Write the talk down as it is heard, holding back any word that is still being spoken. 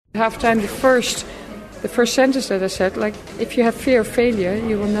Half time, the first sentence that I said, like, if you have fear of failure,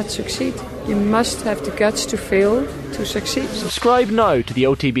 you will not succeed. You must have the guts to fail to succeed. Subscribe now to the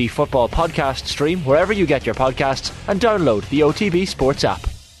OTB Football Podcast stream wherever you get your podcasts and download the OTB Sports app.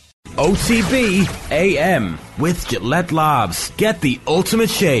 OTB AM with Gillette Labs. Get the ultimate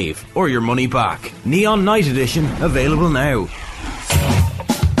shave or your money back. Neon Night Edition available now.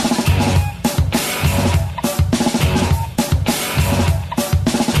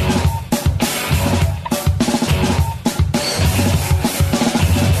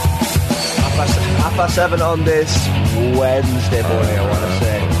 Half 7 on this Wednesday morning, I want to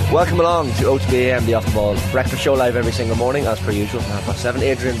say. Welcome along to OTB AM, the Off the Ball breakfast show, live every single morning, as per usual, from 7:30.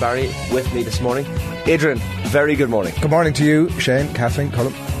 Adrian Barry with me this morning. Adrian, very good morning. Good morning to you, Shane, Kathleen,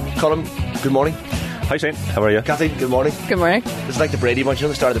 Colm. Colm, good morning. Hi Shane, how are you? Kathleen, good morning. Good morning. This is like the Brady Bunch, you know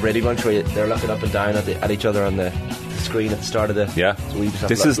the start of the Brady Bunch where they're looking up and down at each other on the screen at the start of the... Yeah, so we just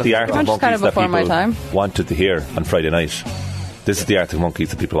this is the Arctic Monkeys kind of that before my time. people wanted to hear on Friday night. This is the Arctic Monkeys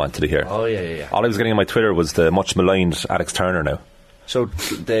that people wanted to hear. Oh, yeah. All I was getting on my Twitter was the much maligned Alex Turner now. So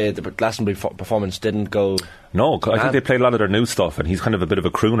the Glastonbury performance didn't go... No, I think they played a lot of their new stuff, and he's kind of a bit of a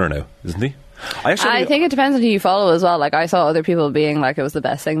crooner now, isn't he? I think it depends on who you follow as well. Like, I saw other people being like it was the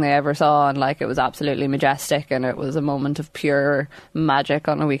best thing they ever saw, and like it was absolutely majestic, and it was a moment of pure magic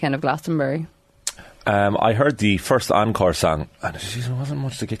on a weekend of Glastonbury. I heard the first encore song, and it wasn't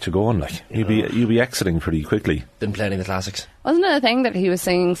much to get you going. Like you'd be exiting pretty quickly. Didn't play any of the classics. Wasn't it a thing that he was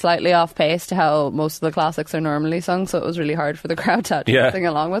singing slightly off pace to how most of the classics are normally sung, so it was really hard for the crowd to sing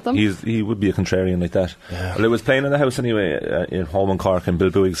along with them? He would be a contrarian like that. Yeah. Well, it was playing in the house anyway, in home in Cork, and Bill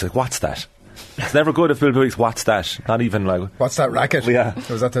Bowie's like, "What's that?" It's never good if Bill Bowie's "What's that?" Not even like, "What's that racket?" Yeah,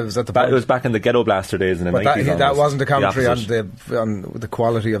 was that the it was back in the Ghetto Blaster days in the 90s. That wasn't a commentary on the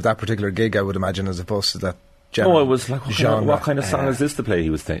quality of that particular gig, I would imagine, as opposed to that. It was like, what kind of song is this to play? He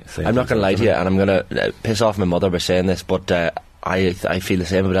was saying. I'm not going to lie to you, and I'm going to piss off my mother by saying this, but I feel the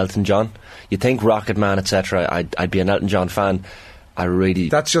same about Elton John. You think Rocket Man, etc. I'd be an Elton John fan. I really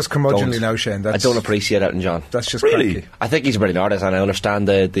that's just curmudgeonly now, Shane. I don't appreciate Elton John. That's just really cranky. I think he's a brilliant artist, and I understand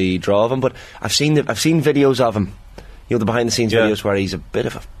the draw of him. But I've seen videos of him. You know, the behind the scenes videos where he's a bit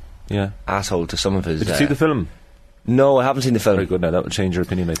of a asshole to some of his. Did you see the film? No, I haven't seen the film. Very good now, that would change your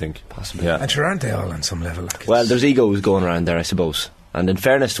opinion, I think. Possibly. Yeah. And sure, aren't they all on some level? Like well, there's egos going around there, I suppose. And in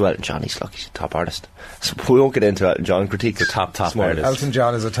fairness to Elton John, he's a top artist. So we won't get into Elton John critiques. The top artist. Elton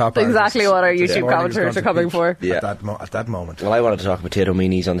John is a top artist. Exactly what our YouTube commentators are coming for. Yeah. At that moment. Well, I wanted to talk potato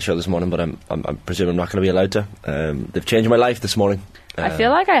meanies on the show this morning, but I'm presuming I'm not going to be allowed to. They've changed my life this morning. I feel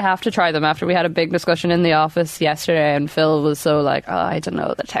like I have to try them after we had a big discussion in the office yesterday, and Phil was so like, oh, I don't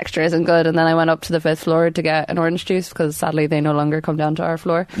know, the texture isn't good, and then I went up to the 5th floor to get an orange juice because sadly they no longer come down to our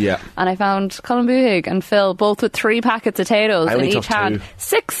floor. Yeah. And I found Colm Buhig and Phil both with 3 packets of potatoes in each hand.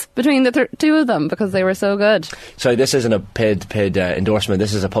 6 between the two of them because they were so good. Sorry, this isn't a paid endorsement.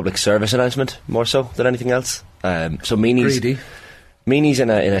 This is a public service announcement more so than anything else. So meanies in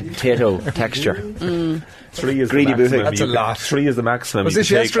a potato texture. 3 is greedy the maximum. That's a lot. 3 is the maximum. Was this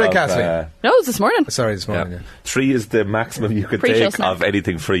yesterday, Kathleen? No, it was this morning. Sorry, this morning. Yeah. 3 is the maximum you could Pre-show take snack. of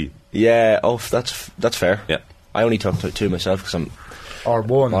anything free. Yeah, that's fair. Yeah, I only took 2 myself because I'm or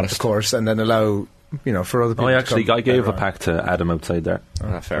 1, modest. of course, and then allow for other people. I gave a pack to Adam outside there.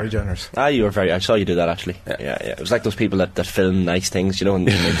 Fair. Very generous. You were I saw you do that actually. Yeah. It was like those people that film nice things, you know, and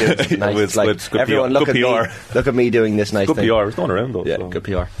they do it nice. With it's like good everyone PR. look Good at PR. me. Look at me doing this nice Good thing. PR. It's going around though. Yeah, so. good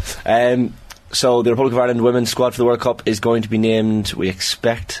PR. So the Republic of Ireland women's squad for the World Cup is going to be named, we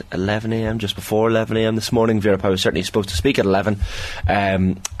expect, 11am, just before 11am this morning. Vera Pauw was certainly supposed to speak at 11.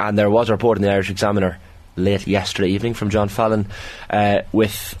 And there was a report in the Irish Examiner late yesterday evening from John Fallon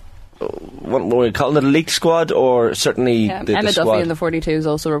with... what were we calling it, a leaked squad, or certainly the Emma squad? Duffy in the 42 is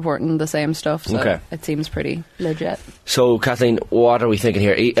also reporting the same stuff, so it seems pretty legit. So, Kathleen, what are we thinking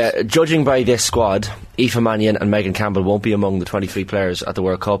here? Judging by this squad, Aoife Mannion and Megan Campbell won't be among the 23 players at the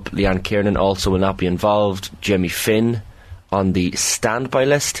World Cup. Leanne Kiernan also will not be involved. Jamie Finn on the standby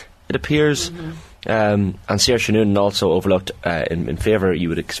list, it appears. And Saoirse Noonan also overlooked in favour, you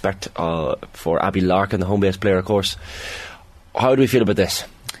would expect, for Abby Larkin, the home-based player, of course. How do we feel about this?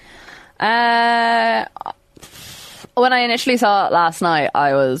 When I initially saw it last night,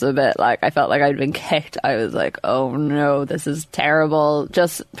 I was a bit like, I felt like I'd been kicked. I was like, oh no, this is terrible.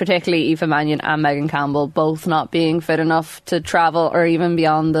 Just particularly Aoife Mannion and Megan Campbell both not being fit enough to travel or even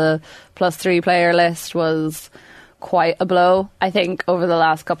beyond the +3 player list was quite a blow. I think over the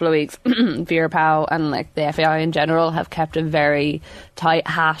last couple of weeks, Vera Pauw and like the FAI in general have kept a very tight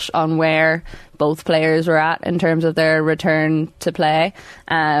hash on where both players were at in terms of their return to play.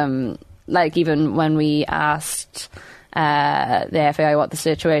 Like even when we asked the FAI what the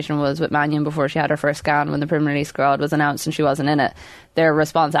situation was with Mannion before she had her first scan when the Premier League squad was announced and she wasn't in it. Their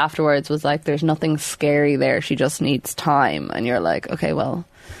response afterwards was like, there's nothing scary there, she just needs time. And you're like, okay, well,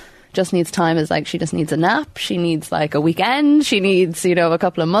 just needs time is like she just needs a nap, she needs like a weekend, she needs, you know, a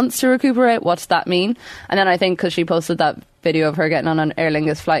couple of months to recuperate. What's that mean? And then I think because she posted that video of her getting on an Aer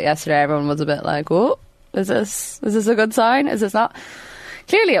Lingus flight yesterday, everyone was a bit like, oh, is this a good sign? Is this not?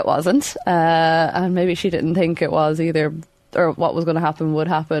 Clearly it wasn't, and maybe she didn't think it was either, or what was going to happen would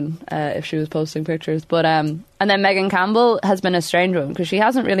happen if she was posting pictures. But and then Megan Campbell has been a strange one because she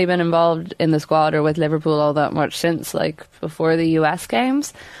hasn't really been involved in the squad or with Liverpool all that much since like before the US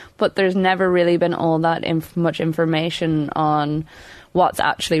games, but there's never really been all that much information on what's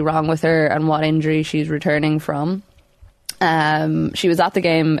actually wrong with her and what injury she's returning from. She was at the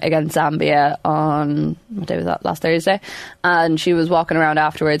game against Zambia on, what day was that, last Thursday, and she was walking around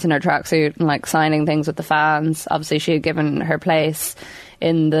afterwards in her tracksuit and like signing things with the fans. Obviously she had given her place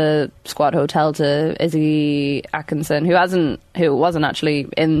in the squad hotel to Izzy Atkinson, who wasn't actually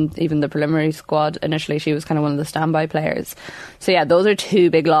in even the preliminary squad initially. She was kind of one of the standby players. So yeah, those are two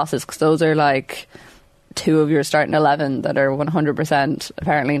big losses because those are like two of your starting 11 that are 100%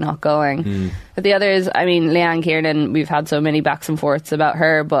 apparently not going. But the others, I mean, Leanne Kiernan, we've had so many backs and forths about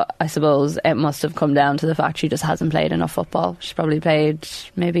her, but I suppose it must have come down to the fact she just hasn't played enough football. She's probably played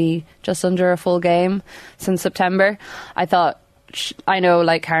maybe just under a full game since September. I know,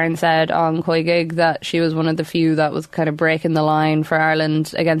 like Karen said on Coigig, that she was one of the few that was kind of breaking the line for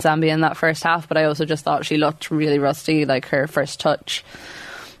Ireland against Zambia in that first half, but I also just thought she looked really rusty. Like her first touch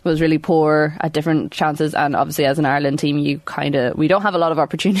was really poor at different chances, and obviously as an Ireland team we don't have a lot of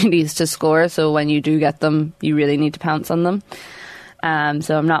opportunities to score, so when you do get them you really need to pounce on them.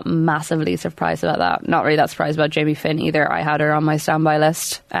 So I'm not massively surprised about that. Not really that surprised about Jamie Finn either. I had her on my standby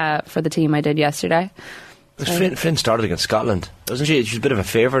list for the team I did yesterday. Finn started against Scotland, wasn't she? She's a bit of a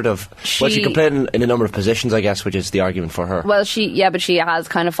favourite of... she can play in a number of positions, I guess, which is the argument for her. Well, but she has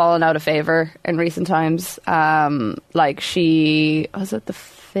kind of fallen out of favour in recent times. Like she... Was it the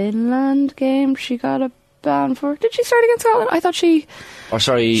Finland game she got a ban for? Did she start against Scotland? I thought she... I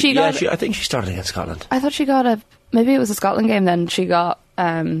think she started against Scotland. I thought she got maybe it was a Scotland game then. She got...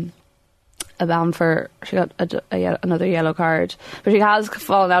 a ban for, she got another yellow card, but she has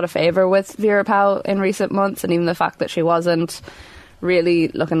fallen out of favour with Vera Pauw in recent months, and even the fact that she wasn't really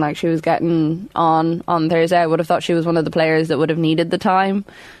looking like she was getting on Thursday, I would have thought she was one of the players that would have needed the time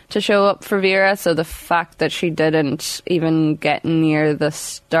to show up for Vera. So the fact that she didn't even get near the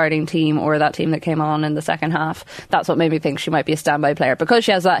starting team or that team that came on in the second half, that's what made me think she might be a standby player, because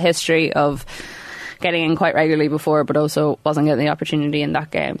she has that history of getting in quite regularly before, but also wasn't getting the opportunity in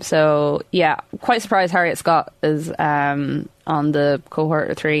that game. So yeah, quite surprised Harriet Scott is on the cohort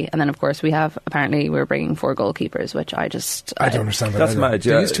of 3, and then of course we're bringing 4 goalkeepers, which I don't understand that. That's mad.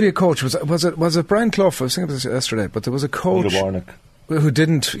 Yeah. There used to be a coach. Was it Brian Clough? I was thinking about this yesterday, but there was a coach who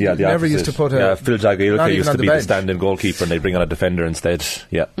didn't. Yeah, never used to put a. Phil Jagielka used to be the stand-in goalkeeper, and they bring on a defender instead.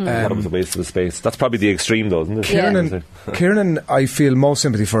 Yeah, that was a waste of the space. That's probably the extreme, though, isn't it? Kiernan, I feel most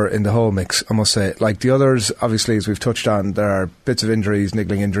sympathy for in the whole mix, I must say. Like the others, obviously, as we've touched on, there are bits of injuries,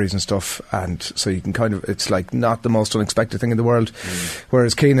 niggling injuries and stuff, and so you can kind of, it's like not the most unexpected thing in the world.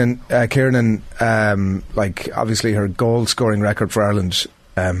 Whereas Kiernan, like obviously her goal scoring record for Ireland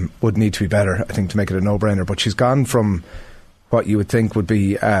would need to be better, I think, to make it a no-brainer. But she's gone from what you would think would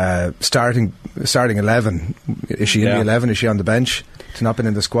be starting 11. Is she in the 11? Is she on the bench? To not been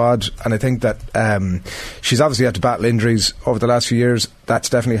in the squad. And I think that she's obviously had to battle injuries over the last few years. That's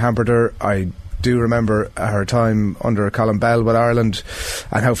definitely hampered her. I do remember her time under Colin Bell with Ireland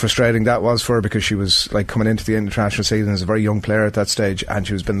and how frustrating that was for her, because she was like coming into the international season as a very young player at that stage, and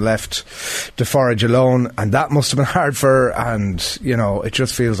she was been left to forage alone, and that must have been hard for her. And you know, it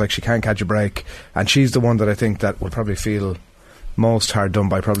just feels like she can't catch a break, and she's the one that I think that will probably feel most hard done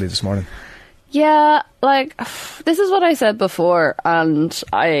by probably this morning. Yeah, like, this is what I said before, and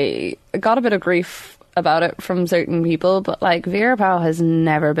I got a bit of grief about it from certain people, but like Vera Pauw has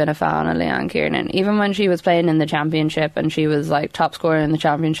never been a fan of Leanne Kiernan. Even when she was playing in the championship and she was like top scorer in the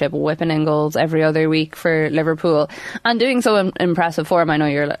championship, whipping in goals every other week for Liverpool and doing so in impressive form. I know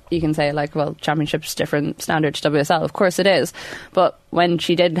you can say like, well, championship's different standard to WSL. Of course it is, but when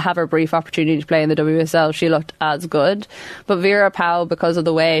she did have her brief opportunity to play in the WSL, she looked as good. But Vera Pauw, because of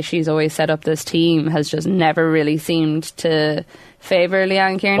the way she's always set up this team, has just never really seemed to favour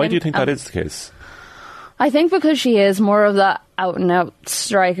Leanne Kiernan. Why do you think that is the case? I think because she is more of that out-and-out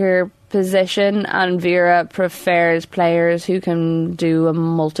striker position, and Vera prefers players who can do a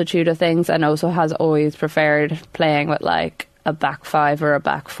multitude of things, and also has always preferred playing with like a back five or a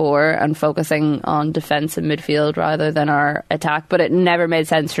back four and focusing on defence and midfield rather than our attack. But it never made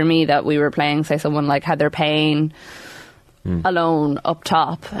sense for me that we were playing, say, someone like Heather Payne alone up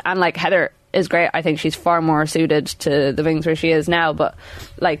top. And like Heather is great. I think she's far more suited to the wings where she is now, but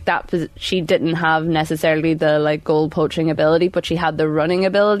like that, she didn't have necessarily the like goal poaching ability, but she had the running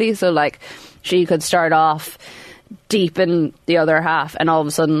ability. So like she could start off deep in the other half and all of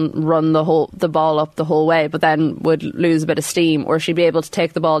a sudden run the ball up the whole way, but then would lose a bit of steam, or she'd be able to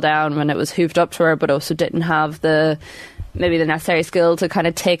take the ball down when it was hoofed up to her, but also didn't have maybe the necessary skill to kind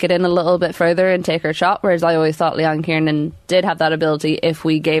of take it in a little bit further and take her shot, whereas I always thought Leanne Kiernan did have that ability if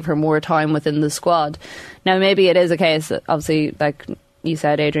we gave her more time within the squad. Now maybe it is a case that, obviously, like you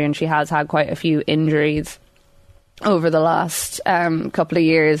said, Adrian, she has had quite a few injuries over the last couple of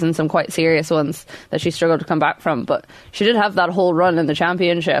years, and some quite serious ones that she struggled to come back from, but she did have that whole run in the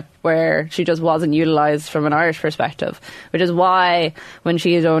championship where she just wasn't utilised from an Irish perspective, which is why when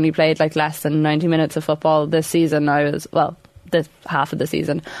she had only played like less than 90 minutes of football this season, this half of the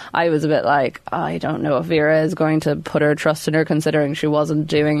season, I was a bit like, I don't know if Vera is going to put her trust in her, considering she wasn't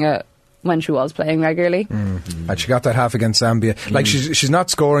doing it when she was playing regularly. And she got that half against Zambia. Like she's not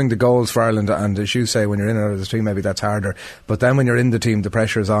scoring the goals for Ireland, and as you say, when you're in and out of the team, maybe that's harder, but then when you're in the team, the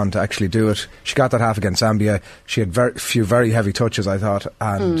pressure is on to actually do it. She got that half against Zambia. She had few very heavy touches, I thought,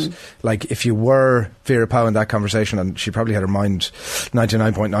 and like if you were Vera Pauw in that conversation, and she probably had her mind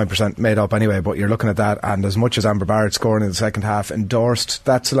 99.9% made up anyway, but you're looking at that, and as much as Amber Barrett scoring in the second half endorsed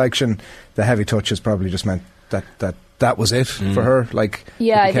that selection, the heavy touches probably just meant that was it for her. Like,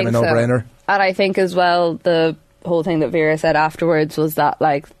 yeah, it became a no-brainer. And I think as well, the whole thing that Vera said afterwards was that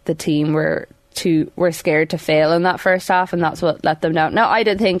like the team were scared to fail in that first half, and that's what let them down. Now, I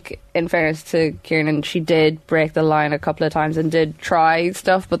did think, in fairness to Kiernan, she did break the line a couple of times and did try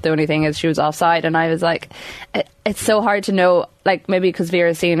stuff, but the only thing is she was offside, and I was like, it's so hard to know, like maybe because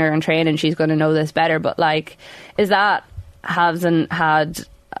Vera's seen her in training, she's going to know this better, but like, is that hasn't had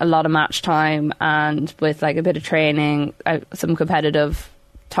a lot of match time, and with like a bit of training, some competitive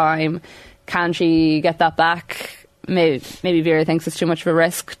time, can she get that back? Maybe Vera thinks it's too much of a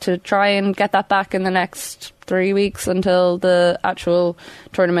risk to try and get that back in the next 3 weeks until the actual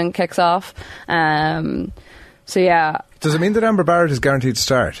tournament kicks off. So yeah. Does it mean that Amber Barrett is guaranteed to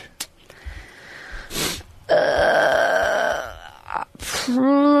start? I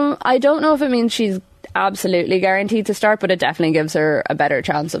don't know if it means she's absolutely guaranteed to start, but it definitely gives her a better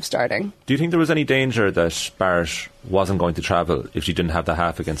chance of starting. Do you think there was any danger that Barrett wasn't going to travel if she didn't have the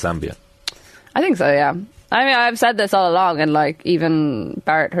half against Zambia? I think so, yeah. I mean, I've said this all along, and like even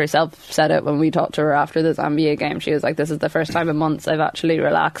Barrett herself said it when we talked to her after the Zambia game. She was like, this is the first time in months I've actually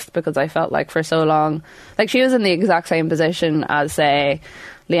relaxed, because I felt like for so long, like she was in the exact same position as, say,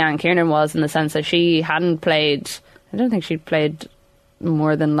 Leanne Kiernan was, in the sense that she hadn't played, I don't think she'd played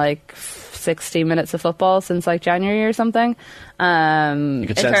more than like 60 minutes of football since like January or something, in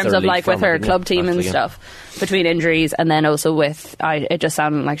terms of like with her club team and stuff, between injuries, and then also with it just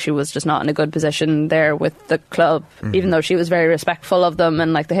sounded like she was just not in a good position there with the club, even though she was very respectful of them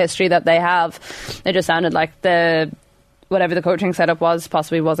and like the history that they have. It just sounded like whatever the coaching setup was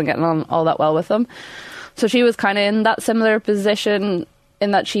possibly wasn't getting on all that well with them, so she was kind of in that similar position, in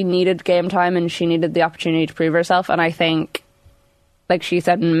that she needed game time and she needed the opportunity to prove herself. And I think, like she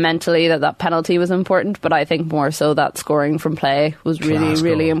said, mentally that penalty was important, but I think more so that scoring from play was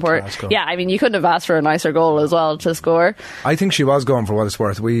really important. Yeah, I mean, you couldn't have asked for a nicer goal as well to score. I think she was going for what it's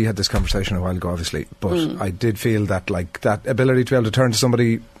worth. We had this conversation a while ago, obviously, but I did feel that like that ability to be able to turn to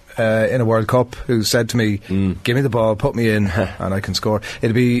somebody in a World Cup who said to me, give me the ball, put me in and I can score.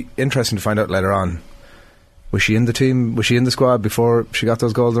 It'd be interesting to find out later on, was she in the team, was she in the squad before she got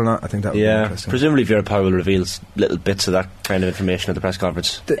those goals or not? I think that would be interesting. Presumably Vera Pauw will reveal little bits of that kind of information at the press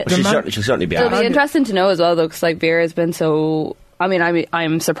conference. She'll certainly be asked. It'll be interesting to know as well, though, because like Vera's been so, I mean,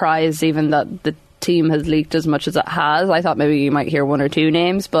 I'm surprised even that the team has leaked as much as it has. I thought maybe you might hear one or two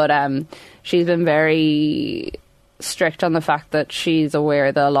names, but she's been very strict on the fact that she's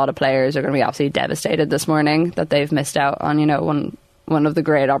aware that a lot of players are going to be absolutely devastated this morning that they've missed out on, you know, one of the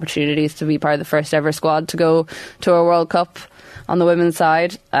great opportunities to be part of the first ever squad to go to a World Cup on the women's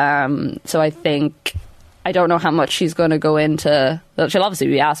side. So I think, I don't know how much she's going to go into, well, she'll obviously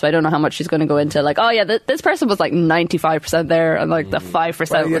be asked, but I don't know how much she's going to go into, like, oh yeah, this person was like 95% there and like the 5%.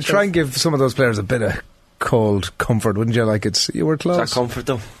 Well, you'd try and give some of those players a bit of cold comfort, wouldn't you? Like, you were close. Is that comfort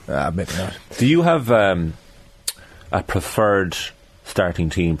though? Maybe not. Do you have a preferred starting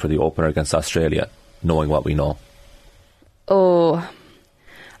team for the opener against Australia, knowing what we know? Oh,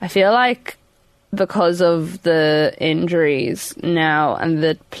 I feel like because of the injuries now and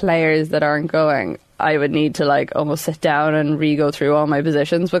the players that aren't going, I would need to like almost sit down and re-go through all my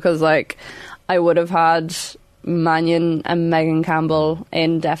positions, because like I would have had Mannion and Megan Campbell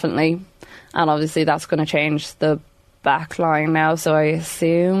in definitely, and obviously that's going to change the back line now, so I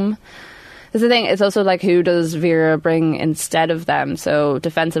assume there's the thing, it's also like who does Vera bring instead of them? So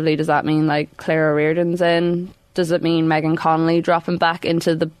defensively, does that mean like Clara Reardon's in? Does it mean Megan Connolly dropping back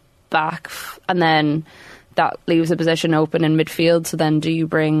into the back, and then that leaves a position open in midfield? So then do you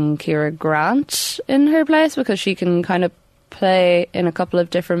bring Ciara Grant in her place, because she can kind of play in a couple of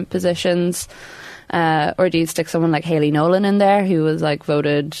different positions, or do you stick someone like Hayley Nolan in there, who was like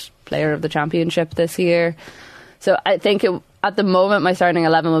voted player of the championship this year? So I think at the moment my starting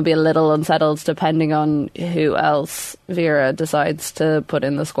 11 will be a little unsettled depending on who else Vera decides to put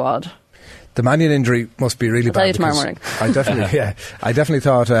in the squad. The Mannion injury must be really I'll bad. tell you tomorrow morning. I definitely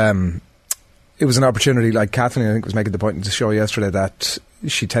thought it was an opportunity. Like Kathleen, I think, was making the point in the show yesterday that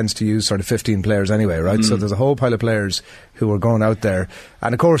she tends to use sort of 15 players anyway, right? So there's a whole pile of players who are going out there,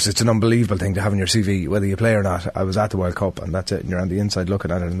 and of course it's an unbelievable thing to have in your CV, whether you play or not. I was at the World Cup, and that's it, and you're on the inside looking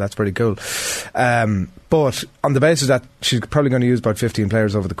at it, and that's pretty cool. But on the basis that she's probably going to use about 15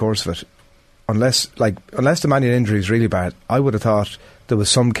 players over the course of it, unless the Mannion injury is really bad, I would have thought there was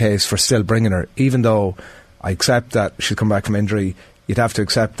some case for still bringing her, even though I accept that she'll come back from injury. You'd have to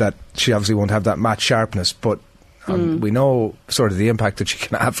accept that she obviously won't have that match sharpness, but we know sort of the impact that she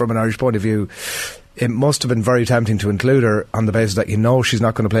can have from an Irish point of view. It must have been very tempting to include her on the basis that you know she's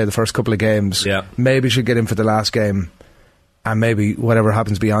not going to play the first couple of games. Yeah. Maybe she'll get in for the last game, and maybe whatever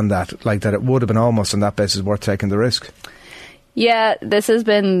happens beyond that, like that, it would have been almost on that basis worth taking the risk. Yeah, this has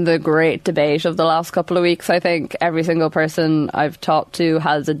been the great debate of the last couple of weeks. I think every single person I've talked to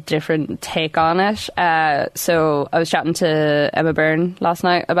has a different take on it. So I was chatting to Emma Byrne last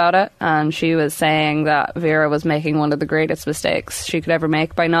night about it, and she was saying that Vera was making one of the greatest mistakes she could ever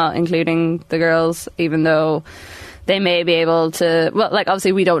make by not including the girls, even though they may be able to, well, like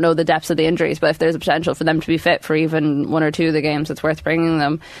obviously we don't know the depths of the injuries, but if there's a potential for them to be fit for even one or two of the games, it's worth bringing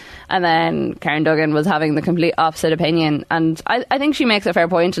them. And then Karen Duggan was having the complete opposite opinion, and I think she makes a fair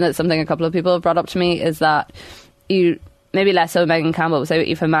point, and it's something a couple of people have brought up to me, is that you, maybe less so Megan Campbell, but say with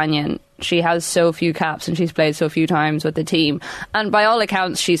Aoife Mannion, she has so few caps and she's played so few times with the team, and by all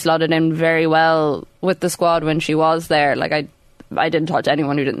accounts she slotted in very well with the squad when she was there. Like I didn't talk to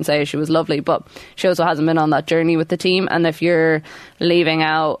anyone who didn't say she was lovely, but she also hasn't been on that journey with the team. And if you're leaving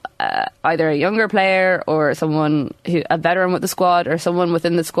out either a younger player or someone who, a veteran with the squad, or someone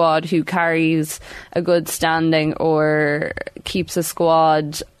within the squad who carries a good standing or keeps a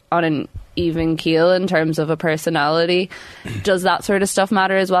squad on an even keel in terms of a personality, does that sort of stuff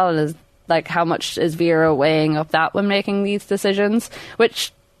matter as well? And is, like, how much is Vera weighing up that when making these decisions?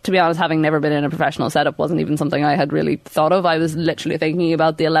 Which, to be honest, having never been in a professional setup, wasn't even something I had really thought of. I was literally thinking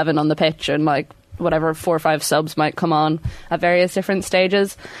about the 11 on the pitch and like whatever 4 or 5 subs might come on at various different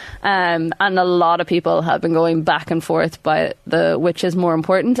stages. And a lot of people have been going back and forth by the which is more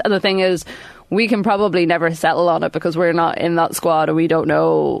important. And the thing is, we can probably never settle on it because we're not in that squad and we don't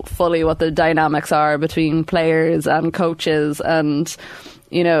know fully what the dynamics are between players and coaches. And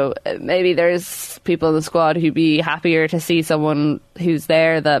you know, maybe there's people in the squad who'd be happier to see someone who's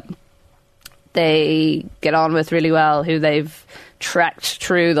there that they get on with really well, who they've trekked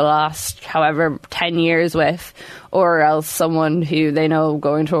through the last however 10 years with, or else someone who they know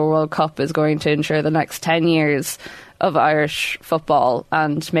going to a World Cup is going to ensure the next 10 years of Irish football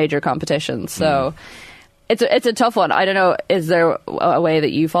and major competitions. So it's a tough one. I don't know, is there a way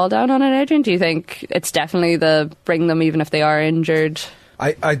that you fall down on it, Adrian? Do you think it's definitely the bring them even if they are injured?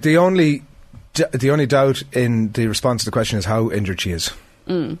 The only doubt in the response to the question is how injured she is.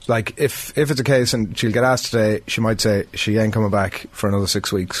 Like, if it's a case and she'll get asked today, she might say she ain't coming back for another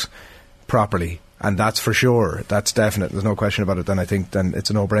 6 weeks properly, and that's for sure, that's definite, there's no question about it, then I think then it's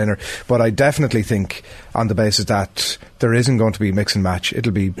a no-brainer. But I definitely think on the basis that there isn't going to be mix and match,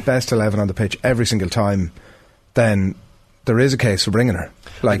 it'll be best 11 on the pitch every single time, then there is a case for bringing her.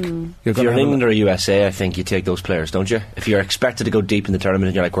 Like, if you're in England or USA, I think you take those players, don't you? If you're expected to go deep in the tournament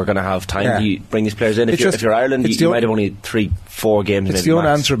and you're like, we're going to have time, you bring these players in. If you're Ireland, you might have only 3-4 games. It's the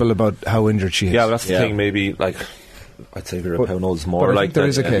unanswerable about how injured she is. Yeah, well, that's the thing. Maybe, like, I'd say Vera Pow knows more. But like there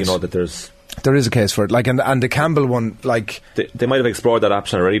is a case. You know that there's There is a case for it. Like, and the Campbell one, like... They might have explored that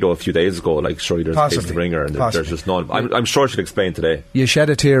option already, though, a few days ago. Like, surely there's a case to bring her, and there's just none. I'm sure she'll explain today. You shed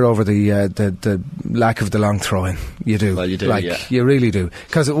a tear over the lack of the long throw-in. You do. Well, you do, like, yeah. You really do.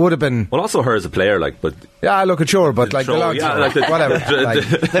 Because it would have been... Well, also her as a player, like, but... Yeah, look, sure, but like the long throw, whatever.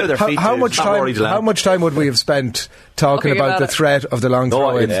 How much time would we have spent talking about the threat of the long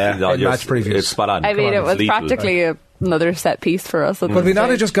throw-in in match previews? It's spot on. I mean, it was practically another set piece for us. But we not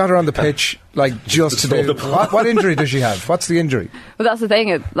have just got her on the pitch, like, just to do... What injury does she have? What's the injury? Well, that's the thing.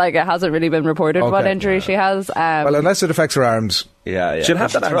 It hasn't really been reported what injury she has. Well, unless it affects her arms. Yeah. She'll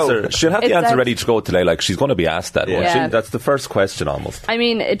have that answer. She'll have the answer ready to go today. Like, she's going to be asked that. Yeah. That's the first question, almost. I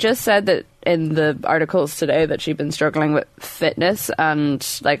mean, it just said that in the articles today that she'd been struggling with fitness, and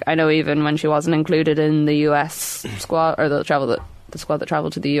like, I know even when she wasn't included in the US squad, or the squad that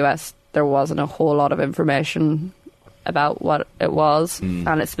travelled to the US, there wasn't a whole lot of information about what it was,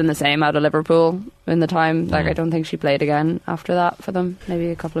 and it's been the same out of Liverpool in the time. Like, I don't think she played again after that for them. Maybe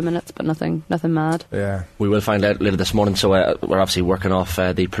a couple of minutes, but nothing mad. Yeah, we will find out later this morning. So we're obviously working off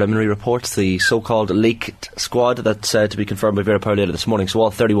the preliminary reports, the so-called leaked squad that's to be confirmed by Vera Pauw later this morning. So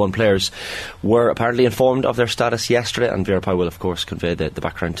all 31 players were apparently informed of their status yesterday, and Vera Pauw will of course convey the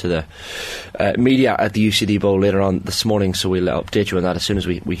background to the media at the UCD Bowl later on this morning. So we'll update you on that as soon as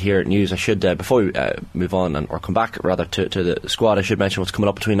we hear news. I should before we move on or come back rather to the squad, I should mention what's coming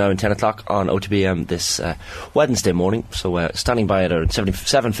up between now and 10 o'clock on OTB this Wednesday morning. So standing by at around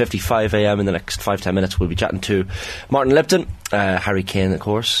 7:55am in the next 5-10 minutes, we'll be chatting to Martin Lipton. Harry Kane, of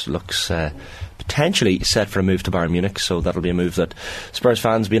course, looks potentially set for a move to Bayern Munich, so that'll be a move that Spurs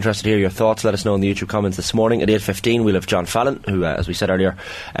fans will be interested to hear your thoughts. Let us know in the YouTube comments this morning. At 8:15 we'll have John Fallon, who as we said earlier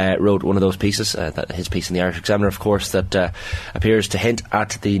wrote one of those pieces, his piece in the Irish Examiner, of course, that appears to hint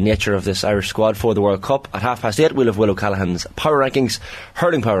at the nature of this Irish squad for the World Cup. At 8:30 we'll have Will O'Callaghan's power rankings,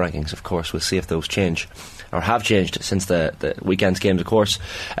 hurling power rankings, of course. We'll see if those change or have changed since the weekend's games, of course.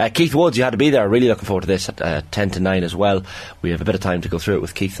 Keith Woods, you had to be there. Really looking forward to this at 10 to 9 as well. We have a bit of time to go through it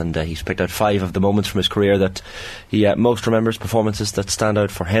with Keith, and he's picked out 5 of the moments from his career that he most remembers, performances that stand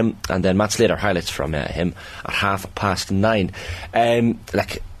out for him. And then Matt Slater, highlights from him at 9:30.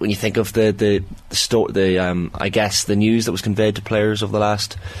 Like, when you think of the I guess the news that was conveyed to players over the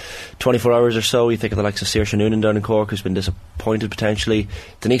last 24 hours or so, you think of the likes of Saoirse Noonan down in Cork, who's been disappointed potentially.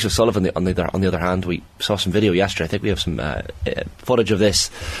 Denise O'Sullivan, on the other hand, we saw some video yesterday. I think we have some footage of this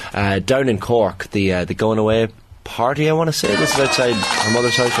down in Cork, the going away party, I want to say. This is outside her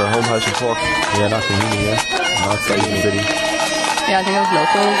mother's house or her home house in Cork. Yeah, not Kahini, yeah. Not the city. Yeah, I think it was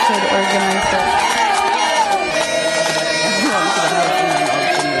locals that organised it.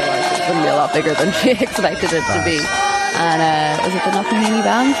 It's going to be a lot bigger than she expected it to be. And was it the Knocknaheeny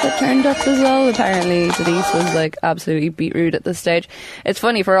band that turned up as well? Apparently Denise was like absolutely beetroot at this stage. It's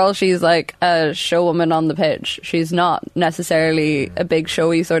funny, for all she's like a showwoman on the pitch, she's not necessarily a big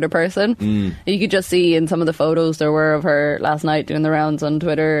showy sort of person. You could just see in some of the photos there were of her last night doing the rounds on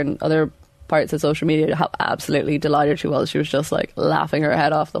Twitter and other parts of social media how absolutely delighted she was. She was just like laughing her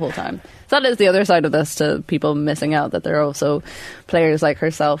head off the whole time. So that is the other side of this, to people missing out, that there are also players like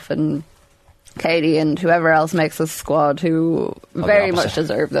herself and Katie and whoever else makes this squad who very much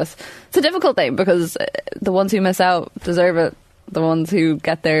deserve this. It's a difficult thing because the ones who miss out deserve it, the ones who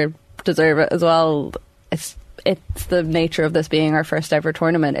get there deserve it as well. It's the nature of this being our first ever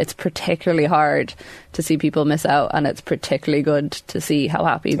tournament. It's particularly hard to see people miss out, and it's particularly good to see how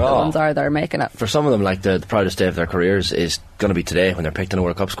happy the ones are that are making it. For some of them, like the proudest day of their careers is going to be today when they're picked in a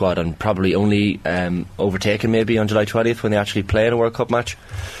World Cup squad, and probably only overtaken maybe on July 20th when they actually play in a World Cup match.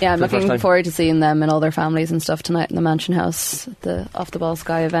 Yeah, I'm looking forward to seeing them and all their families and stuff tonight in the Mansion House at the Off the Ball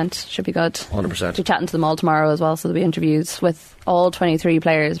Sky event. Should be good. 100%. We'll be chatting to them all tomorrow as well, so there'll be interviews with all 23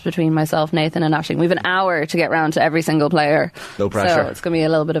 players between myself, Nathan and Aisling. We have an hour to get round to every single player. No pressure. So it's going to be a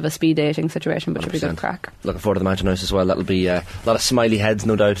little bit of a speed dating situation, but 100%. Should be good crack. Looking forward to the Mansion House as well. That'll be a lot of smiley heads,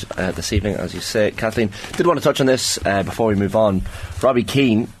 no doubt, this evening, as you say. Kathleen, did want to touch on this before we move on. Robbie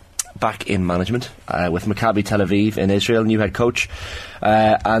Keane back in management with Maccabi Tel Aviv in Israel, new head coach,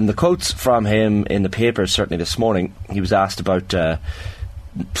 and the quotes from him in the papers certainly this morning. He was asked about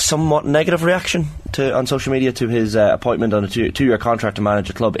somewhat negative reaction on social media to his appointment on a 2-year contract to manage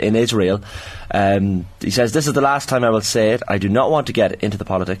a club in Israel. He says, "This is the last time I will say it. I do not want to get into the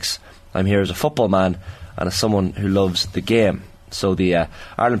politics. I'm here as a football man and as someone who loves the game." So the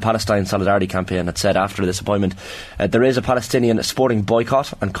Ireland-Palestine Solidarity Campaign had said after this appointment, there is a Palestinian sporting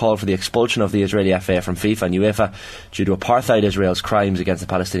boycott and call for the expulsion of the Israeli FA from FIFA and UEFA due to apartheid Israel's crimes against the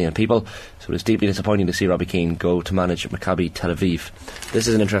Palestinian people. So it is deeply disappointing to see Robbie Keane go to manage Maccabi Tel Aviv. This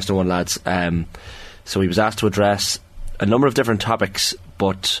is an interesting one, lads. So he was asked to address a number of different topics,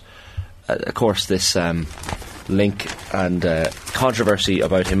 but of course, this link and controversy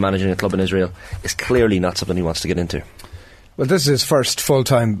about him managing a club in Israel is clearly not something he wants to get into. Well, this is his first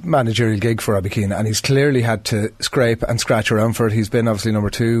full-time managerial gig for Robbie Keane, and he's clearly had to scrape and scratch around for it. He's been obviously number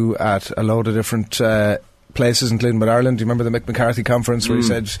 2 at a load of different places, including with Ireland. Do you remember the Mick McCarthy conference where he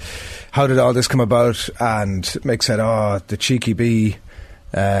said, how did all this come about? And Mick said, the cheeky bee,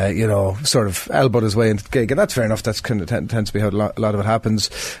 sort of elbowed his way into the gig. And that's fair enough. That's kind of tends to be how a lot of it happens.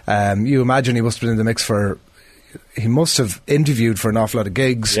 You imagine he must have been in the mix he must have interviewed for an awful lot of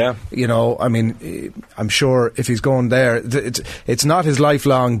gigs. Yeah. I mean, I'm sure if he's going there, it's not his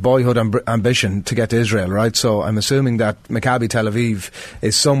lifelong boyhood ambition to get to Israel, right? So I'm assuming that Maccabi Tel Aviv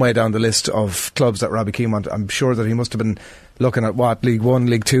is some way down the list of clubs that Robbie Keane wants. I'm sure that he must have been looking at League 1,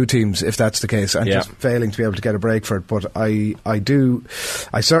 League 2 teams, if that's the case, and just failing to be able to get a break for it. But I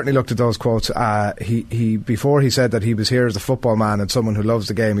certainly looked at those quotes. He before he said that he was here as a football man and someone who loves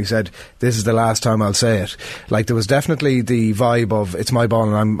the game, he said, this is the last time I'll say it. Like, there was definitely the vibe of, it's my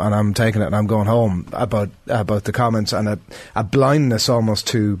ball and I'm taking it and I'm going home about the comments, and a blindness almost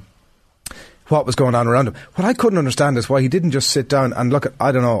to what was going on around him. What I couldn't understand is why he didn't just sit down and look at,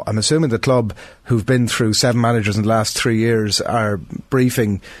 I don't know, I'm assuming the club, who've been through 7 managers in the last 3 years, are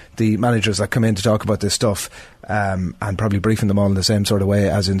briefing the managers that come in to talk about this stuff, and probably briefing them all in the same sort of way,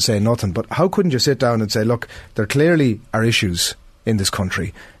 as in say nothing. But how couldn't you sit down and say, look, there clearly are issues in this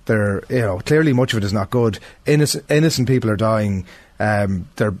country. Clearly much of it is not good. Innocent people are dying.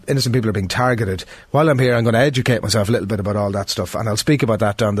 Innocent people are being targeted. While I'm here, I'm going to educate myself a little bit about all that stuff, and I'll speak about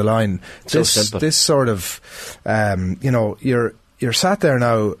that down the line. This sort of, you're sat there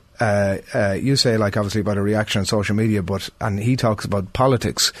now. You say, like, obviously about a reaction on social media, and he talks about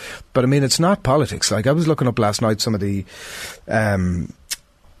politics, but I mean, it's not politics. Like, I was looking up last night some of the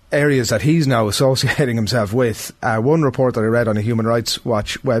areas that he's now associating himself with. One report that I read on a Human Rights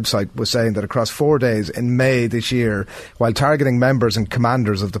Watch website was saying that across 4 days in May this year, while targeting members and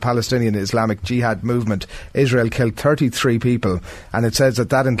commanders of the Palestinian Islamic Jihad movement, Israel killed 33 people, and it says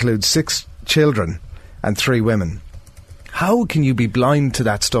that includes 6 children and 3 women. How can you be blind to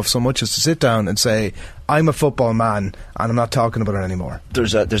that stuff so much as to sit down and say, I'm a football man and I'm not talking about it anymore?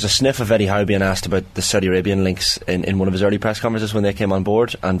 There's a sniff of Eddie Howe being asked about the Saudi Arabian links in one of his early press conferences when they came on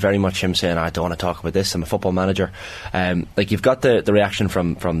board, and very much him saying, I don't want to talk about this, I'm a football manager. You've got the reaction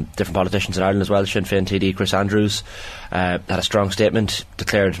from different politicians in Ireland as well. Sinn Féin TD Chris Andrews had a strong statement,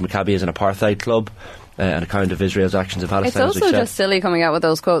 declared Maccabi as an apartheid club. An account of Israel's actions in Palestine. It's also just silly coming out with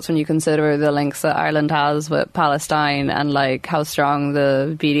those quotes when you consider the links that Ireland has with Palestine and like how strong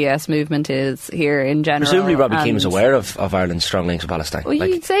the BDS movement is here in general. Presumably Robbie Keane was aware of Ireland's strong links with Palestine. Well,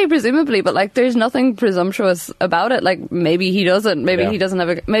 you'd say presumably, but like there's nothing presumptuous about it. Like maybe he doesn't. Maybe he doesn't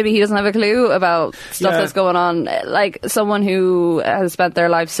have a clue about stuff that's going on. Like someone who has spent their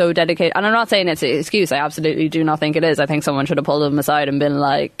life so dedicated, and I'm not saying it's an excuse. I absolutely do not think it is. I think someone should have pulled him aside and been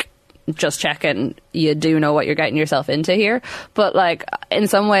like, just checking, you do know what you're getting yourself into here. But like in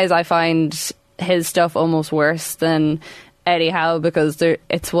some ways I find his stuff almost worse than Eddie Howe, because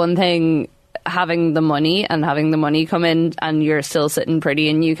it's one thing having the money come in and you're still sitting pretty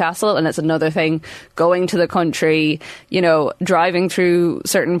in Newcastle, and it's another thing going to the country, driving through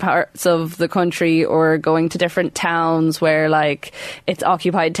certain parts of the country or going to different towns where like it's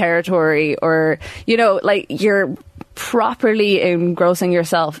occupied territory, or like you're properly engrossing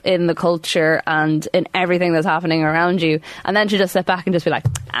yourself in the culture and in everything that's happening around you, and then to just sit back and just be like,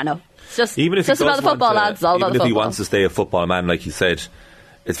 I know, it's just about the football, lads. All about the football. Even if he wants to stay a football man, like he said,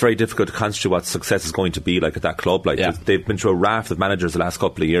 it's very difficult to constitute what success is going to be like at that club. Like they've been through a raft of managers the last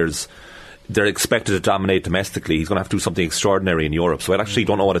couple of years. They're expected to dominate domestically. He's going to have to do something extraordinary in Europe. So I actually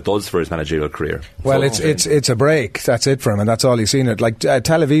don't know what it does for his managerial career. Well, it's a break. That's it for him, and that's all he's seen it. Like Tel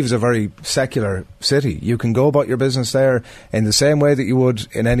Aviv is a very secular city. You can go about your business there in the same way that you would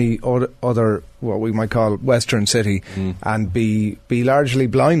in any other what we might call Western city, and be largely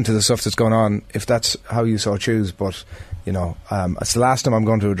blind to the stuff that's going on, if that's how you so choose. But it's the last time I'm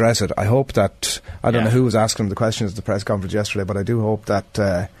going to address it. I hope that, I don't know who was asking him the questions at the press conference yesterday, but I do hope that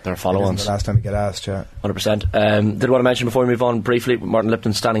there are follow-ons. The last time you get asked, 100%. Did want to mention before we move on briefly, Martin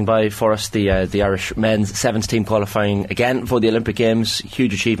Lipton standing by for us, the Irish men's sevens team qualifying again for the Olympic Games.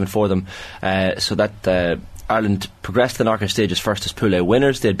 Huge achievement for them. So that Ireland progressed to the knockout stages first as Pool A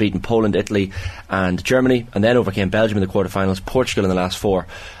winners. They had beaten Poland, Italy and Germany, and then overcame Belgium in the quarterfinals, Portugal in the last 4,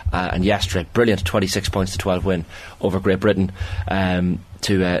 and yesterday, brilliant 26 points to 12 win over Great Britain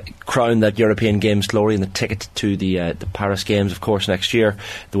to crown that European Games glory and the ticket to the Paris Games, of course, next year.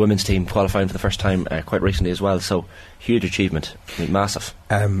 The women's team qualifying for the first time quite recently as well, so huge achievement. I mean, massive.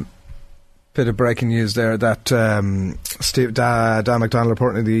 Bit of breaking news there that Dan McDonnell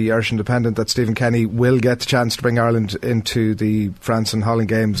reporting in the Irish Independent that Stephen Kenny will get the chance to bring Ireland into the France and Holland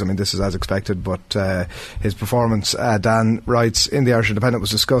games. I mean, this is as expected, but his performance, Dan writes in the Irish Independent, was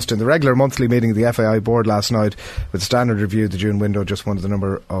discussed in the regular monthly meeting of the FAI board last night. With the standard review, the June window, just one of the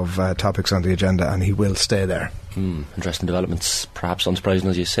number of topics on the agenda, and he will stay there. Interesting developments, perhaps unsurprising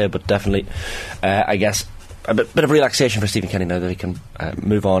as you say, but definitely, I guess, a bit of relaxation for Stephen Kenny now that he can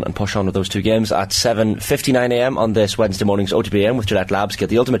move on and push on with those two games at 7:59am on this Wednesday morning's OTB with Gillette Labs. Get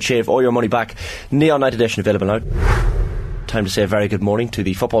the ultimate shave or your money back. Neon Night Edition available now. Time to say a very good morning to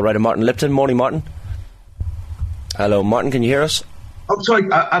the football writer Martin Lipton. Morning, Martin. Hello, Martin, can you hear us? Oh, sorry,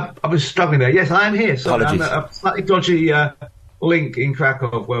 I was struggling there. Yes, I am here. Sorry, apologies. I'm a slightly dodgy link in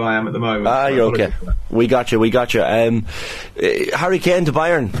Krakow where I am at the moment. You're okay. We got you. Harry Kane to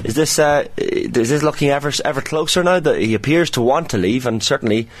Bayern. Is this looking ever closer now? That he appears to want to leave, and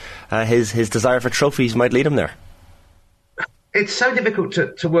certainly his desire for trophies might lead him there. It's so difficult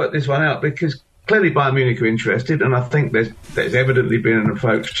to work this one out because clearly Bayern Munich are interested, and I think there's evidently been an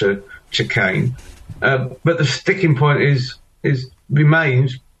approach to Kane. But the sticking point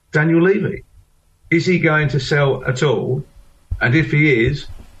remains Daniel Levy. Is he going to sell at all? And if he is,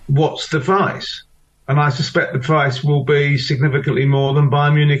 what's the price? And I suspect the price will be significantly more than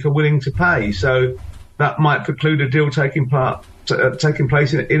Bayern Munich are willing to pay. So that might preclude a deal taking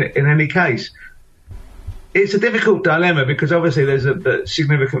place in any case. It's a difficult dilemma because obviously there's a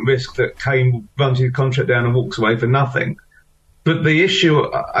significant risk that Kane runs his contract down and walks away for nothing. But the issue,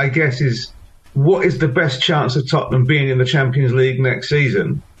 I guess, is what is the best chance of Tottenham being in the Champions League next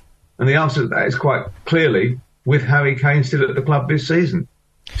season? And the answer to that is quite clearly with Harry Kane still at the club this season.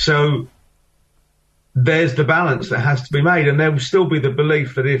 So there's the balance that has to be made, and there will still be the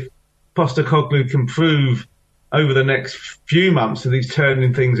belief that if Postecoglou can prove over the next few months that he's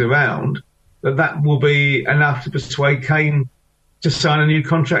turning things around, that will be enough to persuade Kane to sign a new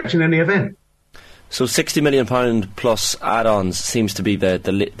contract in any event. So £60 million plus add-ons seems to be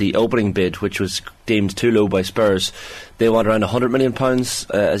the opening bid, which was deemed too low by Spurs. They want around £100 million,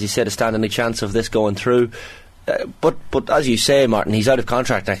 as you said, to stand any chance of this going through. But as you say, Martin, he's out of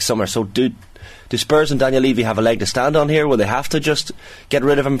contract next summer. So do Spurs and Daniel Levy have a leg to stand on here? Will they have to just get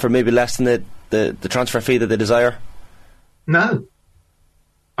rid of him for maybe less than the transfer fee that they desire? No.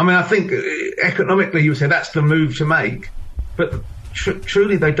 I mean, I think economically you would say that's the move to make, but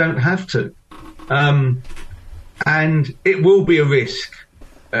truly they don't have to. And it will be a risk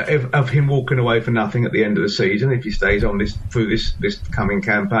of him walking away for nothing at the end of the season if he stays on through this coming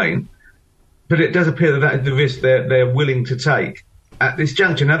campaign. But it does appear that is the risk they're willing to take at this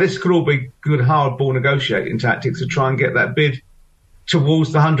juncture. Now, this could all be good hardball negotiating tactics to try and get that bid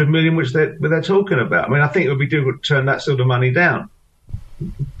towards the 100 million which they're talking about. I mean, I think it would be difficult to turn that sort of money down.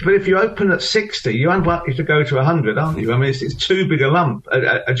 But if you open at 60, you're unlikely to go to 100, aren't you? I mean, it's too big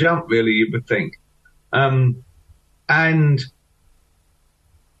a jump, really, you would think. And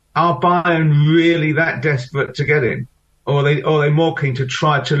are Bayern really that desperate to get him? Or are they more keen to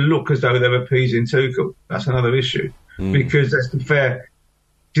try to look as though they're appeasing Tuchel? That's another issue. Because let's be fair,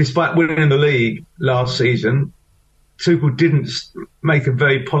 despite winning the league last season, Tuchel didn't make a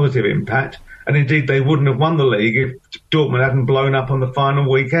very positive impact. And indeed, they wouldn't have won the league if Dortmund hadn't blown up on the final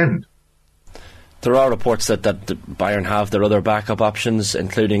weekend. There are reports that Bayern have their other backup options,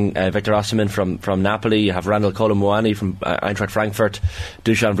 including Victor Osimhen from Napoli. You have Randal Kolo Muani from Eintracht Frankfurt,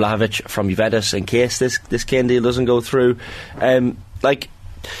 Dusan Vlahovic from Juventus, in case this Kane deal doesn't go through.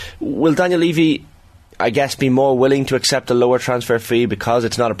 Will Daniel Levy, I guess, be more willing to accept a lower transfer fee because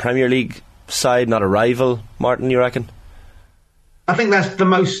it's not a Premier League side, not a rival, Martin, you reckon? I think that's the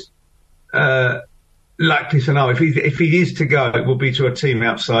most likely scenario. If he is to go, it will be to a team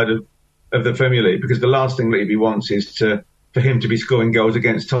outside of the Premier League, because the last thing Levy wants is for him to be scoring goals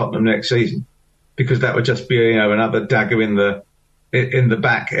against Tottenham next season, because that would just be another dagger in the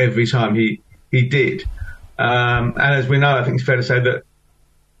back every time he did. And as we know, I think it's fair to say that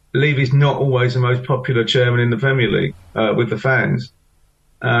Levy's not always the most popular chairman in the Premier League with the fans.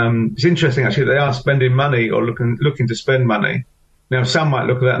 It's interesting actually, they are spending money or looking to spend money. Now, some might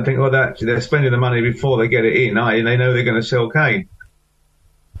look at that and think, they're spending the money before they get it in, and they know they're going to sell Kane.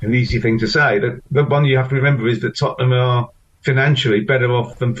 An easy thing to say. The one you have to remember is that Tottenham are financially better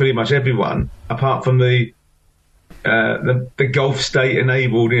off than pretty much everyone, apart from the Gulf state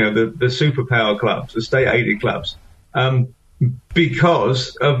enabled, the superpower clubs, the state aided clubs,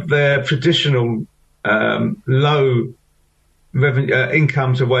 because of their traditional low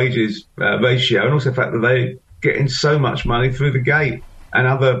income to wages ratio, and also the fact that they get in so much money through the gate and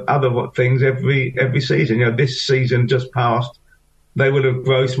other things every season. This season just passed, they would have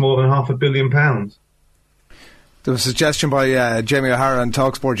grossed more than £500 million. There was a suggestion by Jamie O'Hara on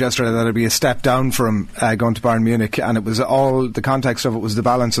TalkSport yesterday that it'd be a step down for him going to Bayern Munich, and it was all the context of it was the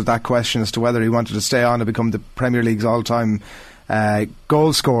balance of that question as to whether he wanted to stay on and become the Premier League's all-time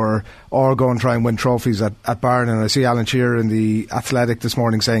goal scorer or go and try and win trophies at Bayern. And I see Alan Shearer in The Athletic this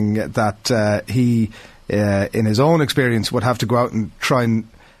morning saying that he, in his own experience, would have to go out and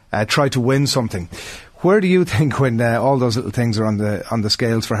try to win something. Where do you think, when all those little things are on the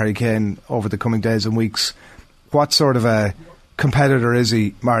scales for Harry Kane over the coming days and weeks, what sort of a competitor is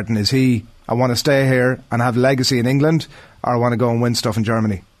he, Martin? Is he, I want to stay here and have legacy in England, or I want to go and win stuff in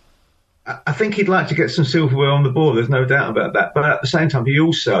Germany? I think he'd like to get some silverware on the board, there's no doubt about that. But at the same time, he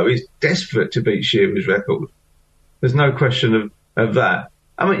also is desperate to beat Shearer's record. There's no question of that.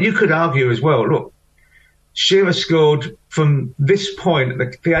 I mean, you could argue as well, look, Shearer scored from this point,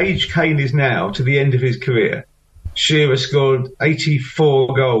 the age Kane is now, to the end of his career. Shearer scored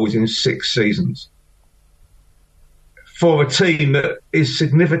 84 goals in 6 seasons. For a team that is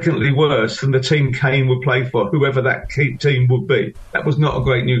significantly worse than the team Kane would play for, whoever that team would be. That was not a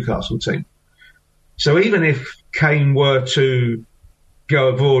great Newcastle team. So even if Kane were to go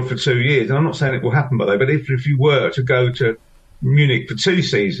abroad for 2 years, and I'm not saying it will happen by the way, but if he were to go to Munich for 2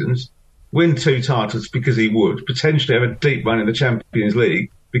 seasons, win 2 titles because he would, potentially have a deep run in the Champions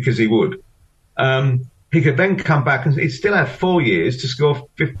League because he would, he could then come back and he'd still have 4 years to score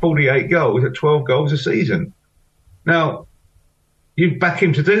 48 goals at 12 goals a season. Now, you'd back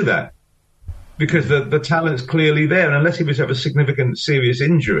him to do that because the talent's clearly there, and unless he was to have a significant serious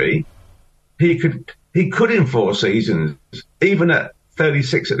injury, he could in 4 seasons, even at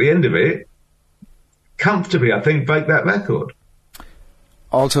 36 at the end of it, comfortably, I think, break that record.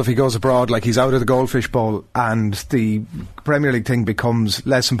 Also, if he goes abroad, like he's out of the Goldfish Bowl, and the Premier League thing becomes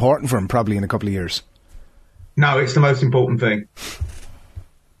less important for him probably in a couple of years. No, it's the most important thing.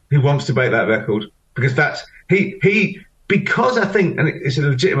 He wants to break that record because that's because I think, and it's a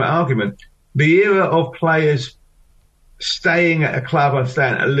legitimate argument, the era of players staying at a club and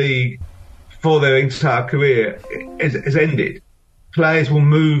staying at a league for their entire career has ended. Players will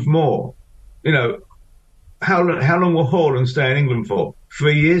move more. You know, how long will Haaland stay in England for?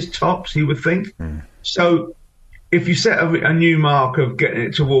 3 years tops, you would think. So if you set a new mark of getting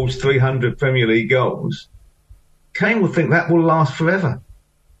it towards 300 Premier League goals, Kane will think that will last forever.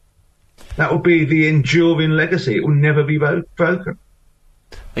 That will be the enduring legacy. It will never be broken.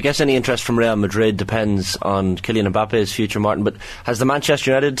 I guess any interest from Real Madrid depends on Kylian Mbappe's future, Martin, but has the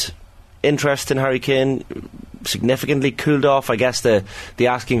Manchester United interest in Harry Kane significantly cooled off? I guess the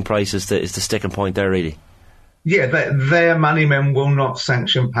asking price is the sticking point there, really. Yeah, their money men will not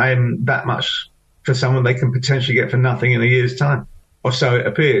sanction paying that much for someone they can potentially get for nothing in a year's time, or so it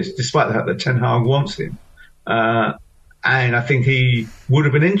appears, despite the fact that Ten Hag wants him. And I think he would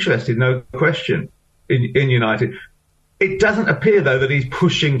have been interested, no question, in United. It doesn't appear, though, that he's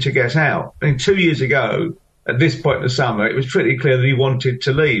pushing to get out. I mean, 2 years ago, at this point in the summer, it was pretty clear that he wanted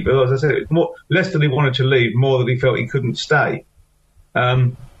to leave. But as I said, it was less that he wanted to leave, more that he felt he couldn't stay.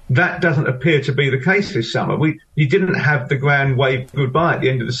 That doesn't appear to be the case this summer. You didn't have the grand wave goodbye at the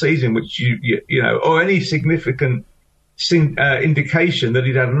end of the season, which you know, or any significant indication that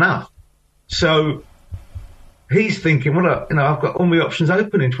he'd had enough. So he's thinking, well, you know, I've got all my options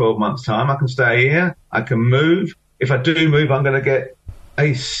open in 12 months' time. I can stay here. I can move. If I do move, I'm going to get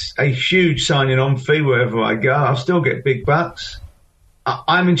a huge signing on fee wherever I go. I'll still get big bucks.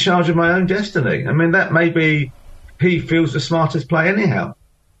 I'm in charge of my own destiny. I mean, that may be he feels the smartest play anyhow.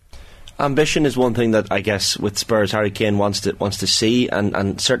 Ambition is one thing that I guess with Spurs Harry Kane wants to see,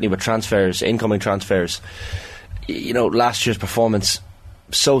 and certainly with transfers, incoming transfers. You know, last year's performance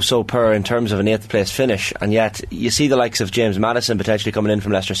so poor in terms of an 8th place finish, and yet you see the likes of James Maddison potentially coming in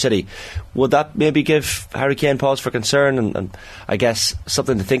from Leicester City. Would that maybe give Harry Kane pause for concern and I guess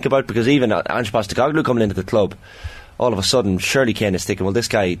something to think about? Because even Ange Postecoglou coming into the club, all of a sudden surely Kane is thinking, well, this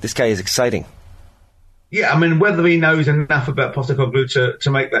guy is exciting. Yeah, I mean, whether he knows enough about Postecoglou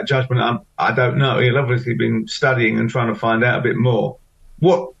to make that judgment, I don't know. He'll obviously been studying and trying to find out a bit more.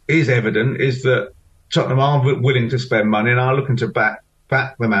 What is evident is that Tottenham are willing to spend money and are looking to back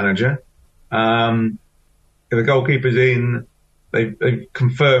the manager. The goalkeeper's in. They've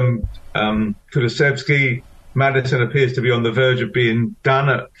confirmed Kulusevski. Maddison appears to be on the verge of being done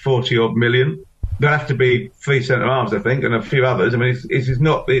at 40-odd million. There'll have to be 3 centre-halves, I think, and a few others. I mean, it is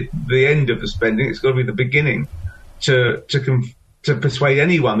not the end of the spending. It's got to be the beginning to persuade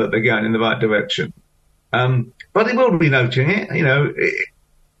anyone that they're going in the right direction. But they will be noting it. You know,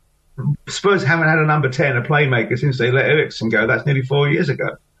 Spurs haven't had a number 10, a playmaker, since they let Eriksen go. That's nearly 4 years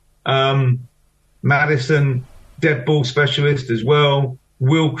ago. Maddison dead ball specialist as well,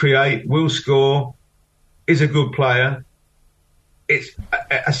 will create, will score, is a good player. It's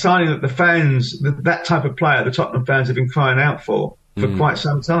a signing that the fans, that type of player, the Tottenham fans have been crying out for quite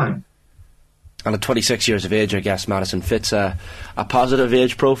some time. And at 26 years of age, I guess Maddison fits a positive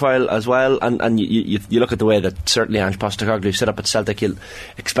age profile as well. And you look at the way that certainly Ange Postecoglou set up at Celtic, you'll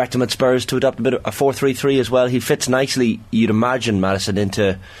expect him at Spurs to adopt a bit of a 4-3-3 as well. He fits nicely, you'd imagine, Maddison,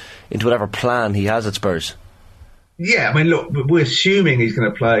 into whatever plan he has at Spurs. Yeah, I mean, look, we're assuming he's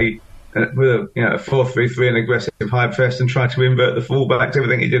going to play with a 4-3-3, an aggressive high press, and try to invert the fullbacks,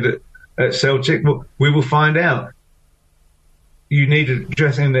 everything he did at Celtic. We will find out. You need a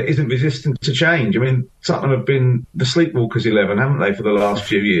dressing that isn't resistant to change. I mean, Tottenham have been the sleepwalkers 11, haven't they, for the last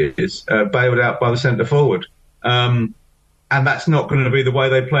few years, bailed out by the centre forward. And that's not going to be the way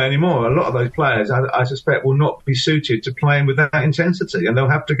they play anymore. A lot of those players, I suspect, will not be suited to playing with that intensity, and they'll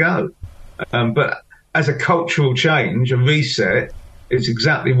have to go. But as a cultural change, a reset, it's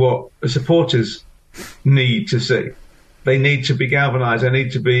exactly what the supporters need to see. They need to be galvanised. They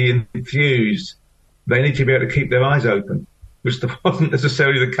need to be enthused. They need to be able to keep their eyes open, which wasn't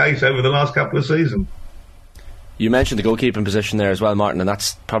necessarily the case over the last couple of seasons. You mentioned the goalkeeping position there as well, Martin, and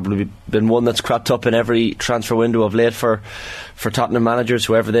that's probably been one that's cropped up in every transfer window of late for Tottenham managers,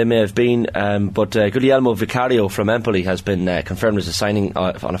 whoever they may have been. But Guglielmo Vicario from Empoli has been confirmed as a signing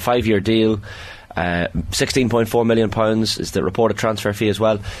on a 5-year deal. £16.4 million is the reported transfer fee as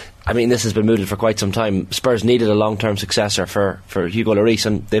well. I mean, this has been mooted for quite some time. Spurs needed a long-term successor for Hugo Lloris,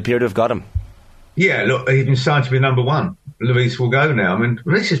 and they appear to have got him. Yeah, look, he's been signed to be number one. Lloris will go now. I mean,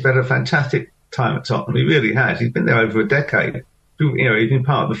 Lloris has had a fantastic time at Tottenham. He really has. He's been there over a decade. You know, he's been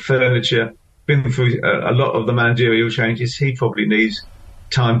part of the furniture, been through a lot of the managerial changes. He probably needs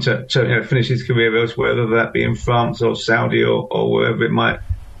time to finish his career elsewhere, whether that be in France or Saudi or wherever it might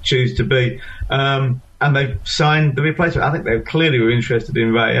choose to be. And they've signed the replacement. I think they clearly were interested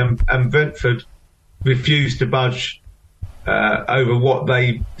in Ray, and Brentford refused to budge over what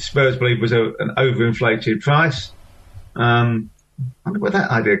Spurs believe was an overinflated price. I wonder where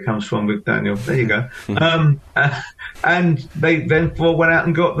that idea comes from with Daniel. There you go. And they then went out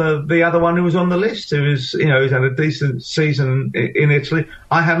and got the other one who was on the list, who's had a decent season in Italy.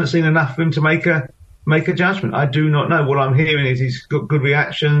 I haven't seen enough of him to make a judgment. I do not know. What I'm hearing is he's got good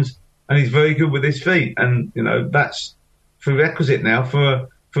reactions and he's very good with his feet, and that's prerequisite now for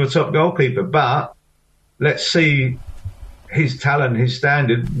a top goalkeeper. But let's see his talent, his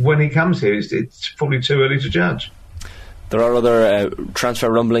standard when he comes here. It's probably too early to judge. There are other transfer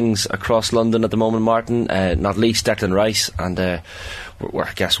rumblings across London at the moment, Martin, not least Declan Rice, and we're,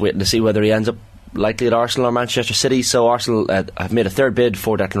 I guess, waiting to see whether he ends up likely at Arsenal or Manchester City. So Arsenal have made a third bid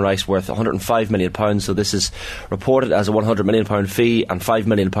for Declan Rice worth £105 million. So this is reported as a £100 million fee and £5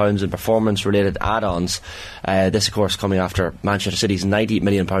 million in performance-related add-ons. This, of course, coming after Manchester City's £90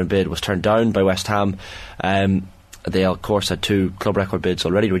 million bid was turned down by West Ham. They, of course, had 2 club record bids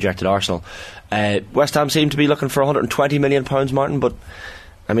already, rejected Arsenal. West Ham seem to be looking for £120 million, Martin, but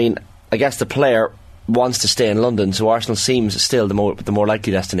I mean, I guess the player wants to stay in London, so Arsenal seems still the more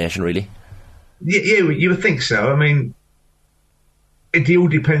likely destination, really. Yeah, you would think so. I mean, it all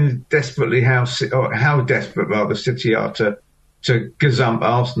depends desperately how desperate rather City are to gazump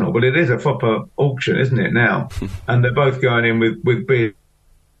Arsenal. But it is a proper auction, isn't it, now? And they're both going in with bids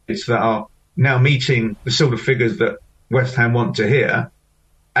that are now meeting the sort of figures that West Ham want to hear.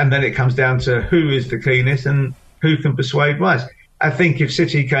 And then it comes down to who is the keenest and who can persuade Rice. I think if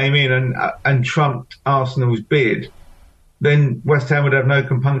City came in and trumped Arsenal's bid, then West Ham would have no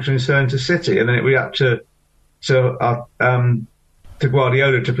compunction in selling to City, and then it would be up to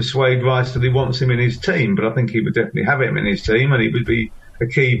Guardiola to persuade Rice that he wants him in his team. But I think he would definitely have him in his team, and he would be a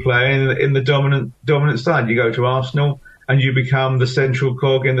key player in the dominant side. You go to Arsenal and you become the central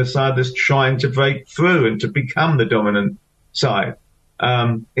cog in the side that's trying to break through and to become the dominant side.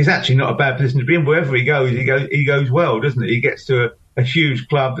 It's actually not a bad position to be in. Wherever he goes well, doesn't he? He gets to a huge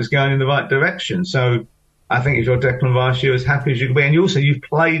club that's going in the right direction. So I think if you're Declan Rice, you're as happy as you can be. And you've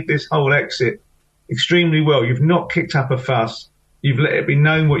played this whole exit extremely well. You've not kicked up a fuss. You've let it be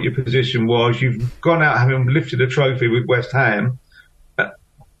known what your position was. You've gone out having lifted a trophy with West Ham.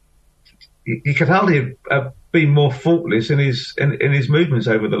 He could hardly have been more faultless in his movements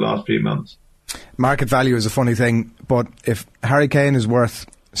over the last few months. Market value is a funny thing, but if Harry Kane is worth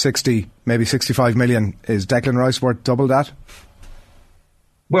 60, maybe 65 million, is Declan Rice worth double that?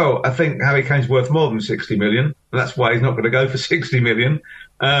 Well, I think Harry Kane's worth more than 60 million, and that's why he's not going to go for 60 million.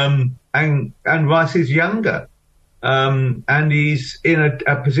 And Rice is younger, and he's in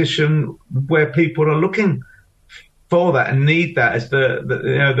a position where people are looking for that and need that as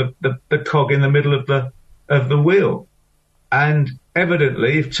the cog in the middle of of the wheel. And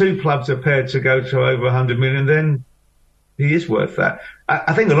evidently, if two clubs are paired to go to over 100 million, then he is worth that.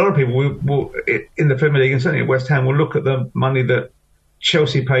 I think a lot of people will in the Premier League, and certainly at West Ham, will look at the money that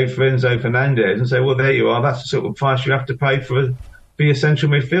Chelsea paid for Enzo Fernandez and say, well, there you are. That's the sort of price you have to pay for your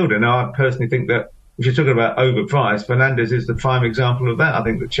central midfielder. Now, I personally think that if you're talking about overpriced, Fernandez is the prime example of that. I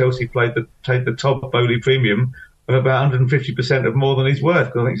think that Chelsea paid the top Bowley premium of about 150% of more than he's worth,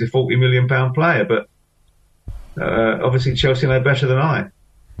 because I think he's a £40 million player. But obviously Chelsea know better than I.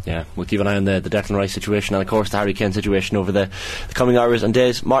 Yeah, we'll keep an eye on the Declan Rice situation and of course the Harry Kane situation over the coming hours and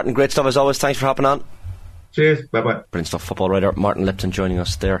days. Martin, great stuff as always. Thanks for hopping on. Cheers, bye-bye. Brilliant stuff. Football writer Martin Lipton joining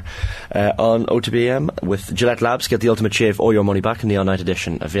us there on OTBM with Gillette Labs. Get the ultimate shave or your money back in the all-night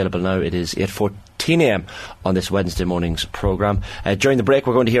edition. Available now. It is 8:14am on this Wednesday morning's programme. During the break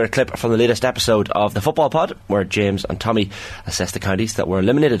we're going to hear a clip from the latest episode of the Football Pod, where James and Tommy assess the counties that were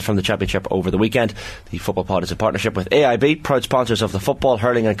eliminated from the Championship over the weekend. The Football Pod is a partnership with AIB, proud sponsors of the Football,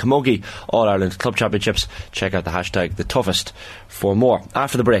 Hurling and Camogie All-Ireland Club Championships. Check out the hashtag #TheToughest for more.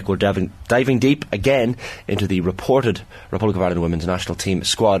 After the break we're diving deep again into the reported Republic of Ireland women's national team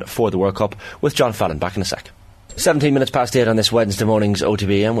squad for the World Cup with John Fallon. Back in a sec. 17 minutes past 8 on this Wednesday morning's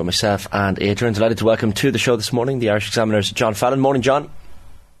OTBM with myself and Adrian. Delighted to welcome to the show this morning the Irish Examiner's John Fallon. Morning, John.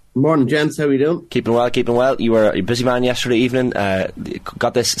 Morning, gents. How are you doing? Keeping well. You were a busy man yesterday evening.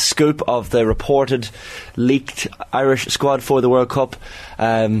 Got this scoop of the reported leaked Irish squad for the World Cup.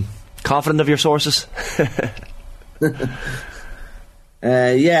 Confident of your sources?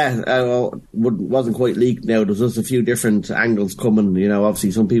 Wasn't quite leaked now. There was just a few different angles coming. You know,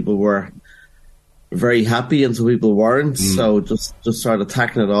 obviously some people were very happy and some people weren't. So just sort of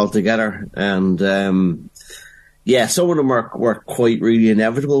tackling it all together. And some of them were quite really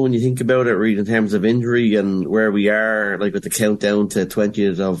inevitable when you think about it, really, in terms of injury and where we are, like with the countdown to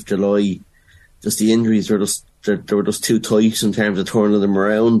 20th of July. Just the injuries were just too tight in terms of turning them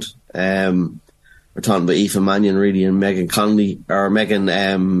around. We're talking about Aoife Mannion, really, and Megan Campbell.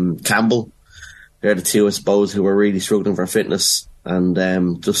 They're the two, I suppose, who were really struggling for fitness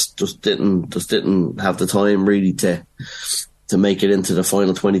and just didn't have the time really to make it into the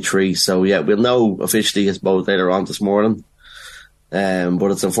final 23. So yeah, we'll know officially, I suppose, later on this morning.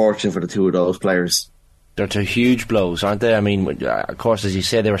 But it's unfortunate for the two of those players. They're two huge blows, aren't they? I mean, of course, as you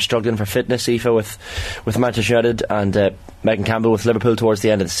say, they were struggling for fitness, Aoife with Manchester United and Megan Campbell with Liverpool towards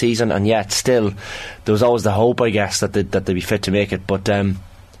the end of the season, and yet still there was always the hope, I guess, that they'd be fit to make it. But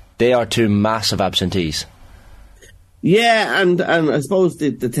they are two massive absentees. Yeah, and I suppose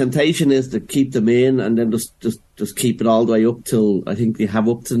the temptation is to keep them in and then just keep it all the way up till, I think they have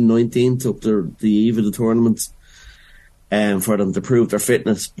up to the 19th, up to the eve of the tournament. For them to prove their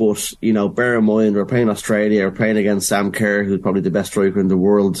fitness. But, you know, bear in mind, we're playing Australia, we're playing against Sam Kerr, who's probably the best striker in the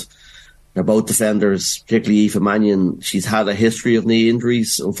world. They're both defenders, particularly Aoife Mannion. She's had a history of knee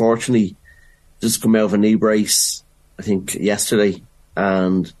injuries, unfortunately. Just come out of a knee brace, I think, yesterday.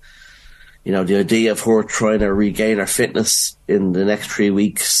 And, you know, the idea of her trying to regain her fitness in the next 3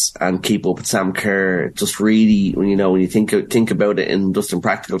 weeks and keep up with Sam Kerr, just really, when you think about it in just in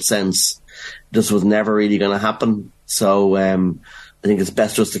practical sense, this was never really going to happen. So I think it's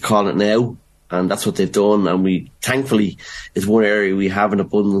best just to call it now, and that's what they've done. And we, thankfully, is one area we have an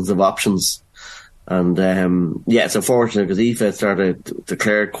abundance of options. And it's unfortunate because Aoife started to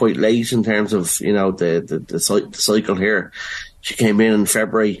declare quite late in terms of, you know, the cycle here. She came in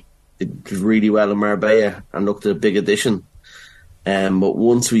February, did really well in Marbella and looked at a big addition. But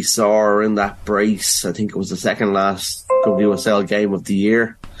once we saw her in that brace, I think it was the second last WSL game of the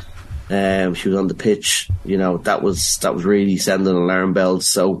year. She was on the pitch, you know, that was really sending alarm bells.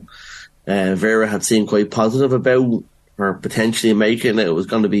 So Vera had seemed quite positive about her potentially making it. It was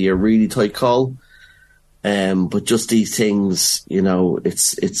going to be a really tight call. But just these things, you know,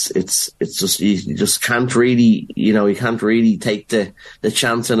 it's just, you just can't really, you know, you can't really take the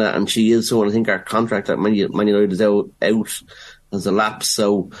chance in it. And she is so, and I think our contract at Man United is out as a lapse.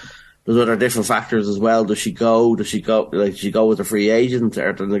 So there's other different factors as well. Does she go with a free agent?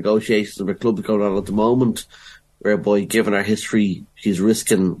 Are the negotiations of her club going on at the moment? Whereby, given her history, she's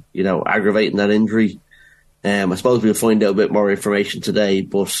risking, you know, aggravating that injury. I suppose we'll find out a bit more information today,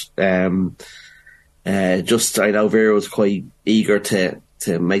 but I know Vera was quite eager to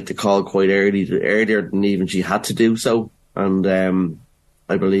make the call quite earlier than even she had to do so. And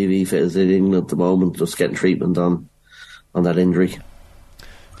I believe Aoife is in England at the moment, just getting treatment on that injury.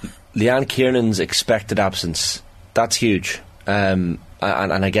 Leanne Kiernan's expected absence, that's huge. And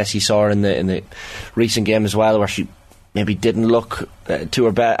I guess you saw her in the recent game as well, where she maybe didn't look at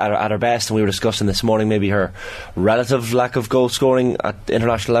her best, and we were discussing this morning maybe her relative lack of goal scoring at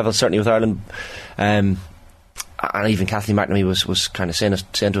international level, certainly with Ireland. and even Kathleen McNamee was kind of saying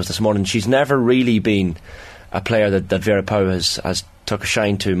to us this morning, she's never really been a player that Vera Pauw has took a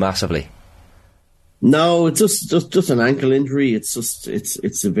shine to massively. No, it's just an ankle injury. It's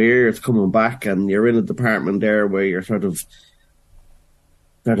severe. It's coming back, and you're in a department there where you're sort of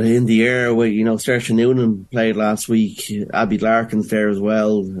in the air. Where Saoirse Noonan played last week. Abby Larkin's there as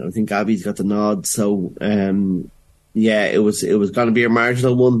well. I think Abby's got the nod. So it was going to be a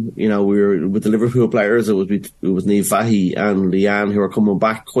marginal one. We were with the Liverpool players. It was Niamh Fahey and Leanne, who are coming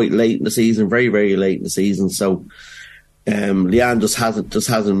back quite late in the season, very very late in the season. So. Leanne just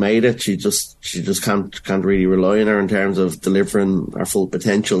hasn't made it. She just can't really rely on her in terms of delivering her full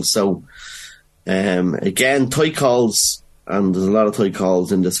potential. So again, tight calls, and there's a lot of tight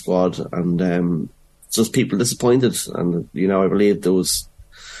calls in the squad, and just people disappointed. And I believe there was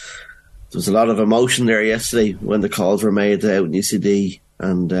a lot of emotion there yesterday when the calls were made out in UCD.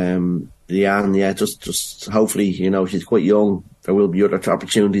 And Leanne, just hopefully, she's quite young. There will be other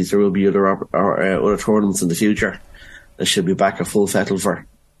opportunities. There will be other tournaments in the future. She'll be back at full fettle for.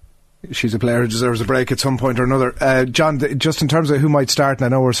 She's a player who deserves a break at some point or another. John, just in terms of who might start, and I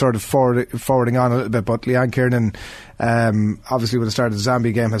know we're sort of forwarding on a little bit, but Leanne Kiernan obviously would have started the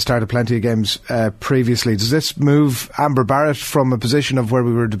Zambia game, has started plenty of games previously. Does this move Amber Barrett from a position of where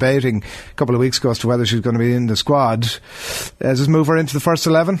we were debating a couple of weeks ago as to whether she's going to be in the squad? Does this move her into the first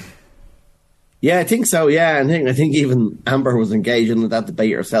 11? Yeah, I think so, yeah. I think even Amber was engaged in that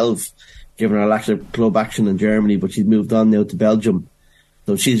debate herself, given her lack of club action in Germany, but she's moved on now to Belgium.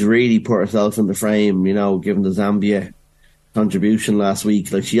 So she's really put herself in the frame, given the Zambia contribution last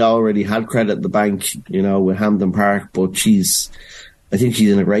week. Like, she already had credit at the bank, with Hampden Park, but I think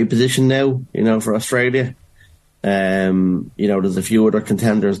she's in a great position now, for Australia. There's a few other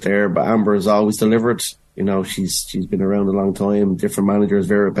contenders there, but Amber has always delivered. She's been around a long time, different managers,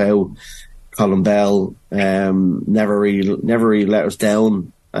 Vera Pauw, Colin Bell, never really let us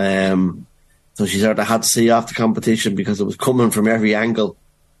down. So she sort of had to see off the competition because it was coming from every angle.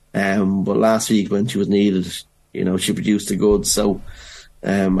 But last week when she was needed, she produced the goods. So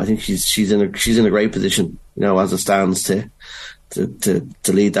I think she's in a great position, as it stands to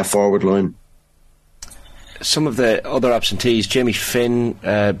lead that forward line. Some of the other absentees, Jamie Finn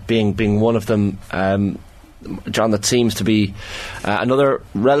being one of them, John, that seems to be another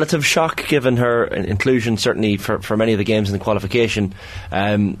relative shock given her inclusion, certainly for many of the games in the qualification.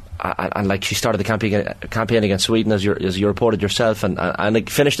 And like, she started the campaign against Sweden, as you reported yourself, and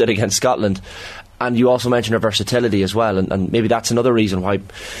finished it against Scotland. And you also mentioned her versatility as well, and maybe that's another reason why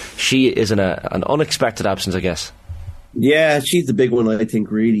she is in an unexpected absence, I guess. Yeah, she's the big one, I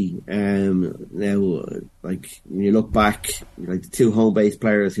think, really. Now, like, when you look back, like, the two home-based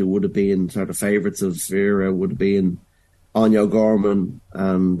players who would have been sort of favourites of Vera would have been Anya O'Gorman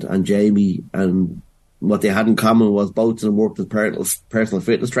and Jamie, and what they had in common was both of them worked as personal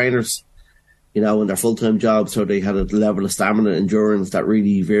fitness trainers, in their full-time jobs, so they had a level of stamina and endurance that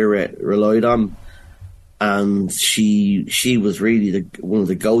really Vera relied on. And she was really one of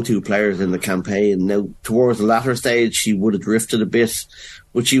the go-to players in the campaign. Now, towards the latter stage, she would have drifted a bit,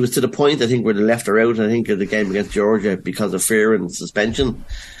 but she was to the point, I think, where they left her out, I think, of the game against Georgia because of fear and suspension.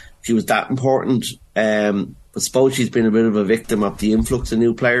 She was that important. I suppose she's been a bit of a victim of the influx of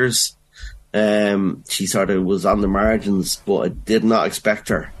new players. She sort of was on the margins, but I did not expect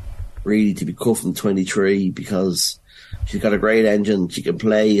her really to be cut from 23 because she's got a great engine. She can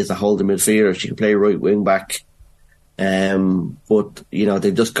play as a holding midfielder. She can play right wing back. But,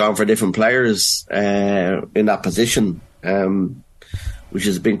 they've just gone for different players in that position, which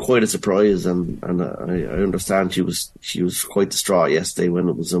has been quite a surprise. And I understand she was quite distraught yesterday when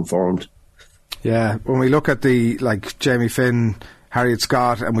it was informed. Yeah, when we look at Jamie Finn, Harriet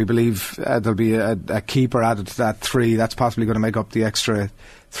Scott, and we believe there'll be a keeper added to that 3, that's possibly going to make up the extra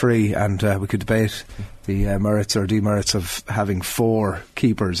 3, and we could debate the merits or demerits of having 4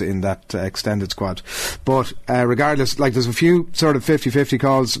 keepers in that extended squad. But regardless, there's a few sort of 50-50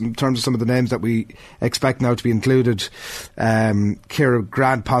 calls in terms of some of the names that we expect now to be included. Ciara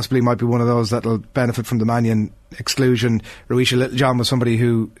Grant possibly might be one of those that'll benefit from the Mannion exclusion. Ruisha Littlejohn was somebody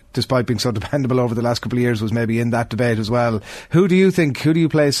who, despite being so dependable over the last couple of years, was maybe in that debate as well. Who do you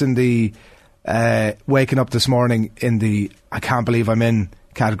place in the waking up this morning in the I can't believe I'm in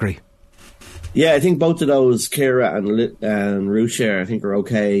category? Yeah, I think both of those, Ciara and Ruisha, I think are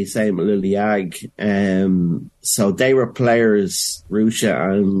okay. Same with Lily Agg. So they were players,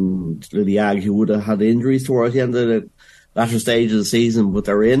 Ruisha and Lily Agg, who would have had injuries towards the end of the latter stage of the season, but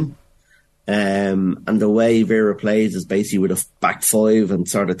they're in. And the way Vera plays is basically with a back 5 and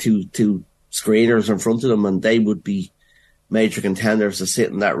sort of two screeners in front of them, and they would be major contenders to sit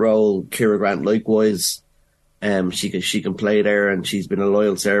in that role. Ciara Grant likewise. She can play there, and she's been a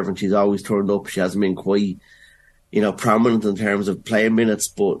loyal servant. She's always turned up. She hasn't been quite, prominent in terms of playing minutes,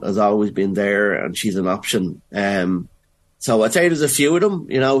 but has always been there, and she's an option. So I'd say there's a few of them,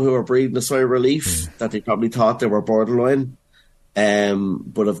 who are breathing a sigh of relief that they probably thought they were borderline,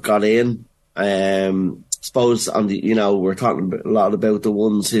 but have got in. Suppose on the, we're talking a lot about the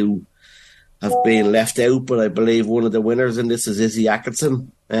ones who have been left out, but I believe one of the winners in this is Izzy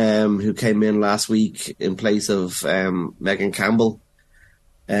Atkinson, who came in last week in place of Megan Campbell.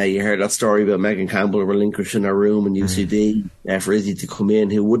 You heard that story about Megan Campbell relinquishing her room in UCD for Izzy to come in,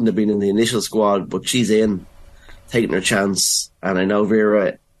 who wouldn't have been in the initial squad, but she's in, taking her chance. And I know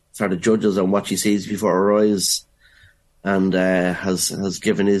Vera sort of judges on what she sees before her eyes, and has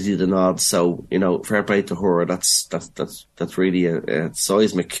given Izzy the nod. So, fair play to her. That's really a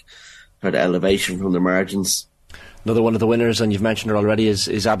seismic sort of elevation from the margins. Another one of the winners, and you've mentioned her already,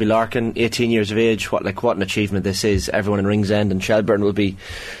 is Abby Larkin, 18 years of age. What an achievement this is. Everyone in Ringsend and Shelburne will be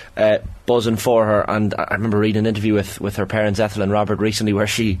buzzing for her. And I remember reading an interview with her parents, Ethel and Robert, recently, where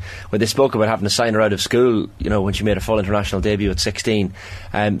they spoke about having to sign her out of school, when she made her full international debut at 16.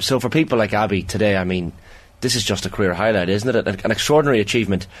 So for people like Abby today, I mean, this is just a career highlight, isn't it? An extraordinary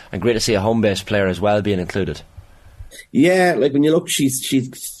achievement, and great to see a home-based player as well being included. Yeah, like when you look, she's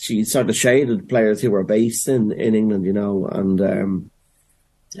sort of shaded players who are based in England, and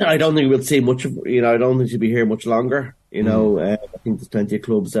I don't think we'll see much of, I don't think she'll be here much longer, I think there's plenty of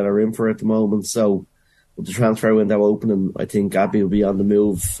clubs that are in for it at the moment, so with the transfer window opening, I think Abby will be on the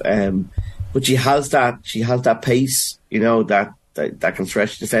move, but she has that pace, that can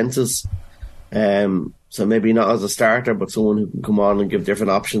stretch defences, so maybe not as a starter, but someone who can come on and give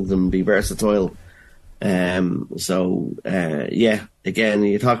different options and be versatile. Again,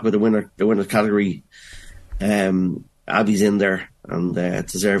 you talk about the winner's category. Abby's in there, and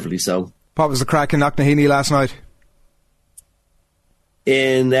deservedly so. What was the crack in Knocknaheeny last night?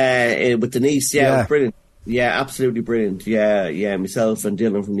 With Denise, it was brilliant. Yeah, absolutely brilliant. Yeah. Myself and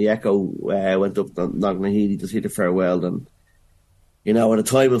Dylan from the Echo went up to Knocknaheeny to see the farewell, and at a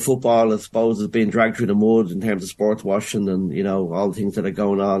time of football, I suppose, is being dragged through the mud in terms of sports washing and, all the things that are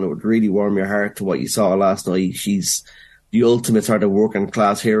going on. It would really warm your heart to what you saw last night. She's the ultimate sort of working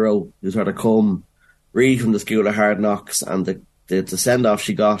class hero who sort of come really from the school of hard knocks, and the send off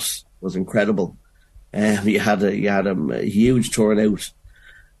she got was incredible. You had a huge turnout,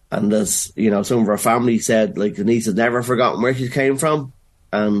 and as some of her family said, like, Denise has never forgotten where she came from,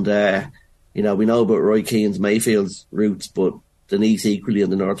 and we know about Roy Keane's Mayfield's roots, but Denise, equally in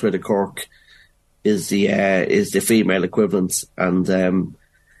the north side of Cork, is the female equivalent, and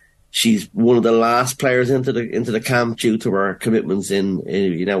she's one of the last players into the camp due to her commitments in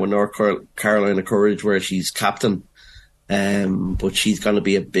North Carolina Courage, where she's captain. But she's going to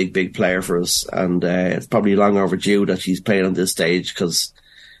be a big player for us, and it's probably long overdue that she's playing on this stage, because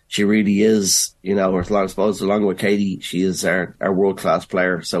she really is, along with Katie, she is our world class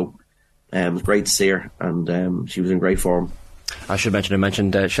player. So it was great to see her, and she was in great form. I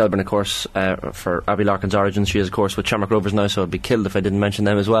mentioned Shelburne, of course, for Abby Larkin's origins. She is, of course, with Shamrock Rovers now, so I'd be killed if I didn't mention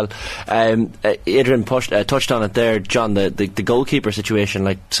them as well. Adrian touched on it there, John, the goalkeeper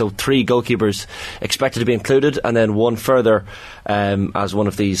situation. So 3 goalkeepers expected to be included, and then one further as one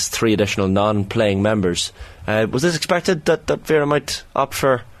of these 3 additional non-playing members. Was this expected that Vera might opt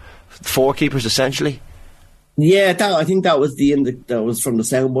for 4 keepers, essentially? Yeah, I think that was that was from the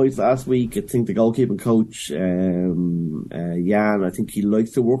soundbites last week. I think the goalkeeping coach, Jan, I think he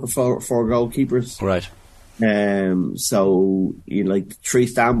likes to work with 4 goalkeepers. Right. So, 3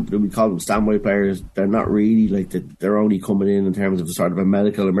 we call them standby players. They're not really they're only coming in terms of sort of a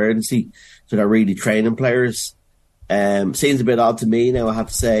medical emergency. So they're really training players. Seems a bit odd to me now, I have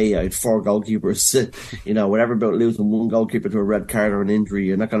to say. I had 4 goalkeepers. Whatever about losing 1 goalkeeper to a red card or an injury,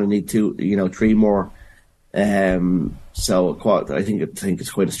 you're not going to need 3 more. So I think it's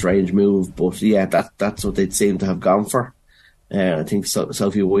quite a strange move, but yeah, that's what they'd seem to have gone for. I think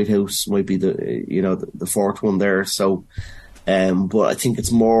Sophie Whitehouse might be the 4th one there. So, but I think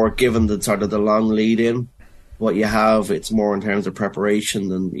it's more, given the sort of the long lead in what you have, it's more in terms of preparation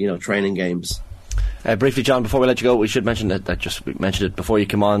than training games. Briefly, John, before we let you go, we should mention we mentioned it before you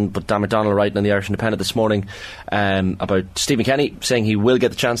came on, but Dan McDonnell writing in the Irish Independent this morning about Stephen Kenny, saying he will get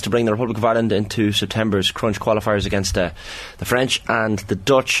the chance to bring the Republic of Ireland into September's crunch qualifiers against the French and the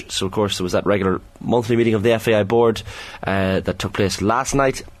Dutch. So, of course, there was that regular monthly meeting of the FAI board that took place last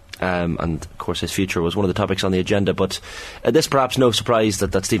night. And of course his future was one of the topics on the agenda, but this perhaps no surprise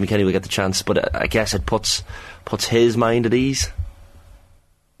that Stephen Kenny will get the chance, but I guess it puts his mind at ease.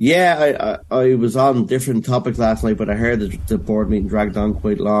 Yeah, I was on different topics last night, but I heard that the board meeting dragged on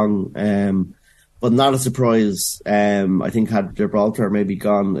quite long. but not a surprise. I think had Gibraltar maybe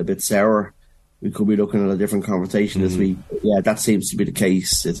gone a bit sour, we could be looking at a different conversation this week. Yeah, that seems to be the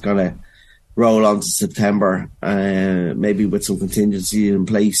case. It's going to roll on to September, maybe with some contingency in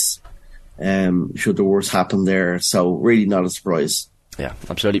place, should the worst happen there. So really not a surprise. Yeah,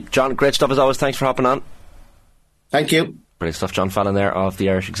 absolutely. John, great stuff as always. Thanks for hopping on. Thank you. Brilliant stuff. John Fallon there of the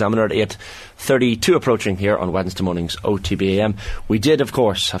Irish Examiner at 8:32 approaching here on Wednesday morning's OTB AM. We did, of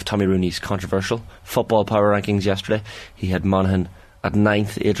course, have Tommy Rooney's controversial football power rankings yesterday. He had Monaghan at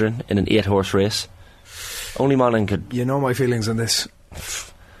 9th, Adrian, in an 8-horse race. Only Monaghan could... You know my feelings on this.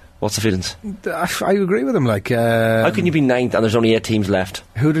 What's the feelings? I agree with him. Like, how can you be 9th and there's only 8 teams left?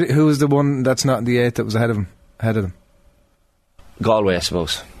 Who was the one that's not in the 8 that was ahead of them? Galway, I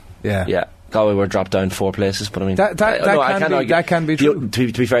suppose. Yeah. Galway were dropped down 4 places, but I mean... That can be true.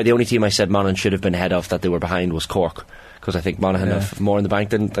 To be fair, the only team I said Monaghan should have been ahead of that they were behind was Cork, because I think Monaghan have more in the bank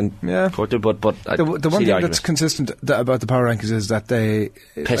than Cork did, but the one thing that's consistent about the power rankings is that they...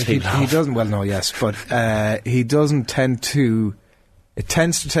 Piss people off. He doesn't... Well, no, yes, but he doesn't tend to... It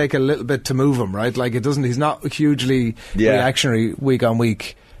tends to take a little bit to move him, right? Like, it doesn't... He's not hugely reactionary week on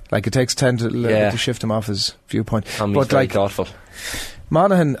week. Like, it takes 10 to shift him off his viewpoint. But very thoughtful.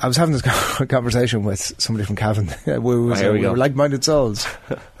 Monaghan, I was having this conversation with somebody from Cavan. we were like-minded souls.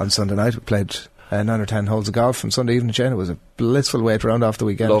 On Sunday night, we played 9 or 10 holes of golf. And Sunday evening, Jane, it was a blissful way to round off the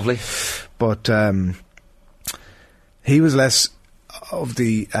weekend. Lovely. But he was less of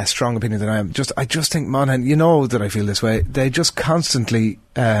the strong opinion than I am. I just think Monaghan, you know that I feel this way, they just constantly...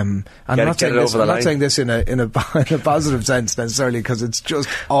 I'm not saying this in a positive sense necessarily, because it's just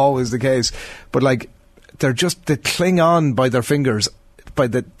always the case. But like, they cling on by their fingers, by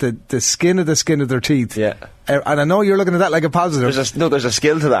the skin of their teeth. Yeah. And I know you're looking at that like a positive. There's a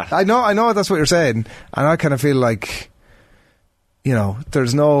skill to that. I know that's what you're saying. And I kind of feel like, you know,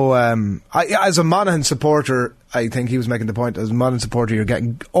 there's no... as a Monaghan supporter, I think he was making the point, as a Monaghan supporter, you're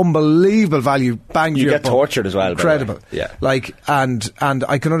getting unbelievable value bang to your get tortured as well. Incredible. Yeah. Like, and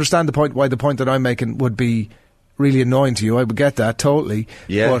I can understand why the point that I'm making would be really annoying to you. I would get that, totally.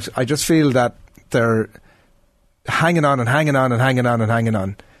 Yeah. But I just feel that they're hanging on and hanging on and hanging on and hanging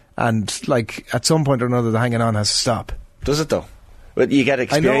on. And, like, at some point or another, the hanging on has to stop. Does it, though? But you get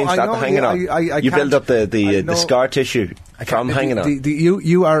experience at the hanging on. You build up the scar tissue from hanging on.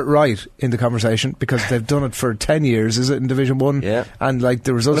 You are right in the conversation, because they've done it for 10 years, is it, in Division 1? Yeah. And like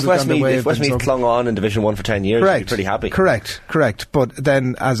the results have gone the way if Westmeath clung on in Division 1 for 10 years, you'd be pretty happy. Correct. But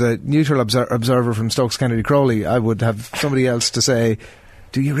then, as a neutral observer from Stokes Kennedy Crowley, I would have somebody else to say,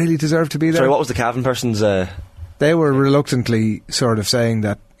 do you really deserve to be there? Sorry, what was the Cavan person's... They were reluctantly sort of saying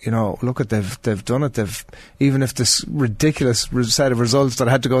that, you know, look at they've done it. Even if this ridiculous set of results that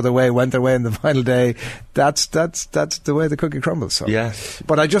had to go their way went their way in the final day, that's the way the cookie crumbles. So. Yeah.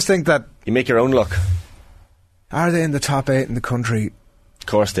 But I just think that you make your own luck. Are they in the top 8 in the country? Of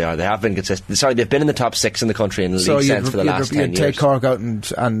course they are. They have been consistent. Sorry, they've been in the top 6 in the country in the league sense for the last 10 years. So you'd take Cork out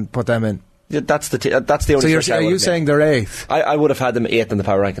and put them in. Yeah, that's the only. So are you saying they're 8th? I would have had them 8th in the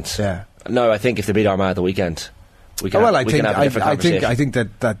power rankings. Yeah. No, I think if they beat Armagh at the weekend. I think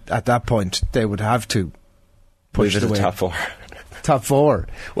that at that point they would have to push the top 4. Top 4.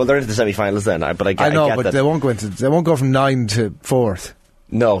 Well, they're into the semi-finals then. But I get but that. They won't go from 9 to 4th.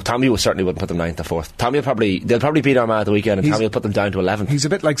 No, Tommy certainly wouldn't put them 9th to 4th. They'll probably beat Armagh at the weekend, and Tommy will put them down to 11th. He's a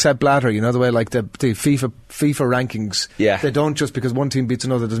bit like Seb Blatter, you know, the way like the FIFA rankings. Yeah. They don't, just because one team beats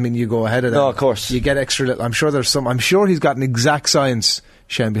another doesn't mean you go ahead of them. No, of course. You get extra little. I'm sure he's got an exact science,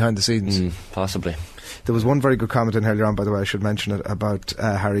 Shane, behind the scenes. Possibly. There was one very good comment in earlier on, by the way, I should mention it, about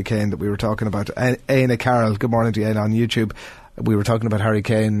Harry Kane that we were talking about. Aina Carroll, good morning to you, Aina, on YouTube. We were talking about Harry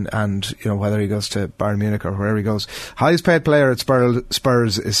Kane and, you know, whether he goes to Bayern Munich or wherever he goes. Highest paid player at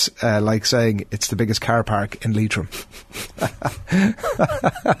Spurs is like saying it's the biggest car park in Leitrim.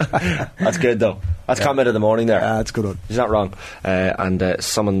 That's good, though. That's comment of the morning there. That's a good one. He's not wrong. And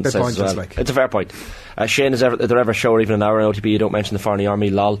someone Good says point, as well, it's a fair point. Shane, is there ever a show or even an hour in OTB you don't mention the Farney Army?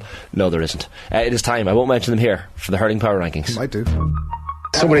 Lol. No, there isn't. It is time. I won't mention them here for the hurling power rankings. You might do.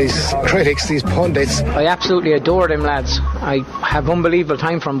 Some of these critics, these pundits, I absolutely adore them lads. I have unbelievable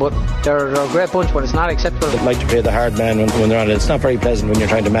time for them, but they're a great bunch, but it's not acceptable. I'd like to play the hard man when they're on it. It's not very pleasant when you're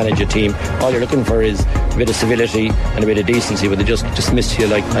trying to manage a team. All you're looking for is a bit of civility and a bit of decency, but they just dismiss you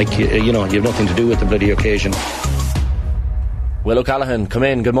like you know, you have nothing to do with the bloody occasion. Will O'Callaghan, come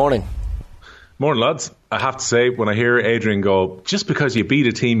in, good morning. Morning, lads. I have to say, when I hear Adrian go, just because you beat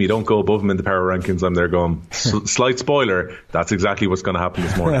a team, you don't go above them in the power rankings, I'm there going, slight spoiler, that's exactly what's going to happen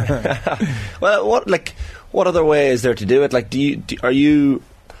this morning. Well, what other way is there to do it? Like,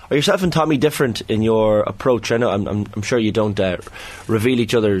 Are yourself and Tommy different in your approach? I know I'm sure you don't reveal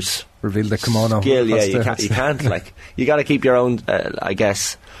each other's reveal the kimono skill. Yeah, you can't. Like, you got to keep your own, I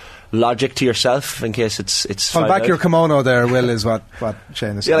guess, logic to yourself in case it's. Well, back out. Your kimono there, Will, is what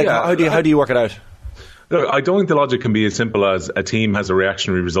Shane is saying. Yeah, like, how do you work it out? Look, I don't think the logic can be as simple as a team has a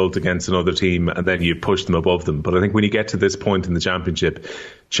reactionary result against another team and then you push them above them. But I think when you get to this point in the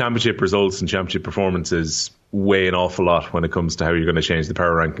championship results and championship performances weigh an awful lot when it comes to how you're going to change the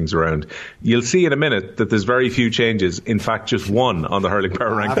power rankings around. You'll see in a minute that there's very few changes. In fact, just one on the hurling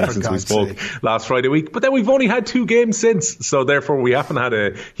power rankings since we spoke last Friday week. But then we've only had 2 games since, so therefore we haven't had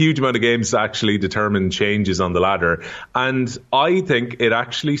a huge amount of games to actually determine changes on the ladder. And I think it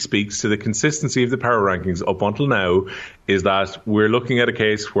actually speaks to the consistency of the power rankings up until now, is that we're looking at a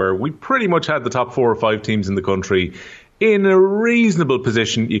case where we pretty much had the top 4 or 5 teams in the country in a reasonable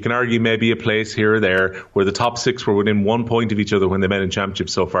position. You can argue maybe a place here or there where the top 6 were within 1 point of each other when they met in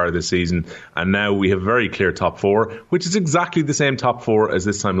championships so far this season, and now we have a very clear top 4, which is exactly the same top 4 as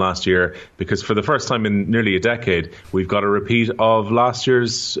this time last year, because for the first time in nearly a decade we've got a repeat of last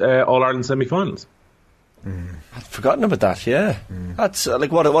year's All-Ireland semi-finals. I'd forgotten about that. Yeah, that's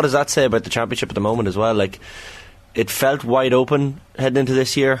like what does that say about the championship at the moment as well? Like, it felt wide open heading into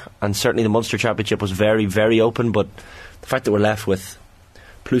this year, and certainly the Munster Championship was very, very open, but the fact that we're left with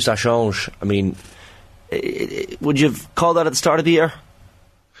plus ça change, I mean, would you have called that at the start of the year?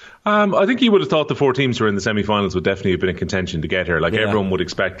 I think you would have thought the 4 teams who were in the semi-finals would definitely have been in contention to get here. Like, everyone would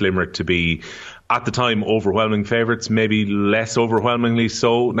expect Limerick to be, at the time, overwhelming favourites, maybe less overwhelmingly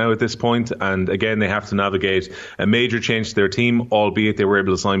so now at this point. And again, they have to navigate a major change to their team, albeit they were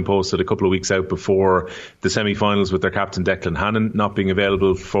able to signpost it a couple of weeks out before the semi-finals with their captain Declan Hannon not being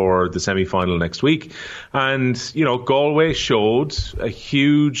available for the semi-final next week. And, you know, Galway showed a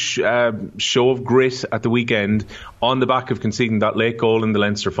huge show of grit at the weekend on the back of conceding that late goal in the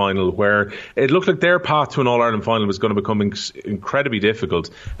Leinster final, where it looked like their path to an All-Ireland final was going to become incredibly difficult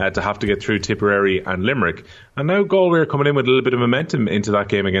to have to get through Tipperary and Limerick. And now Galway are coming in with a little bit of momentum into that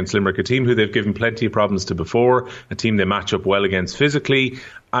game against Limerick, a team who they've given plenty of problems to before, a team they match up well against physically,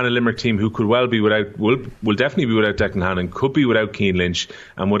 and a Limerick team who could well be without, will definitely be without Declan Hannon, could be without Cian Lynch,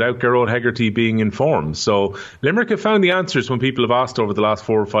 and without Gearóid Hegarty being in form. So Limerick have found the answers when people have asked over the last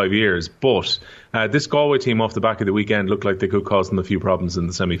 4 or 5 years, but this Galway team off the back of the weekend looked like they could cause them a few problems in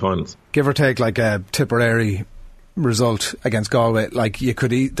the semi-finals. Give or take, like a Tipperary result against Galway, like, you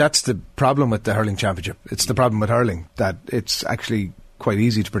could that's the problem with the hurling championship. It's the problem with hurling, that it's actually quite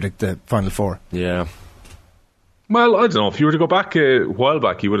easy to predict the final 4. Yeah. Well, I don't know. If you were to go back a while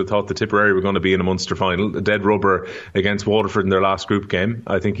back, you would have thought the Tipperary were going to be in a Munster final, a dead rubber against Waterford in their last group game.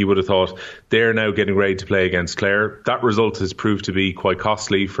 I think you would have thought they're now getting ready to play against Clare. That result has proved to be quite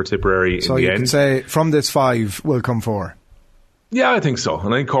costly for Tipperary in the end. So you can say from this 5 will come 4. Yeah, I think so.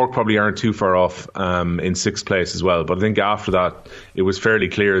 And I think Cork probably aren't too far off in 6th place as well. But I think after that, it was fairly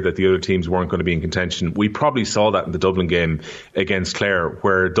clear that the other teams weren't going to be in contention. We probably saw that in the Dublin game against Clare,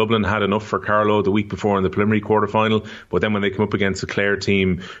 where Dublin had enough for Carlow the week before in the preliminary quarter-final. But then when they come up against a Clare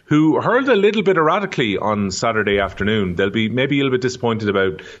team who hurled a little bit erratically on Saturday afternoon, they'll be maybe a little bit disappointed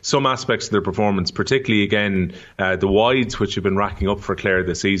about some aspects of their performance, particularly, again, the wides, which have been racking up for Clare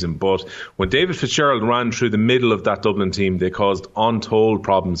this season. But when David Fitzgerald ran through the middle of that Dublin team, they caused untold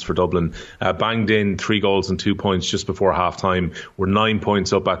problems for Dublin. Banged in 3 goals and 2 points just before half time. Were 9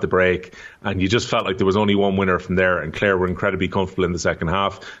 points up at the break, and you just felt like there was only one winner from there, and Clare were incredibly comfortable in the second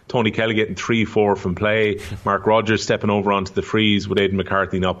half. Tony Kelly getting 3-4 from play, Mark Rogers stepping over onto the frees with Aidan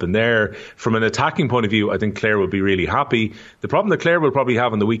McCarthy not been there. From an attacking point of view, I think Clare will be really happy. The problem that Clare will probably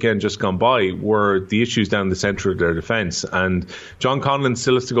have on the weekend just gone by were the issues down the centre of their defence, and John Conlon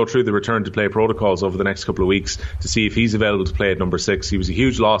still has to go through the return to play protocols over the next couple of weeks to see if he's available to play at number 6. He was a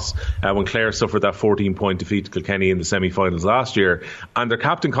huge loss when Clare suffered that 14-point defeat to Kilkenny in the semi-finals last year, and their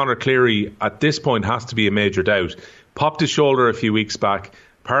captain Conor Cleary at this point has to be a major doubt. Popped his shoulder a few weeks back.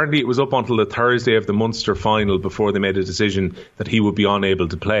 Apparently it was up until the Thursday of the Munster final before they made a decision that he would be unable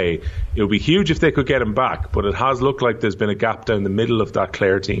to play. It would be huge if they could get him back, but it has looked like there's been a gap down the middle of that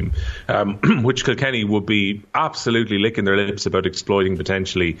Clare team, which Kilkenny would be absolutely licking their lips about exploiting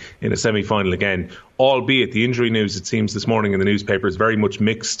potentially in a semi-final again. Albeit the injury news, it seems this morning in the newspaper, is very much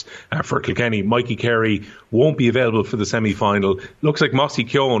mixed for Kilkenny. Mikey Carey won't be available for the semi-final. Looks like Mossy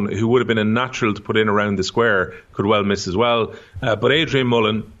Keown, who would have been a natural to put in around the square, could well miss as well. But Adrian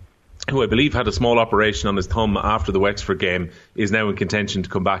Mullen who I believe had a small operation on his thumb after the Wexford game, is now in contention to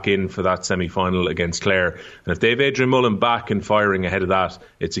come back in for that semi-final against Clare. And if they have Adrian Mullen back and firing ahead of that,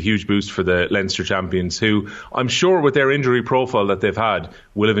 it's a huge boost for the Leinster champions, who I'm sure with their injury profile that they've had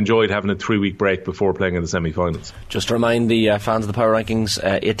will have enjoyed having a 3-week break before playing in the semi-finals. Just to remind the fans of the power rankings,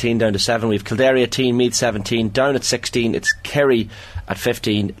 18 down to 7. We've Kildare 18, Meath 17, down at 16 it's Kerry at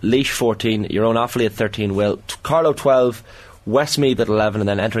 15, Laois 14, your own Offaly at 13, Will, Carlow 12, Westmeath at 11, and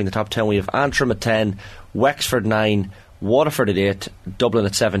then entering the top 10 we have Antrim at 10, Wexford 9, Waterford at 8, Dublin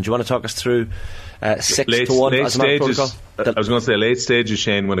at 7. Do you want to talk us through 6-1 as a matter of protocol? I was going to say late stages,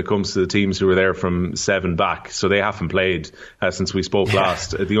 Shane, when it comes to the teams who were there from 7 back. So they haven't played since we spoke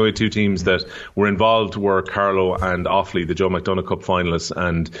last. The only 2 teams that were involved were Carlow and Offaly, the Joe McDonagh Cup finalists,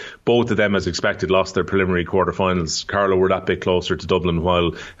 and both of them, as expected, lost their preliminary quarter-finals. Carlow were that bit closer to Dublin,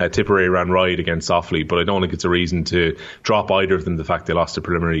 while Tipperary ran riot against Offaly, but I don't think it's a reason to drop either of them, the fact they lost a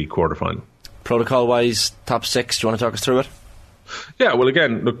preliminary quarter-final. Protocol-wise, top 6, do you want to talk us through it? Yeah, well,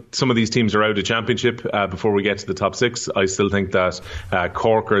 again, look, some of these teams are out of championship before we get to the top 6. I still think that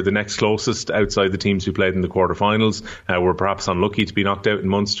Cork are the next closest outside the teams who played in the quarterfinals. Were perhaps unlucky to be knocked out in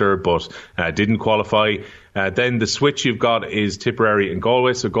Munster, but didn't qualify. Then the switch you've got is Tipperary and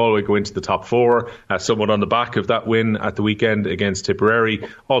Galway. So Galway go into the top 4, somewhat on the back of that win at the weekend against Tipperary.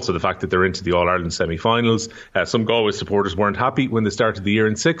 Also the fact that they're into the All-Ireland semi-finals. Some Galway supporters weren't happy when they started the year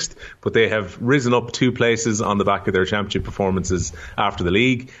in 6th, but they have risen up 2 places on the back of their championship performances after the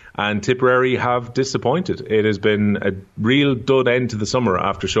league. And Tipperary have disappointed. It has been a real dud end to the summer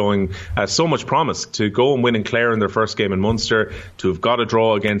after showing so much promise. To go and win in Clare in their first game in Munster, to have got a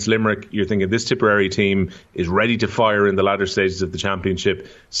draw against Limerick, you're thinking this Tipperary team is ready to fire in the latter stages of the championship.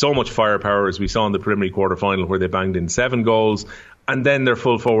 So much firepower, as we saw in the preliminary quarter-final where they banged in 7 goals, and then their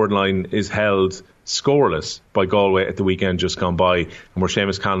full forward line is held scoreless by Galway at the weekend just gone by, and where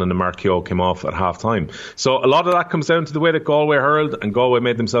Seamus Callan and Mark Keogh came off at half time. So a lot of that comes down to the way that Galway hurled, and Galway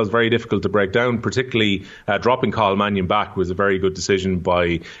made themselves very difficult to break down, particularly dropping Cathal Mannion back was a very good decision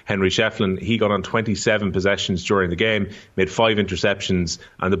by Henry Shefflin. He got on 27 possessions during the game, made 5 interceptions,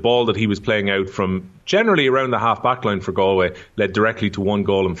 and the ball that he was playing out from generally around the half back line for Galway led directly to 1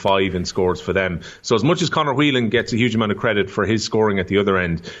 goal and 5 in scores for them. So as much as Conor Whelan gets a huge amount of credit for his scoring at the other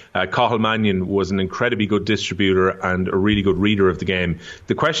end, Cathal Mannion was an incredibly good distributor and a really good reader of the game.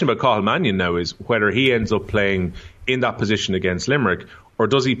 The question about Cathal Mannion now is whether he ends up playing in that position against Limerick, or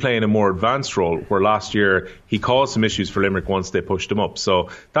does he play in a more advanced role, where last year he caused some issues for Limerick once they pushed him up. So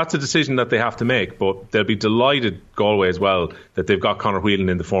that's a decision that they have to make, but they'll be delighted, Galway as well, that they've got Conor Whelan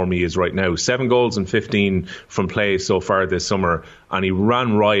in the form he is right now. 7 goals and 15 from play so far this summer, and he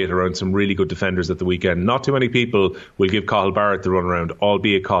ran riot around some really good defenders at the weekend. Not too many people will give Cathal Barrett the runaround,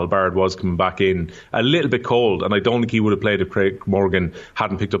 albeit Cathal Barrett was coming back in a little bit cold, and I don't think he would have played if Craig Morgan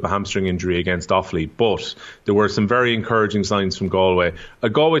hadn't picked up a hamstring injury against Offaly. But there were some very encouraging signs from Galway. A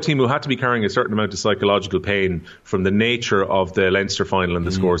Galway team who had to be carrying a certain amount of psychological pain from the nature of the Leinster final and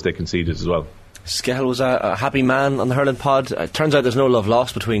the scores they conceded as well. Skehill was a happy man on the hurling pod. It turns out there's no love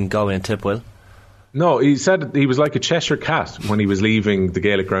lost between Galway and Tip, Will. No, he said he was like a Cheshire cat when he was leaving the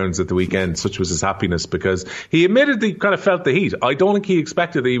Gaelic grounds at the weekend. Such was his happiness, because he admitted he kind of felt the heat. I don't think he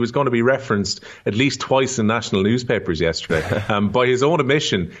expected that he was going to be referenced at least twice in national newspapers yesterday. By his own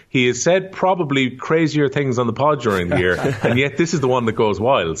admission, he has said probably crazier things on the pod during the year, and yet this is the one that goes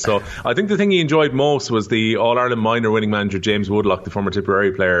wild. So I think the thing he enjoyed most was the All-Ireland minor winning manager James Woodlock, the former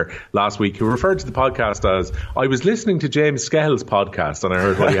Tipperary player, last week, who referred to the podcast as, I was listening to James Skell's podcast and I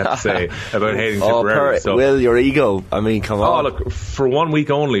heard what he had to say about hating Tipperary. So, Will, your ego, I mean, come on. Look, for 1 week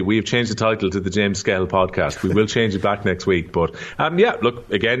only, we have changed the title to the James Skehill podcast. We will change it back next week. But yeah,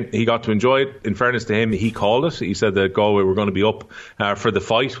 look, again, he got to enjoy it. In fairness to him, he called it. He said that Galway were going to be up for the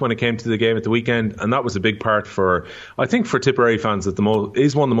fight when it came to the game at the weekend, and that was a big part for, I think, for Tipperary fans. That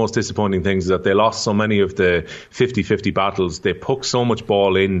is one of the most disappointing things, is that they lost so many of the 50-50 battles. They poked so much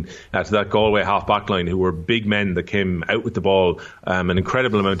ball in to that Galway half back line, who were big men that came out with the ball an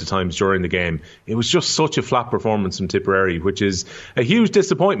incredible amount of times during the game. It was just such a flat performance from Tipperary, which is a huge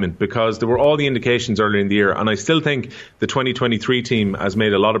disappointment, because there were all the indications earlier in the year, and I still think the 2023 team has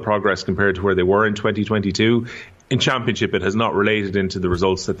made a lot of progress compared to where they were in 2022. In Championship, it has not related into the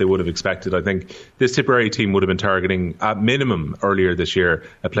results that they would have expected. I think this Tipperary team would have been targeting, at minimum earlier this year,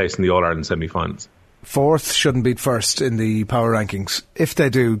 a place in the All-Ireland semi-finals. 4th shouldn't beat 1st in the power rankings. If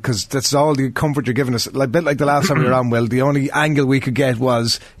they do, because that's all the comfort you're giving us. A bit like the last time we were on, Will, the only angle we could get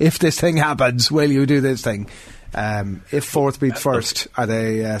was, if this thing happens, will you do this thing? If fourth beat first, are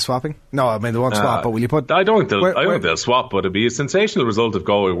they swapping? No, I mean they won't swap. But will you put? I don't think they'll swap. But it'd be a sensational result if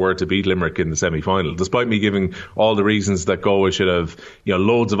Galway were to beat Limerick in the semi-final. Despite me giving all the reasons that Galway should have,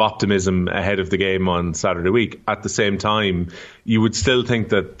 loads of optimism ahead of the game on Saturday week. At the same time, you would still think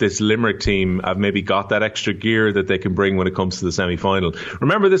that this Limerick team have maybe got that extra gear that they can bring when it comes to the semi-final.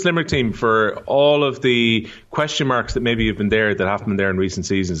 Remember, this Limerick team, for all of the question marks that maybe have been there, that haven't been there in recent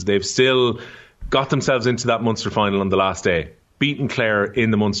seasons, they've still got themselves into that Munster final on the last day, beaten Clare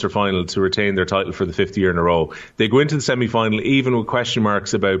in the Munster final to retain their title for the 5th year in a row. They go into the semi-final even with question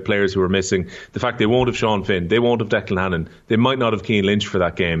marks about players who are missing. The fact they won't have Sean Finn, they won't have Declan Hannon, they might not have Cian Lynch for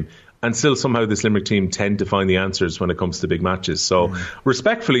that game. And still somehow this Limerick team tend to find the answers when it comes to big matches. So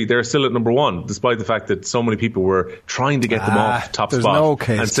respectfully, they're still at number one, despite the fact that so many people were trying to get them off top spot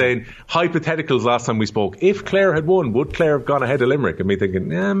and saying, hypotheticals last time we spoke, if Clare had won, would Clare have gone ahead of Limerick? And me thinking,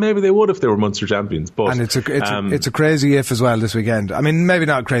 maybe they would if they were Munster champions. But, and it's a crazy if as well this weekend. I mean, maybe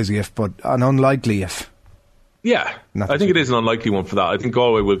not a crazy if, but an unlikely if. Yeah, I think it is an unlikely one for that. I think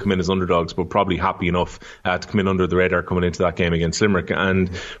Galway will come in as underdogs, but probably happy enough to come in under the radar coming into that game against Limerick.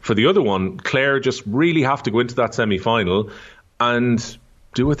 And for the other one, Clare just really have to go into that semi-final and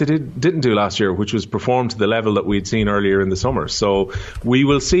do what they didn't do last year, which was perform to the level that we'd seen earlier in the summer. So we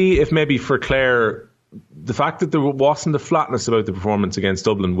will see if maybe for Clare, the fact that there wasn't the flatness about the performance against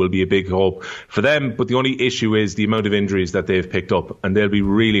Dublin will be a big hope for them, but the only issue is the amount of injuries that they've picked up, and they'll be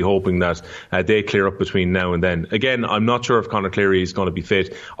really hoping that they clear up between now and then. Again, I'm not sure if Conor Cleary is going to be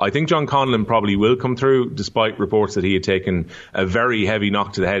fit. I think John Conlon probably will come through, despite reports that he had taken a very heavy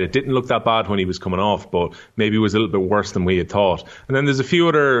knock to the head. It didn't look that bad when he was coming off, but maybe it was a little bit worse than we had thought. And then there's a few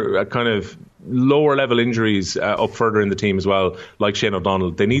other kind of lower level injuries up further in the team as well, like Shane O'Donnell.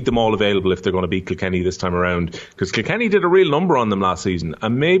 They need them all available if they're going to beat Kilkenny this time around, because Kilkenny did a real number on them last season,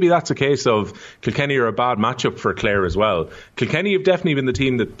 and maybe that's a case of Kilkenny are a bad matchup for Clare as well. Kilkenny have definitely been the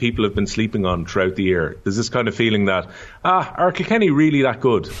team that people have been sleeping on throughout the year. There's this kind of feeling that are Kilkenny really that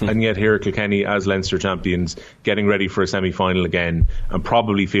good? And yet here are Kilkenny as Leinster champions getting ready for a semi-final again, and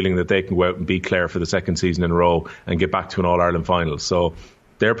probably feeling that they can go out and beat Clare for the second season in a row and get back to an All-Ireland final. So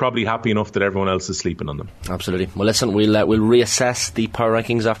they're probably happy enough that everyone else is sleeping on them. Absolutely. Well, listen, we'll reassess the power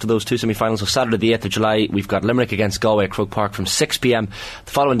rankings after those two semi-finals. So Saturday the 8th of July, we've got Limerick against Galway at Croke Park from 6pm.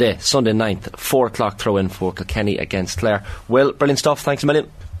 The following day, Sunday 9th, 4 o'clock throw-in for Kilkenny against Clare. Will, brilliant stuff. Thanks a million.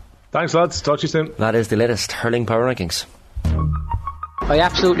 Thanks, lads. Talk to you soon. That is the latest hurling power rankings. I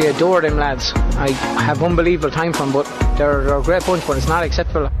absolutely adore them lads. I have unbelievable time for them, but they're a great bunch, but it's not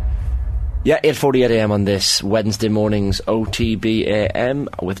acceptable. Yeah, 8:48am on this Wednesday morning's OTB AM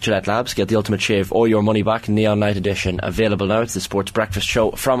with Gillette Labs. Get the ultimate shave or your money back. Neon Night Edition available now. It's the sports breakfast show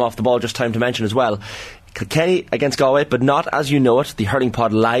from Off the Ball. Just time to mention as well, Kilkenny against Galway, but not as you know it. The Hurling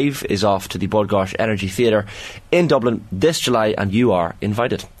Pod Live is off to the Bord Gáis Energy Theatre in Dublin this July, and you are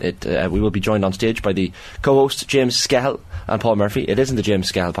invited. We will be joined on stage by the co-hosts James Scahill and Paul Murphy. It isn't the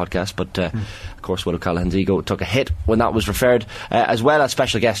James Scahill podcast, but of course Will O'Callaghan's ego took a hit when that was referred, as well as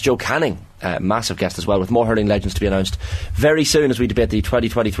special guest Joe Canning, massive guest as well, with more hurling legends to be announced very soon as we debate the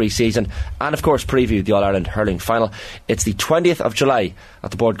 2023 season and of course preview the All-Ireland hurling final. It's the 20th of July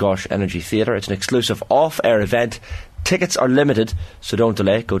at the Bord Gáis Energy Theatre. It's an exclusive off-air event. Tickets are limited, so don't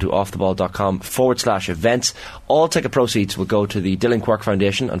delay. Go to offtheball.com/events. All ticket proceeds will go to the Dylan Quirk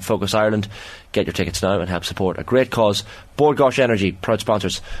Foundation and Focus Ireland. Get your tickets now and help support a great cause. Bord Gáis Energy, proud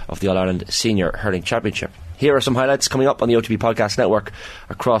sponsors of the All-Ireland Senior Hurling Championship. Here are some highlights coming up on the OTB Podcast Network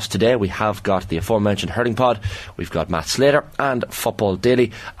across today. We have got the aforementioned Hurling Pod, we've got Matt Slater and Football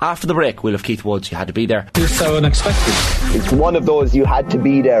Daily. After the break, we'll have Keith Woods. You had to be there. It's so unexpected. It's one of those you had to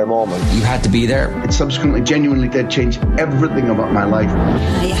be there moments. You had to be there. It subsequently genuinely did change everything about my life.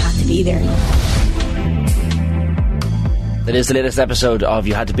 You had to be there. It is the latest episode of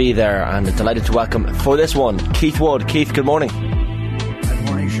You Had to Be There, and delighted to welcome for this one Keith Wood. Keith, good morning.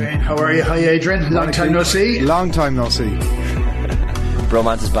 Shane, how are you? Hi Adrian, long time no see. Long time no see.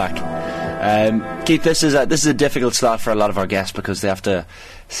 Bromance is back. Keith, this is a difficult slot for a lot of our guests because they have to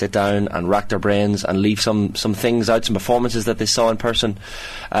sit down and rack their brains and leave some things out, some performances that they saw in person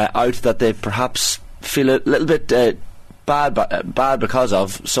out that they perhaps feel a little bit bad because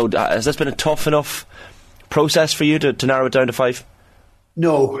of. So has this been a tough enough process for you to narrow it down to 5?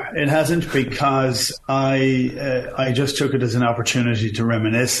 No, it hasn't, because I just took it as an opportunity to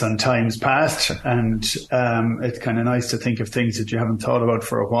reminisce on times past, and it's kind of nice to think of things that you haven't thought about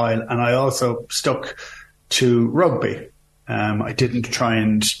for a while. And I also stuck to rugby. I didn't try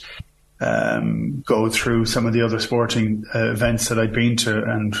and go through some of the other sporting events that I'd been to,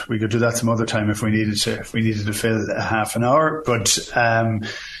 and we could do that some other time if we needed to fill a half an hour. But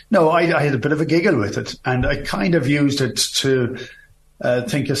No, I had a bit of a giggle with it, and I kind of used it to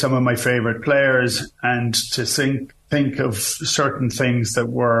think of some of my favourite players and to think of certain things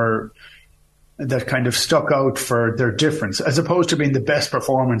that kind of stuck out for their difference, as opposed to being the best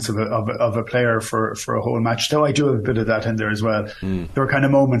performance of a player for a whole match. Though I do have a bit of that in there as well. There were kind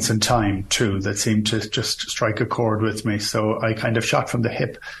of moments in time too that seemed to just strike a chord with me. So I kind of shot from the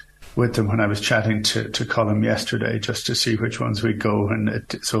hip with them when I was chatting to Colm yesterday, just to see which ones we'd go. And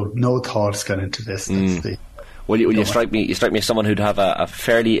so no thoughts got into this. That's Well, you strike me as someone who'd have a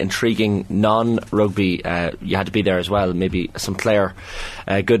fairly intriguing non-rugby. You had to be there as well. Maybe some player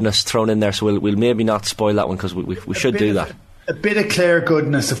goodness thrown in there. So we'll maybe not spoil that one, because we should do that. A bit of Clare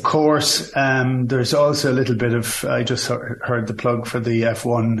goodness, of course. There's also a little bit of. I just heard the plug for the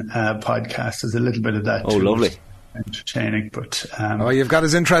F1 podcast. There's a little bit of that. Oh, too. lovely. Entertaining, but you've got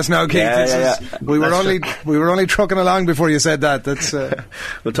his interest now, Keith. Yeah. We were only trucking along before you said that. That's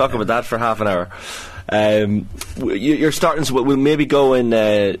we'll talk about that for half an hour. Your startings will maybe go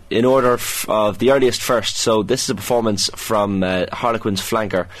in order of the earliest first. So this is a performance from Harlequin's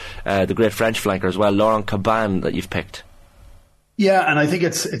flanker, the great French flanker as well, Laurent Caban, that you've picked. Yeah, and I think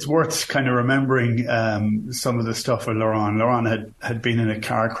it's worth kind of remembering some of the stuff with Laurent. Laurent had been in a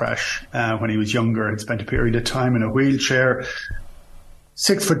car crash when he was younger and spent a period of time in a wheelchair.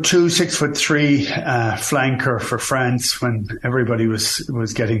 6'2", 6'3", flanker for France when everybody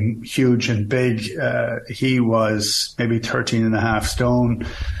was getting huge and big. He was maybe 13.5 stone.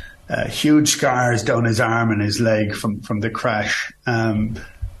 Huge scars down his arm and his leg from the crash.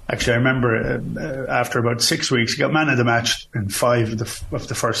 Actually, I remember after about 6 weeks, he got man of the match in 5 of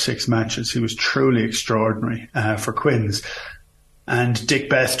the first 6 matches. He was truly extraordinary for Quins. And Dick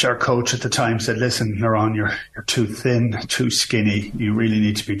Best, our coach at the time, said, "Listen, Laurent, you're too thin, too skinny. You really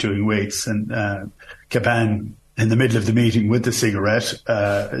need to be doing weights." And Caban, in the middle of the meeting with the cigarette,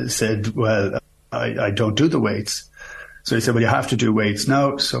 said, "Well, I don't do the weights." So he said, "Well, you have to do weights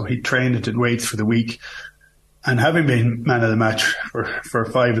now." So he trained and did weights for the week. And having been man of the match for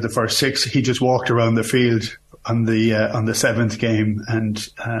 5 of the first 6, he just walked around the field on the 7th game. And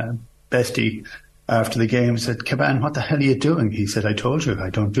Bestie, after the game, said, "Caban, what the hell are you doing?" He said, "I told you,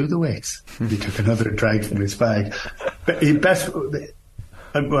 I don't do the weights." He took another drag from his bag. But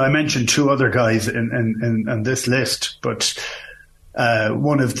I mentioned 2 other guys in this list, but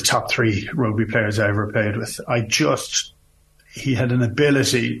one of the top 3 rugby players I ever played with, he had an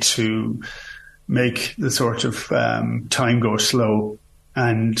ability to make the sort of time go slow,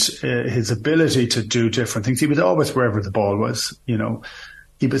 and his ability to do different things. He was always wherever the ball was, you know.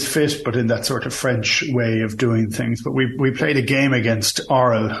 He was fit, but in that sort of French way of doing things. But we played a game against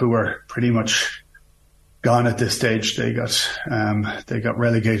Oral, who were pretty much gone at this stage. They got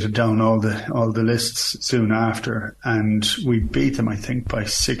relegated down all the lists soon after, and we beat them, I think, by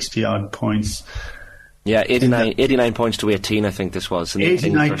 60 odd points. Yeah, 89 points to 18, I think this was.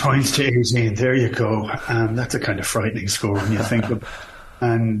 89 points to 18, there you go. That's a kind of frightening score when you think of it.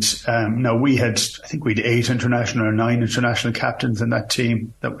 And now we had 8 international or 9 international captains in that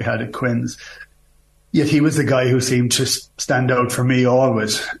team that we had at Quins. Yet he was the guy who seemed to stand out for me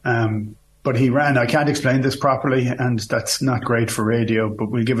always. But he ran, I can't explain this properly, and that's not great for radio,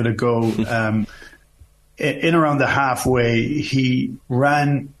 but we'll give it a go. In around the halfway, he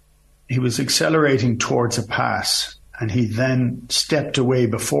ran. He was accelerating towards a pass, and he then stepped away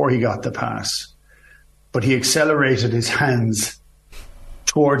before he got the pass. But he accelerated his hands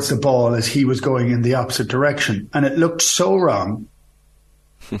towards the ball as he was going in the opposite direction. And it looked so wrong,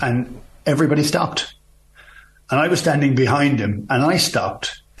 and everybody stopped. And I was standing behind him, and I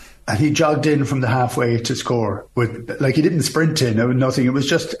stopped. And he jogged in from the halfway to score he didn't sprint in or nothing. It was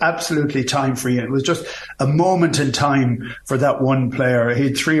just absolutely time free. It was just a moment in time for that one player. He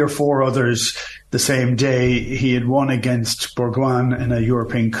had 3 or 4 others the same day. He had won against Bourgoin in a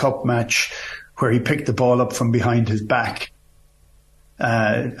European Cup match where he picked the ball up from behind his back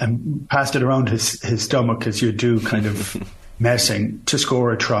and passed it around his stomach, as you do, kind of messing, to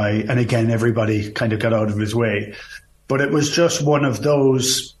score a try. And again, everybody kind of got out of his way. But it was just one of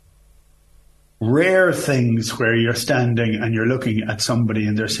those rare things where you're standing and you're looking at somebody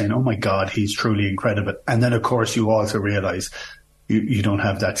and they're saying, "Oh my God, he's truly incredible." And then, of course, you also realize you don't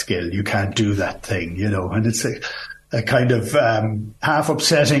have that skill. You can't do that thing, you know. And it's a kind of half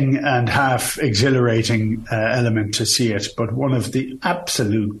upsetting and half exhilarating element to see it. But one of the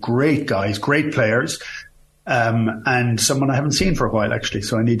absolute great guys, great players, and someone I haven't seen for a while, actually.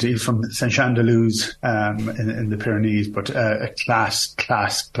 So he's from Saint-Jean-de-Luz in the Pyrenees, but a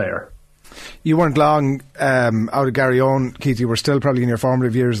class player. You weren't long out of Garryowen, Keith. You were still probably in your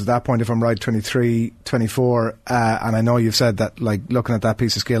formative years at that point, if I'm right, 23, 24. And I know you've said that, like, looking at that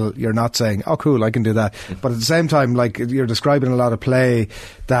piece of skill, you're not saying, oh, cool, I can do that. But at the same time, like, you're describing a lot of play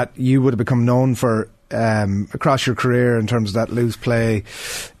that you would have become known for across your career in terms of that loose play.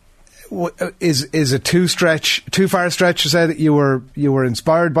 Is it too far a stretch to say that you were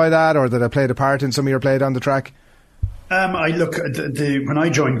inspired by that, or that it played a part in some of your play down the track? I look at when I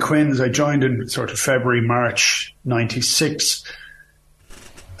joined Quins, I joined in sort of February, March 96.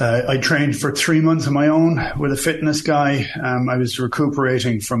 I trained for 3 months on my own with a fitness guy. I was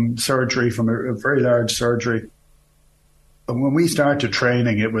recuperating from surgery, from a very large surgery. But when we started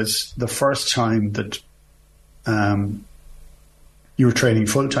training, it was the first time that you were training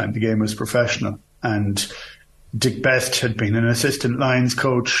full time. The game was professional, and Dick Best had been an assistant Lions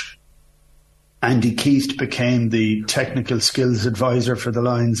coach. Andy Keast became the technical skills advisor for the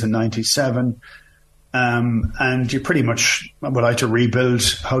Lions in 97. And you pretty much would like to rebuild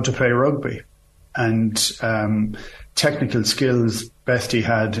how to play rugby. And technical skills, Bestie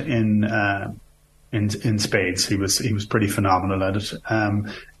had in spades. He was pretty phenomenal at it.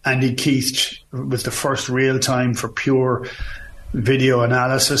 Andy Keast was the first real time for pure video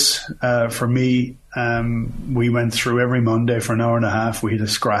analysis for me. We went through every Monday for an hour and a half. We had a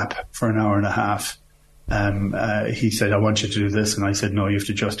scrap for an hour and a half. He said, I want you to do this. And I said, no, you have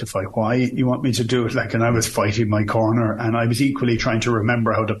to justify why you want me to do it. And I was fighting my corner, and I was equally trying to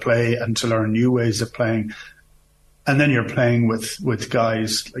remember how to play and to learn new ways of playing. And then you're playing with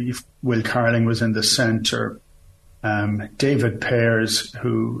guys. Will Carling was in the centre. David Pears,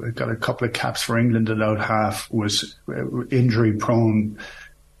 who got a couple of caps for England at out half, was injury prone,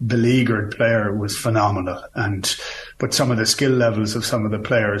 beleaguered player, was phenomenal. But some of the skill levels of some of the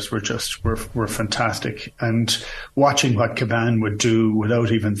players were fantastic. And watching what Caban would do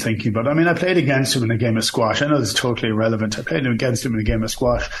without even thinking about it. I mean, I played against him in a game of squash. I know it's totally irrelevant. I played against him in a game of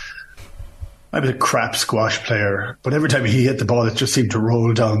squash. I was a crap squash player, but every time he hit the ball, it just seemed to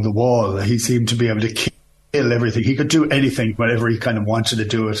roll down the wall. He seemed to be able to kill everything. He could do anything, whenever he kind of wanted to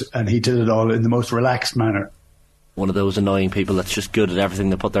do it, and he did it all in the most relaxed manner. One of those annoying people that's just good at everything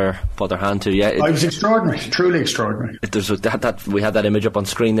they put their hand to. Yeah, I was extraordinary, truly extraordinary. We had that image up on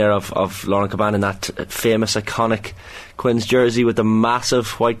screen there of Laurent Caban in that famous, iconic Quins jersey with the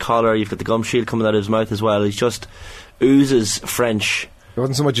massive white collar. You've got the gum shield coming out of his mouth as well. He just oozes French. It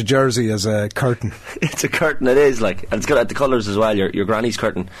wasn't so much a jersey as a curtain. It's a curtain, it is, like, and it's got the colours as well, your granny's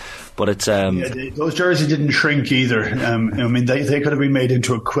curtain. But it's those jerseys didn't shrink either. I mean, they could have been made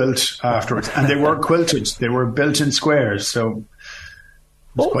into a quilt afterwards, and they were quilted. They were built in squares, so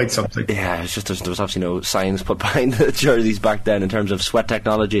it was quite something. Yeah, it's just there was obviously no science put behind the jerseys back then in terms of sweat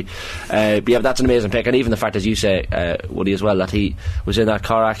technology. But yeah, that's an amazing pick, and even the fact, as you say, Woody, as well, that he was in that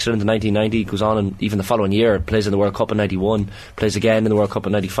car accident in 1990, goes on, and even the following year plays in the World Cup in 91, plays again in the World Cup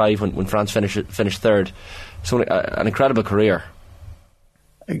in 95 when France finished third. So an incredible career.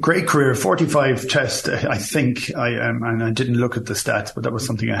 A great career, 45 tests, I think. And I didn't look at the stats, but that was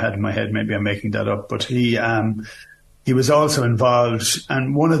something I had in my head. Maybe I'm making that up. But he was also involved,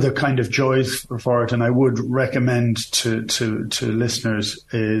 and one of the kind of joys for it, and I would recommend to listeners,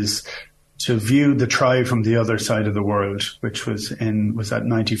 is to view the try from the other side of the world, which was that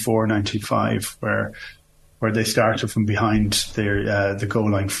 94, 95, where they started from behind the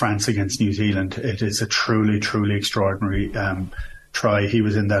goal line, France against New Zealand. It is a truly, truly extraordinary try. He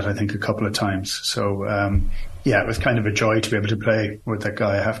was in that, I think, a couple of times. So, it was kind of a joy to be able to play with that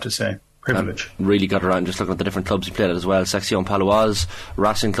guy, I have to say. Privilege. Really got around just looking at the different clubs he played at as well. Section Paloise,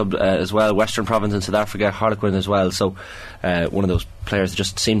 Racing Club as well, Western Province in South Africa, Harlequin as well. So one of those players that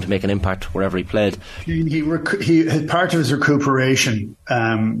just seemed to make an impact wherever he played. He part of his recuperation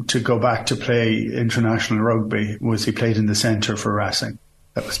to go back to play international rugby was he played in the centre for Racing.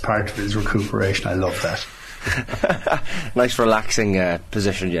 That was part of his recuperation. I love that. Nice relaxing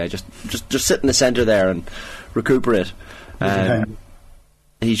position. Yeah, just sit in the centre there and recuperate.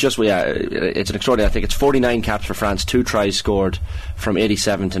 He's just, it's an extraordinary. I think it's 49 caps for France, 2 tries scored from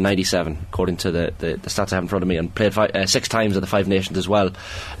 87 to 97, according to the stats I have in front of me, and played 6 times at the Five Nations as well,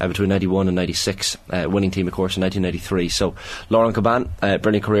 between 91 and 96, winning team, of course, in 1993. So, Laurent Caban,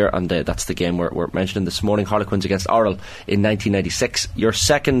 brilliant career, and that's the game we're mentioning this morning, Harlequins against Oral in 1996. Your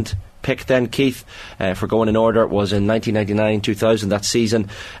second pick then, Keith, for going in order, was in 1999-2000, that season.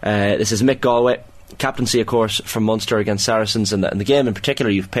 This is Mick Galway. Captaincy, of course, from Munster against Saracens, and the game in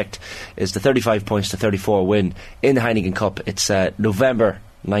particular you've picked is the 35 points to 34 win in the Heineken Cup. It's November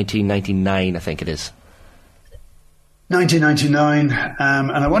 1999, I think it is. 1999,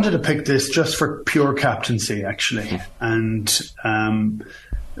 and I wanted to pick this just for pure captaincy, actually. And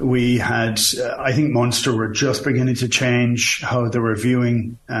We had, I think Munster were just beginning to change how they were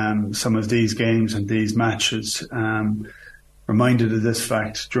viewing some of these games and these matches. Reminded of this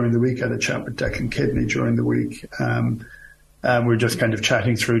fact during the week, I had a chat with Declan Kidney during the week. We're just kind of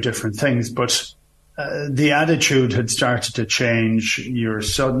chatting through different things, but the attitude had started to change. You're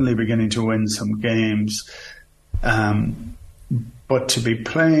suddenly beginning to win some games. But to be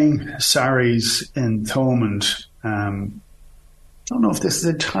playing Sarries in Thomond, I don't know if this is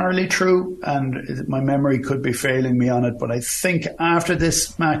entirely true, and my memory could be failing me on it, but I think after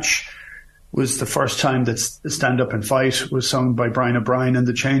this match was the first time that Stand Up and Fight was sung by Brian O'Brien in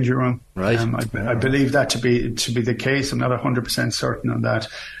the changing room. Right. I believe that to be the case. I'm not 100% certain on that.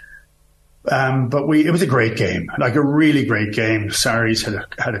 But it was a great game, like a really great game. Sarries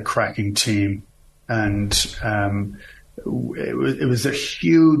had a cracking team, and it was a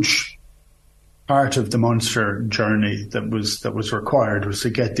huge part of the Munster journey that was required, was to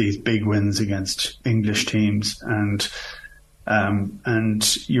get these big wins against English teams, and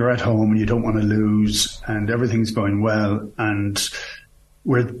you're at home and you don't want to lose, and everything's going well, and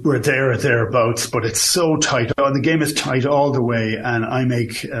we're there or thereabouts, but it's so tight. Oh, the game is tight all the way, and I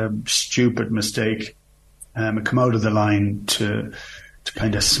make a stupid mistake. I come out of the line to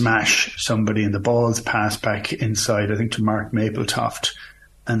kind of smash somebody, and the ball's passed back inside, I think to Mark Mapletoft,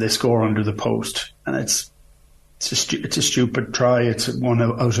 and they score under the post. And it's a stupid try. It's one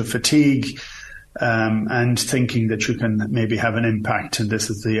out of fatigue, and thinking that you can maybe have an impact, and this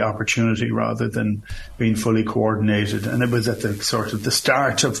is the opportunity rather than being fully coordinated. And it was at the sort of the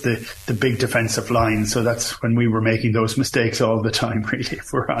start of the big defensive line, so that's when we were making those mistakes all the time, really,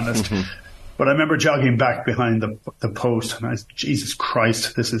 if we're honest. Mm-hmm. But I remember jogging back behind the post, and I was, Jesus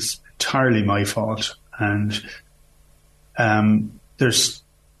Christ, this is entirely my fault. And there's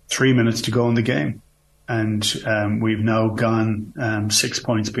 3 minutes to go in the game, and we've now gone 6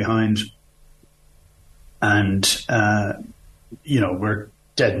 points behind, and we're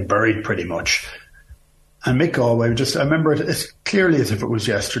dead and buried pretty much. And Mick Galway, I remember it as clearly as if it was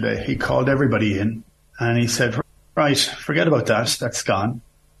yesterday. He called everybody in and he said, right, forget about that, that's gone.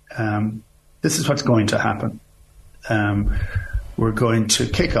 This is what's going to happen. We're going to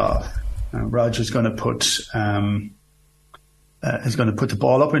kick off. Roger's going to put the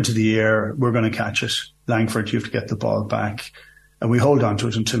ball up into the air. We're going to catch it. Langford, you have to get the ball back. And we hold on to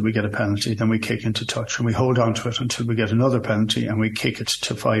it until we get a penalty. Then we kick into touch. And we hold on to it until we get another penalty. And we kick it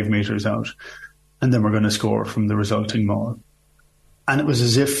to 5 metres out. And then we're going to score from the resulting maul. And it was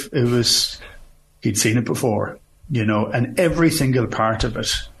as if he'd seen it before, and every single part of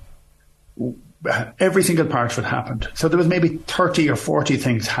it happened. So there was maybe 30 or 40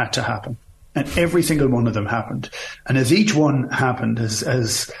 things had to happen. And every single one of them happened. And as each one happened,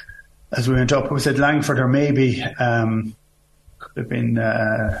 as we went up, it was at Langford, or maybe could have been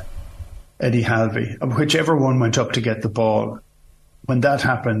Eddie Halvey, whichever one went up to get the ball. When that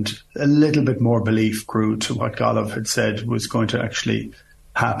happened, a little bit more belief grew to what Golov had said was going to actually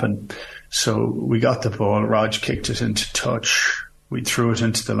happen. So we got the ball, Rog kicked it into touch, we threw it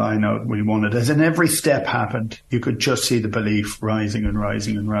into the line out, we won it. As in every step happened, you could just see the belief rising and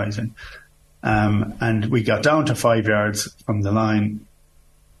rising and rising. And we got down to 5 yards from the line,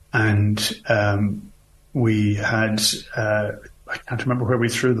 and we had, I can't remember where we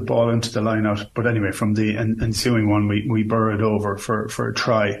threw the ball into the line out, but anyway, from the ensuing one, we burrowed over for a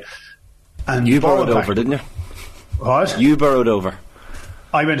try. And you burrowed over, didn't you? What? You burrowed over.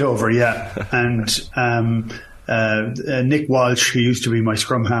 I went over, yeah. And Nick Walsh, who used to be my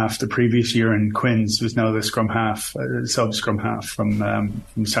scrum half the previous year in Quins, was now the scrum half, sub scrum half from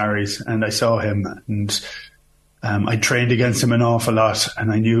Sarries, and I saw him, and I trained against him an awful lot,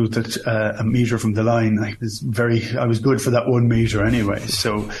 and I knew that a metre from the line, I was good for that 1 metre anyway.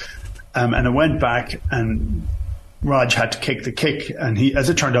 So, and I went back, and Rog had to kick the kick, and as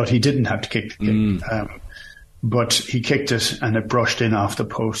it turned out, he didn't have to kick the kick, but he kicked it, and it brushed in off the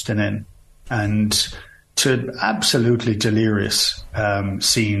post and in, and to absolutely delirious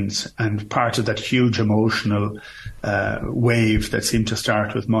scenes, and part of that huge emotional wave that seemed to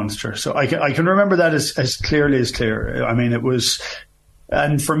start with Munster. So I can remember that as clearly as clear. I mean, it was,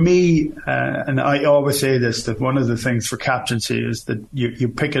 and for me, and I always say this, that one of the things for captaincy is that you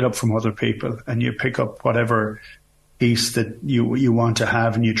pick it up from other people, and you pick up whatever piece that you want to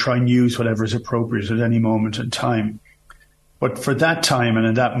have, and you try and use whatever is appropriate at any moment in time. But for that time and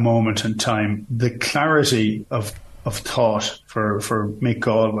in that moment in time, the clarity of thought for Mick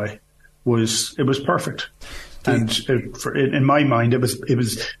Galway was perfect. And in my mind, it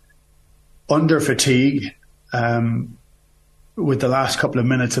was under fatigue, with the last couple of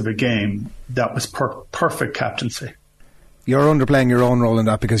minutes of a game. That was perfect captaincy. you're underplaying your own role in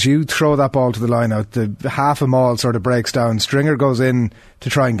that, because you throw that ball to the line out, the half a maul sort of breaks down, Stringer goes in to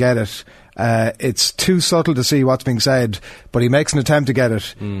try and get it. It's too subtle to see what's being said, but he makes an attempt to get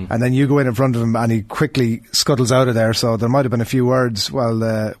it, and then you go in front of him and he quickly scuttles out of there. So there might have been a few words while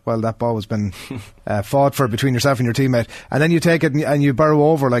that ball was been fought for between yourself and your teammate, and then you take it and you burrow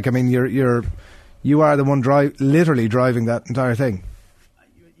over. Like, I mean, you are the one literally driving that entire thing.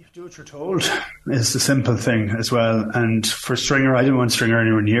 Do what you're told is the simple thing as well. And for Stringer, I didn't want Stringer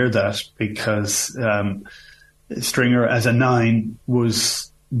anywhere near that, because Stringer as a 9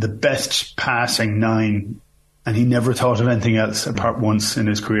 was the best passing 9, and he never thought of anything else apart once in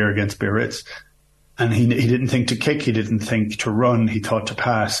his career against Biarritz. And he didn't think to kick, he didn't think to run, he thought to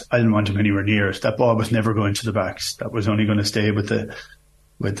pass. I didn't want him anywhere near it. That ball was never going to the backs. That was only going to stay with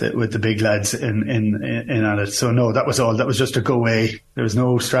the big lads in on it. So no, that was all. That was just a go away. There was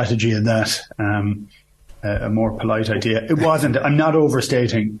no strategy in that. A more polite idea. It wasn't. I'm not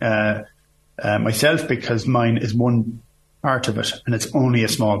overstating myself, because mine is one part of it, and it's only a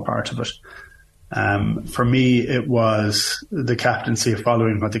small part of it. For me, it was the captaincy,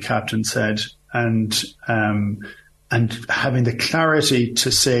 following what the captain said, and having the clarity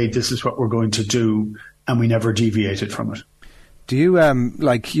to say this is what we're going to do, and we never deviated from it. Do you,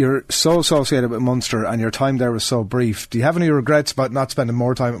 you're so associated with Munster and your time there was so brief, do you have any regrets about not spending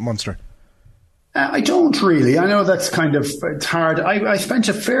more time at Munster? I don't really. I know that's kind of, it's hard. I spent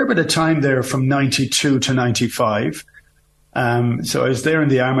a fair bit of time there from 92 to 95. So I was there in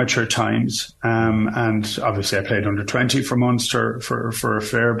the amateur times. And obviously I played under 20 for Munster for a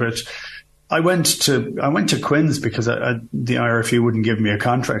fair bit. I went to Quins because the IRFU wouldn't give me a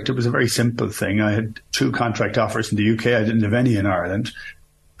contract. It was a very simple thing. I had 2 contract offers in the UK. I didn't have any in Ireland.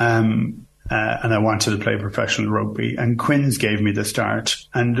 And I wanted to play professional rugby. And Quins gave me the start.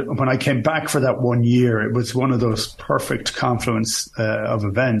 And when I came back for that 1 year, it was one of those perfect confluence of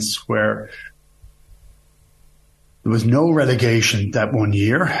events where there was no relegation that 1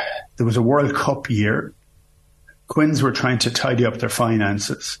 year. There was a World Cup year. Quins were trying to tidy up their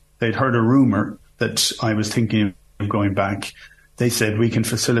finances. They'd heard a rumour that I was thinking of going back. They said, we can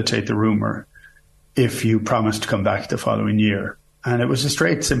facilitate the rumour if you promise to come back the following year. And it was a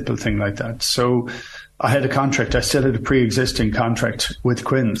straight, simple thing like that. So I had a contract. I still had a pre-existing contract with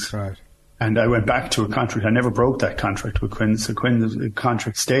Quins. Right. And I went back to a contract. I never broke that contract with Quins. The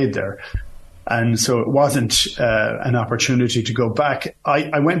contract stayed there. And so it wasn't an opportunity to go back.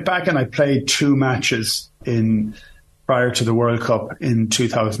 I went back and I played 2 matches prior to the World Cup in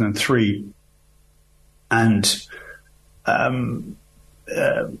 2003. And Alan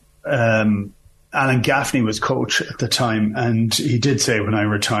Gaffney was coach at the time, and he did say when I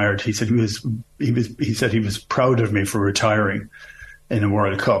retired, he said he was proud of me for retiring in a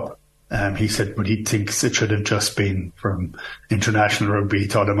World Cup. He said, but he thinks it should have just been from international rugby. He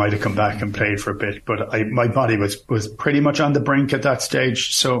thought I might have come back and played for a bit, but my body was pretty much on the brink at that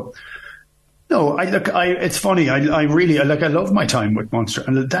stage. So no, it's funny. I really love my time with Munster,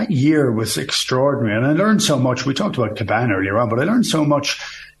 and that year was extraordinary. And I learned so much. We talked about Caban earlier on, but I learned so much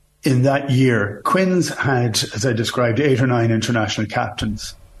in that year. Quins had, as I described, 8 or 9 international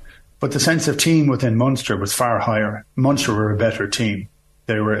captains, but the sense of team within Munster was far higher. Munster were a better team.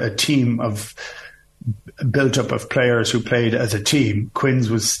 They were a team built up of players who played as a team. Quins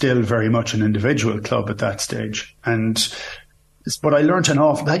was still very much an individual club at that stage, but I learned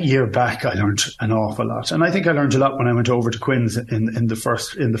that year back. I learned an awful lot, and I think I learned a lot when I went over to Quins in the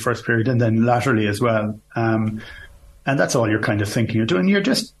first period, and then laterally as well. And that's all you're kind of thinking you're doing.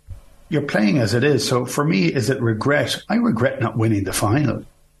 You're playing as it is. So for me, is it regret? I regret not winning the final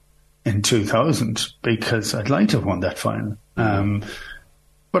in 2000 because I'd like to have won that final.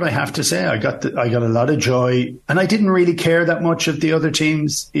 But I have to say, I got a lot of joy, and I didn't really care that much of the other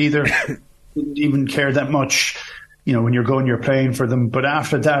teams either. Didn't even care that much. When you're playing for them. But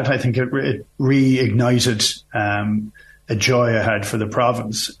after that, I think it reignited a joy I had for the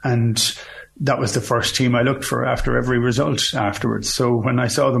province. And that was the first team I looked for after every result afterwards. So when I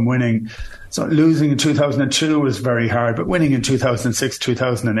saw them winning, losing in 2002 was very hard, but winning in 2006,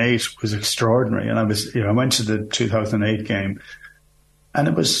 2008 was extraordinary. And I went to the 2008 game, and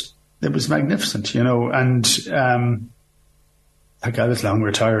it was magnificent, and I was long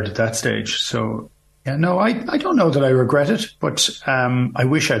retired at that stage. So, yeah, no, I don't know that I regret it, but I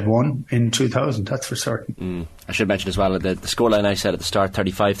wish I'd won in 2000, that's for certain. I should mention as well, the scoreline I said at the start,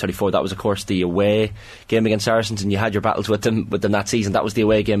 35-34, that was of course the away game against Saracens, and you had your battles with them that season. That was the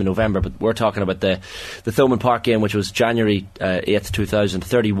away game in November, but we're talking about the Thomond Park game, which was January 8th, 2000,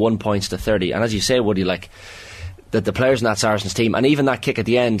 31 points to 30. And as you say, Woody, the players in that Saracens team, and even that kick at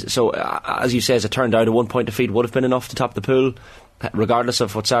the end. So, as you say, as it turned out, a 1-point defeat would have been enough to top the pool, regardless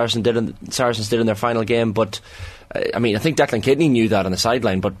of what Saracens did in their final game. But I mean, I think Declan Kidney knew that on the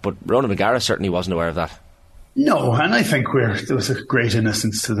sideline, but Ronan McGarris certainly wasn't aware of that. No, and I think there was a great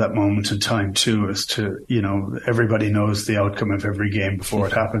innocence to that moment in time too, as to, everybody knows the outcome of every game before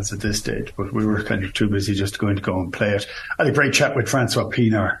it happens at this stage, but we were kind of too busy just going to go and play it. I had a great chat with Francois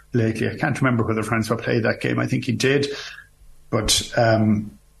Pienaar lately. I can't remember whether Francois played that game. I think he did, but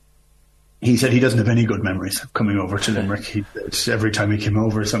he said he doesn't have any good memories of coming over to Limerick. Every time he came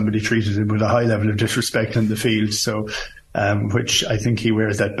over, somebody treated him with a high level of disrespect on the field, so which I think he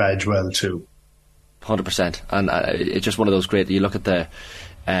wears that badge well too. 100%, and it's just one of those great. You look at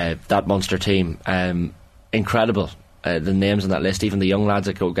that Munster team, incredible. The names on that list, even the young lads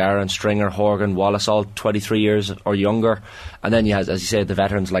like O'Gara and Stringer, Horgan, Wallace, all 23 years or younger, and then you have, as you said, the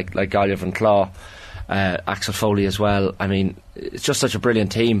veterans like Galliv and Claw, Axel Foley as well. I mean, it's just such a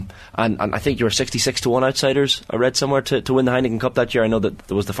brilliant team, and I think you were 66-1 outsiders, I read somewhere, to win the Heineken Cup that year. I know that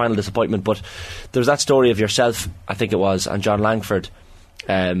there was the final disappointment, but there was that story of yourself, I think it was, and John Langford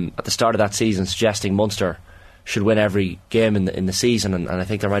at the start of that season suggesting Munster should win every game in the season, and I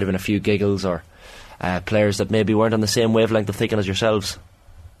think there might have been a few giggles or players that maybe weren't on the same wavelength of thinking as yourselves.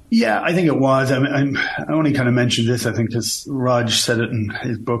 Yeah, I think it was. I mean, I only kind of mentioned this, I think, because Raj said it in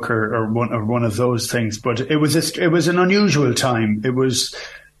his book or one of those things. But it was an unusual time. It was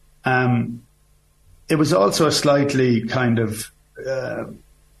also a slightly kind of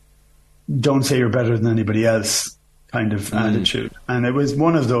don't say you're better than anybody else kind of attitude, and it was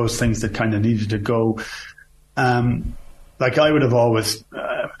one of those things that kind of needed to go. Like I would have always.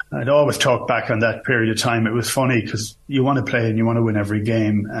 I'd always talk back on that period of time. It was funny because you want to play and you want to win every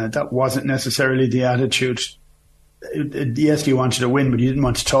game. That wasn't necessarily the attitude. Yes, you wanted to win, but you didn't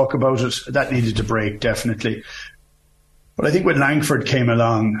want to talk about it. That needed to break, definitely. But I think when Langford came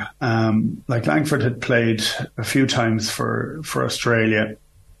along, like Langford had played a few times for Australia,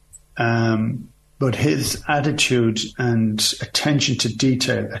 but his attitude and attention to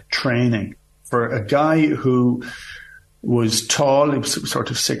detail at training for a guy who was tall, he was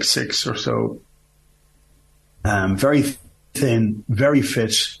sort of 6'6" or so, very thin, very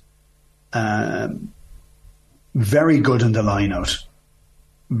fit, very good in the line-out,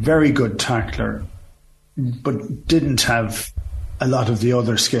 very good tackler, but didn't have a lot of the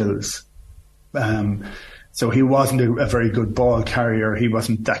other skills. So he wasn't a very good ball carrier. He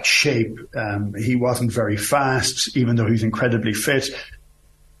wasn't that shape. He wasn't very fast, even though he's incredibly fit.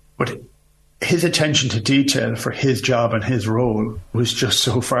 But his attention to detail for his job and his role was just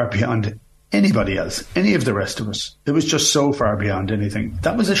so far beyond anybody else, any of the rest of us. It was just so far beyond anything.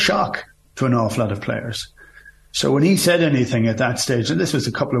 That was a shock to an awful lot of players. So when he said anything at that stage, and this was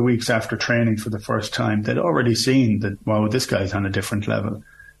a couple of weeks after training for the first time, they'd already seen that, wow, this guy's on a different level.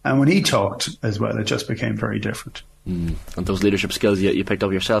 And when he talked as well, it just became very different. And those leadership skills you picked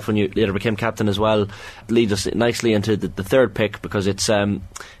up yourself when you later became captain as well lead us nicely into the third pick, because it's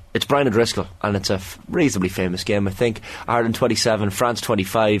Brian O'Driscoll, and it's a reasonably famous game, I think. Ireland 27, France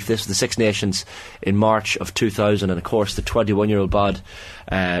 25. This was the Six Nations in March of 2000, and of course the 21-year-old Bod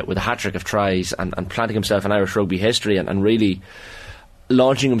with a hat-trick of tries and planting himself in Irish rugby history and really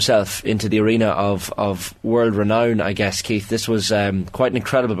launching himself into the arena of world renown, I guess, Keith. This was quite an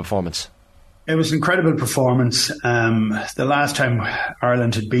incredible performance. It was an incredible performance. The last time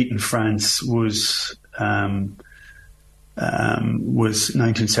Ireland had beaten France was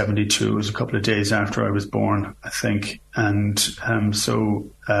 1972. It was a couple of days after I was born, I think. And so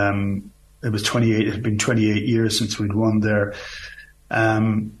it was 28. It had been 28 years since we'd won there.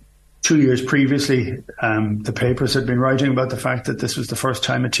 2 years previously, the papers had been writing about the fact that this was the first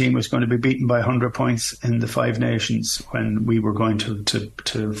time a team was going to be beaten by 100 points in the Five Nations when we were going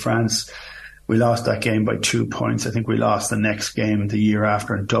to France. We lost that game by 2 points. I think we lost the next game the year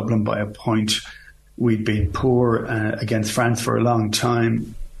after in Dublin by a point. We'd been poor against France for a long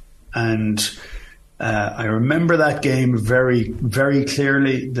time. And I remember that game very, very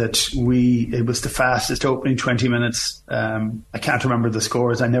clearly, that it was the fastest opening 20 minutes. I can't remember the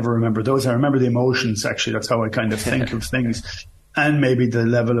scores. I never remember those. I remember the emotions, actually. That's how I kind of think of things. And maybe the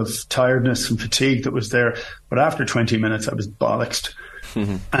level of tiredness and fatigue that was there. But after 20 minutes, I was bollocksed.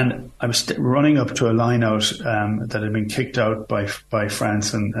 And I was running up to a line-out that had been kicked out by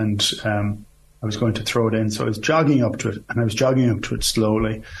France, and I was going to throw it in. So I was jogging up to it, and I was jogging up to it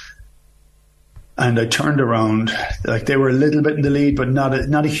slowly. And I turned around, like they were a little bit in the lead, but not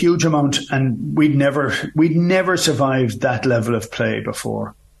a huge amount. And we'd never survived that level of play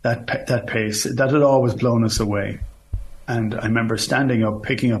before, that pace. That had always blown us away. And I remember standing up,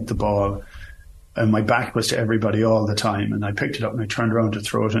 picking up the ball, and my back was to everybody all the time. And I picked it up and I turned around to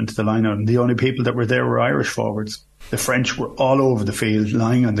throw it into the line out. And the only people that were there were Irish forwards. The French were all over the field,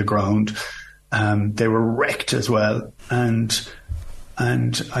 lying on the ground. They were wrecked as well. And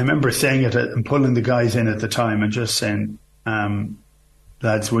I remember saying it and pulling the guys in at the time and just saying,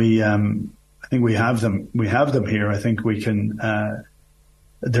 lads, I think we have them. We have them here. I think we can.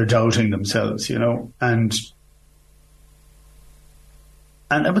 They're doubting themselves, you know, and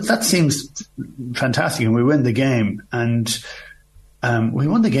but that seems fantastic, and we win the game. And we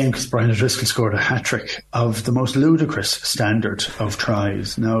won the game because Brian O'Driscoll scored a hat-trick of the most ludicrous standard of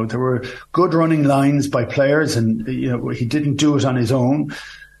tries. Now, there were good running lines by players, and you know he didn't do it on his own.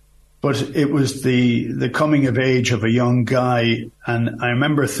 But it was the coming of age of a young guy, and I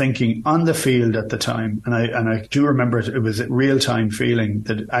remember thinking on the field at the time, and I do remember it was a real time feeling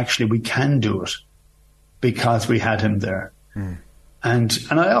that actually we can do it because we had him there. Mm. And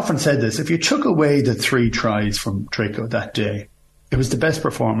I often said this: if you took away the 3 tries from Draco that day, it was the best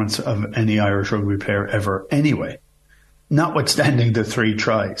performance of any Irish rugby player ever. Anyway, notwithstanding the 3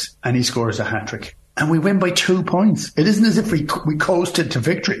 tries, and he scores a hat-trick. And we win by 2 points. It isn't as if we coasted to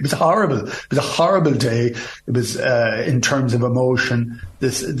victory. It was horrible. It was a horrible day. It was in terms of emotion.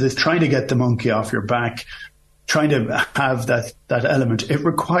 This trying to get the monkey off your back, trying to have that element. It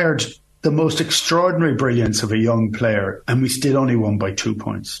required the most extraordinary brilliance of a young player, and we still only won by 2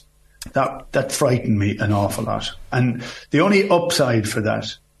 points. That frightened me an awful lot. And the only upside for that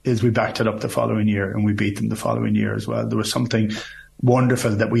is we backed it up the following year, and we beat them the following year as well. There was something wonderful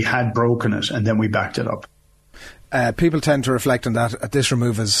that we had broken it and then we backed it up. People tend to reflect on that at this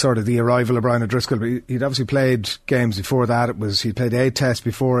remove as sort of the arrival of Brian O'Driscoll, but he'd obviously played games before that. He played 8 tests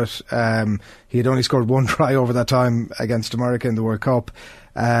before it. He had only scored 1 try over that time against America in the World Cup.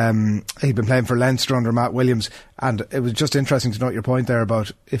 He'd been playing for Leinster under Matt Williams, and it was just interesting to note your point there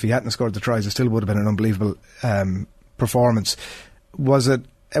about if he hadn't scored the tries, it still would have been an unbelievable performance. Was it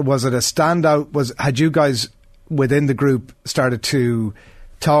a standout? Had you guys within the group started to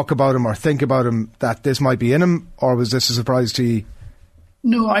talk about him or think about him that this might be in him, or was this a surprise to you?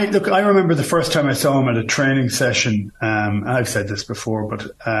 No, I remember the first time I saw him at a training session, I've said this before,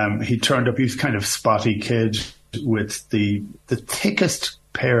 but he turned up, he was kind of spotty kid with the thickest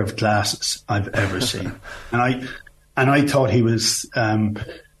pair of glasses I've ever seen. And I thought he was,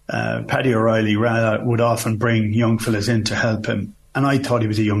 Paddy O'Reilly would often bring young fellas in to help him. And I thought he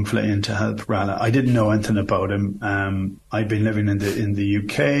was a young fella in to help Rala. I didn't know anything about him. I'd been living in the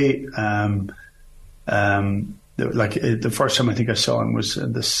UK. The first time I think I saw him was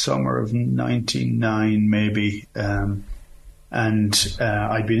in the summer of '99, maybe. And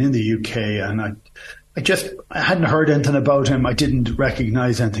I'd been in the UK, and I hadn't heard anything about him. I didn't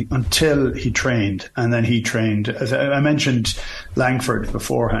recognise anything until he trained, and then he trained. As I mentioned, Langford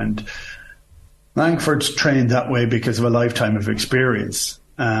beforehand. Langford's trained that way because of a lifetime of experience.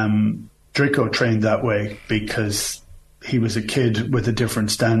 Draco trained that way because he was a kid with a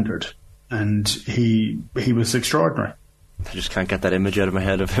different standard, and he was extraordinary. I just can't get that image out of my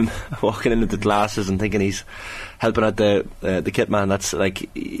head of him walking in with the glasses and thinking he's helping out the kit man. That's like,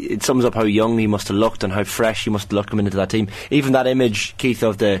 it sums up how young he must have looked and how fresh he must have looked coming into that team. Even that image, Keith,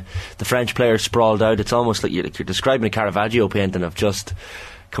 of the French players sprawled out, it's almost like you're describing a Caravaggio painting of just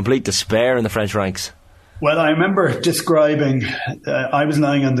complete despair in the French ranks. Well, I remember describing, I was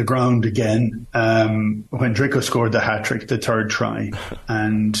lying on the ground again when Draco scored the hat-trick, the 3rd try,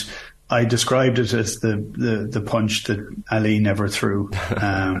 and I described it as the punch that Ali never threw.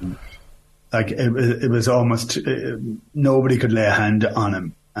 Like it was almost, nobody could lay a hand on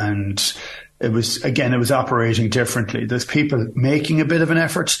him. And it was operating differently. There's people making a bit of an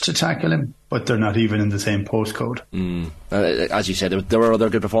effort to tackle him, but they're not even in the same postcode. As you said, there were other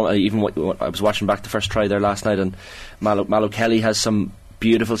good performances. Even I was watching back the first try there last night, and Mallow Kelly has some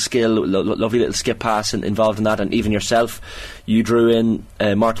beautiful skill, lovely little skip pass involved in that, and even yourself, you drew in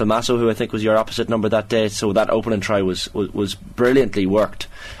Martel Masso, who I think was your opposite number that day, so that opening try was brilliantly worked.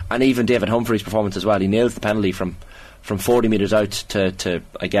 And even David Humphrey's performance as well, he nails the penalty from 40 metres out to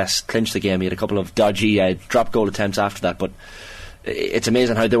I guess clinch the game. He had a couple of dodgy drop goal attempts after that, but it's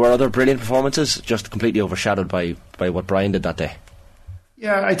amazing how there were other brilliant performances just completely overshadowed by what Brian did that day.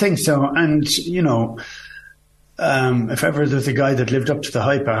 Yeah, I think so. And you know, if ever there's a guy that lived up to the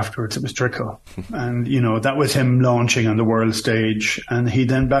hype afterwards, it was Draco. And you know, that was him launching on the world stage, and he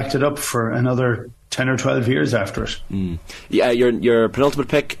then backed it up for another 10 or 12 years after it. Yeah, your penultimate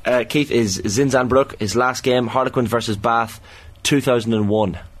pick, Keith, is Zinzanbrück, his last game, Harlequins versus Bath,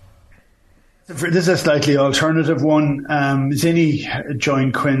 2001. This is a slightly alternative one. Zinny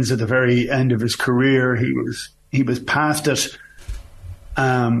joined Quins at the very end of his career. He was past it.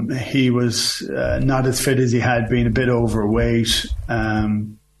 He was not as fit as he had been, a bit overweight.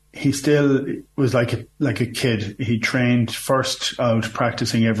 He still was like a kid. He trained first out,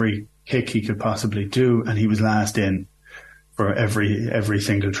 practicing every kick he could possibly do, and he was last in for every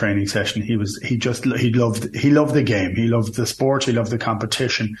single training session. He loved the game. He loved the sport. He loved the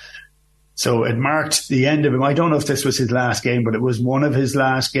competition. So it marked the end of him. I don't know if this was his last game, but it was one of his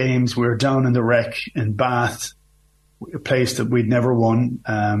last games. We were down in the Rec in Bath, a place that we'd never won.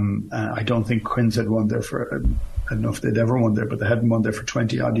 I don't think Quins had won there for, I don't know if they'd ever won there, but they hadn't won there for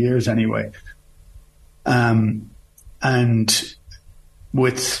 20 odd years anyway. And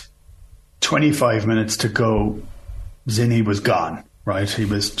with 25 minutes to go, Zinni was gone, right? He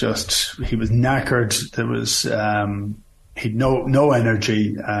was knackered. There was, he'd no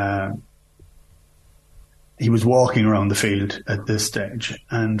energy. He was walking around the field at this stage.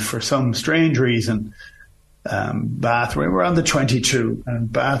 And for some strange reason, Bath, we were on the 22,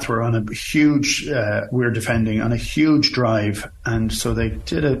 and Bath were on a huge, we were defending on a huge drive. And so they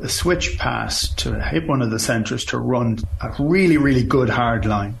did a switch pass to hit one of the centres to run a really, really good hard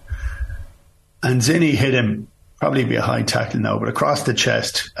line. And Zinni hit him, probably be a high tackle now, but across the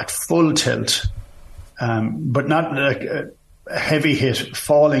chest at full tilt, but not like a heavy hit,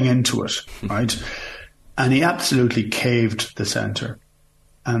 falling into it, right? And he absolutely caved the centre.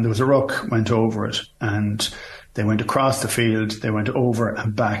 And there was a ruck, went over it, and they went across the field, they went over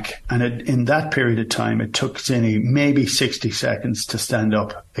and back. And in that period of time, it took Zinni maybe 60 seconds to stand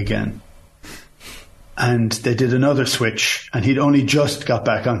up again. And they did another switch, and he'd only just got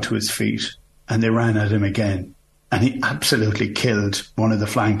back onto his feet, and they ran at him again. And he absolutely killed one of the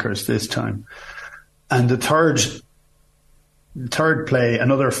flankers this time. And the third play,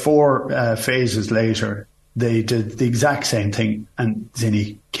 another 4 phases later, they did the exact same thing, and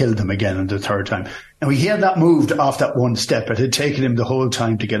Zinni killed him again on the third time. And he had that moved off that one step. It had taken him the whole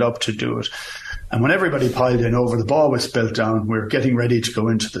time to get up to do it. And when everybody piled in over, the ball was spilt down. We were getting ready to go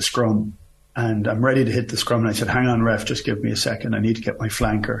into the scrum. And I'm ready to hit the scrum. And I said, hang on, ref, just give me a second. I need to get my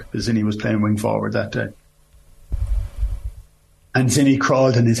flanker, because Zinni was playing wing forward that day. And Zinni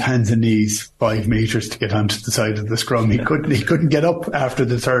crawled on his hands and knees 5 metres to get onto the side of the scrum. He couldn't get up after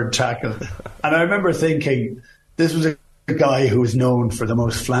the third tackle. And I remember thinking, this was a guy who was known for the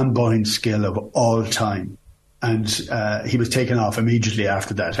most flamboyant skill of all time. And he was taken off immediately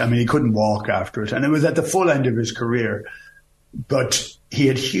after that. I mean, he couldn't walk after it. And it was at the full end of his career. But he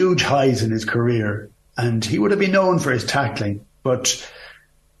had huge highs in his career. And he would have been known for his tackling. But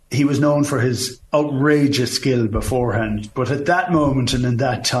he was known for his outrageous skill beforehand. But at that moment and in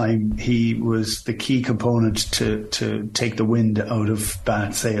that time, he was the key component to take the wind out of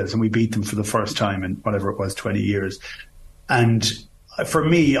Bath's sails. And we beat them for the first time in whatever it was, 20 years. And for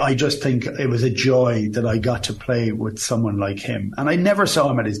me, I just think it was a joy that I got to play with someone like him. And I never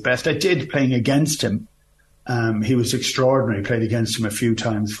saw him at his best. I did playing against him. He was extraordinary. Played against him a few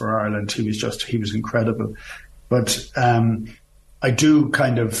times for Ireland. He was incredible. But I do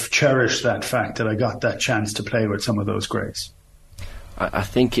kind of cherish that fact that I got that chance to play with some of those greats. I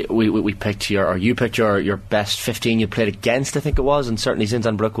think we picked you picked your best 15 you played against, I think it was, and certainly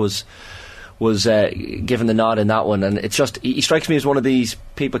Zinzan Brook was given the nod in that one. And it's just, he strikes me as one of these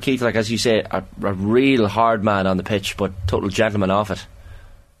people, Keith, like as you say, a real hard man on the pitch, but total gentleman off it.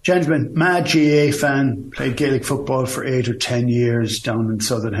 Gentleman, mad GA fan, played Gaelic football for 8 or 10 years down in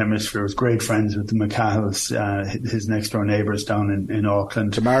Southern Hemisphere. Was great friends with the McCahals, his next door neighbours down in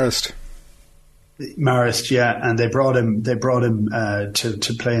Auckland. To Marist, yeah, and they brought him to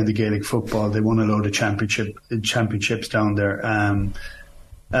play in the Gaelic football. They won a load of championships down there.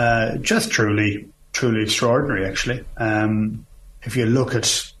 Just truly extraordinary, actually. If you look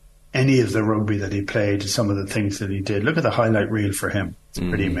at any of the rugby that he played, some of the things that he did, look at the highlight reel for him. It's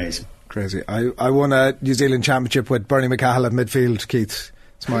pretty amazing. Crazy. I won a New Zealand championship with Bernie McCahall at midfield, Keith.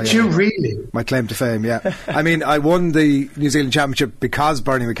 It's my, Did you really? My claim to fame, yeah. I mean, I won the New Zealand championship because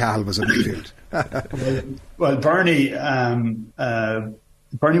Bernie McCahall was at midfield. Well, Bernie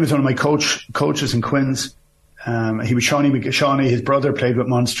was one of my coaches in Quins. He was Shawnee, his brother played with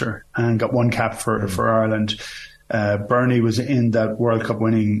Munster and got 1 cap for Ireland. Bernie was in that World Cup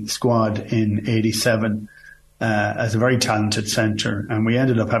winning squad in 87 as a very talented centre, and we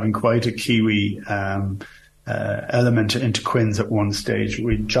ended up having quite a Kiwi element into Quins at one stage.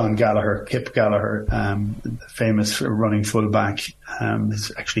 We John Gallagher, Kip Gallagher, famous running fullback.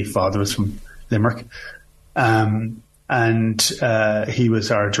 His actually father was from Limerick, and he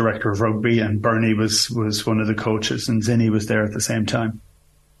was our director of rugby, and Bernie was one of the coaches, and Zinni was there at the same time.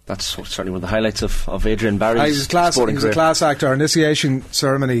 That's certainly one of the highlights of Adrian Barry's sporting career. He's a class actor. Our initiation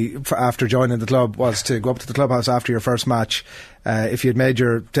ceremony after joining the club was to go up to the clubhouse after your first match. If you'd made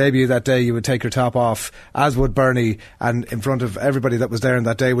your debut that day, you would take your top off, as would Bernie, and in front of everybody that was there on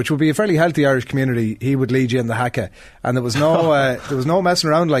that day, which would be a fairly healthy Irish community, he would lead you in the haka. And there was no messing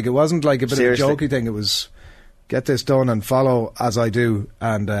around. Like, it wasn't like a bit Seriously. Of a jokey thing. It was, get this done and follow as I do,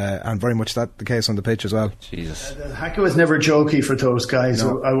 and very much that the case on the pitch as well. Jesus, the haka was never jokey for those guys.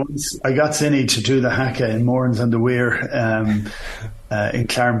 No. I got Zinny to do the haka in Mourns on the Weir in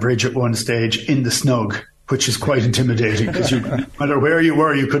Clarnbridge at one stage in the snug, which is quite intimidating because no matter where you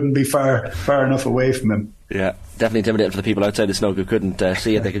were, you couldn't be far enough away from him. Yeah, definitely intimidating for the people outside the snug who couldn't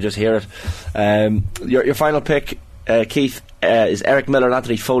see it; they could just hear it. Your final pick, Keith, is Eric Miller and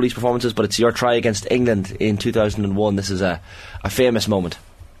Anthony Foley's performances, but it's your try against England in 2001. This is a famous moment.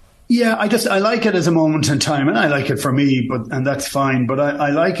 Yeah, I like it as a moment in time, and I like it for me, and that's fine. But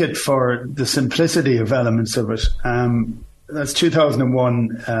I like it for the simplicity of elements of it. That's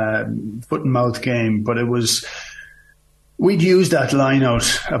 2001 foot and mouth game, but we'd used that line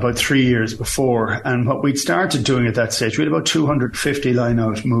out about 3 years before, and what we'd started doing at that stage, we had about 250 line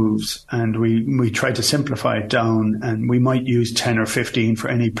out moves, and we tried to simplify it down, and we might use 10 or 15 for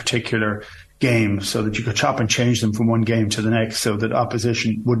any particular game so that you could chop and change them from one game to the next so that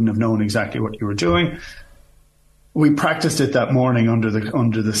opposition wouldn't have known exactly what you were doing. We practiced it that morning under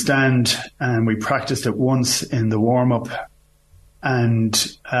the stand, and we practiced it once in the warm-up, and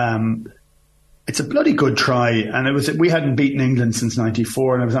it's a bloody good try. And we hadn't beaten England since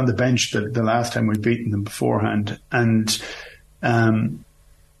 '94, and I was on the bench the last time we'd beaten them beforehand. And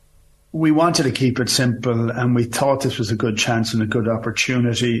we wanted to keep it simple, and we thought this was a good chance and a good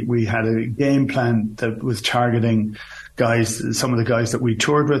opportunity. We had a game plan that was targeting some of the guys that we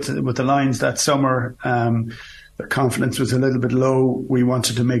toured with the Lions that summer. Their confidence was a little bit low. We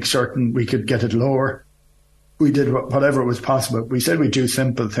wanted to make certain we could get it lower. We did whatever was possible. We said we'd do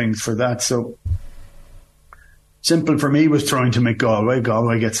simple things for that. So simple for me was throwing to make Galway.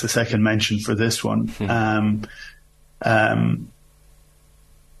 Galway gets the second mention for this one.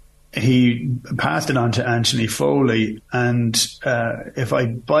 He passed it on to Anthony Foley, and if I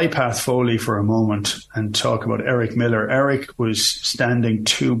bypass Foley for a moment and talk about Eric Miller, Eric was standing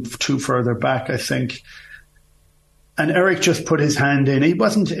two further back, I think. And Eric just put his hand in. It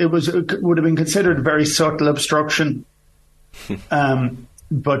would have been considered a very subtle obstruction.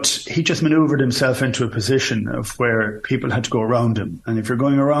 But he just manoeuvred himself into a position of where people had to go around him. And if you're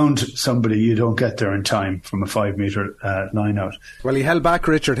going around somebody, you don't get there in time from a 5 metre line out. Well, he held back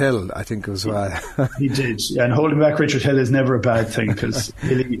Richard Hill, I think, as well. He did. Yeah, and holding back Richard Hill is never a bad thing, because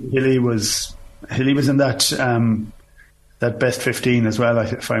Hilly was in that best 15 as well,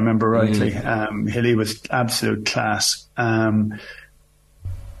 if I remember rightly. Hilly was absolute class. But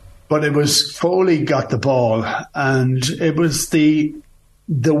it was Foley got the ball, and it was the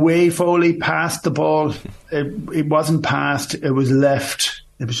way Foley passed the ball. It wasn't passed, it was left.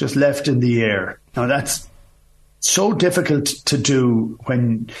 It was just left in the air. Now that's so difficult to do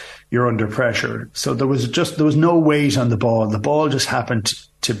when you're under pressure. So there was no weight on the ball. The ball just happened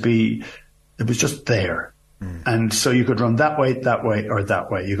to be, it was just there. And so you could run that way, or that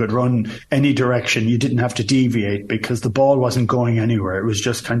way. You could run any direction. You didn't have to deviate because the ball wasn't going anywhere. It was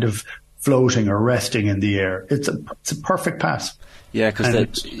just kind of floating or resting in the air. It's a perfect pass. Yeah,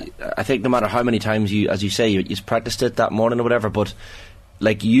 because I think no matter how many times you practiced it that morning or whatever, but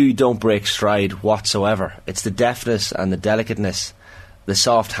like, you don't break stride whatsoever. It's the deftness and the delicateness, the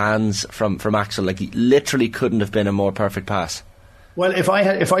soft hands from Axel. Like, he literally couldn't have been a more perfect pass. Well, if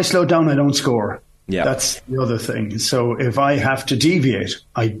I slow down, I don't score. Yeah. That's the other thing. So if I have to deviate,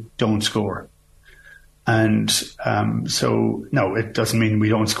 I don't score. And so, no, it doesn't mean we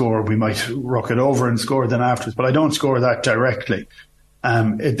don't score. We might rock it over and score then afterwards, but I don't score that directly.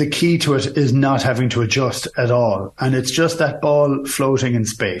 The key to it is not having to adjust at all. And it's just that ball floating in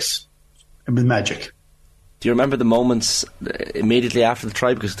space. It was magic. Do you remember the moments immediately after the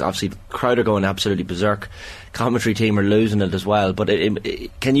try? Because obviously the crowd are going absolutely berserk. Commentary team are losing it as well. But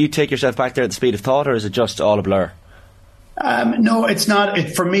can you take yourself back there at the speed of thought, or is it just all a blur? No, it's not.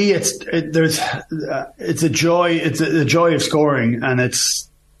 For me, it's a joy. It's a joy of scoring, and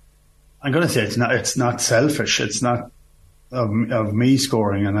I'm going to say it's not selfish. It's not of me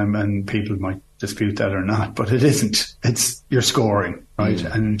scoring, and people might dispute that or not, but it isn't. You're scoring, right?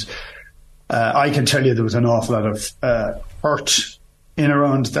 And I can tell you there was an awful lot of hurt in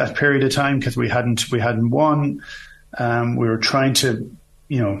around that period of time because we hadn't won. We were trying to,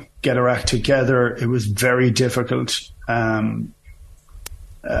 get our act together. It was very difficult.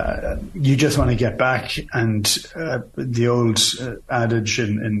 you just want to get back, and the old adage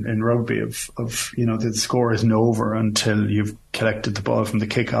in rugby of the score isn't over until you've collected the ball from the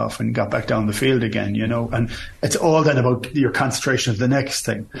kickoff and got back down the field again, and it's all then about your concentration of the next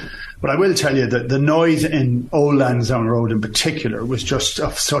thing. But I will tell you that the noise in Old Lansdowne Road in particular was just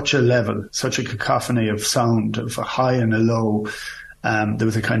of such a level, such a cacophony of sound, of a high and a low. There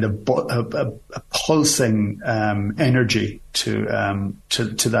was a kind of a pulsing energy to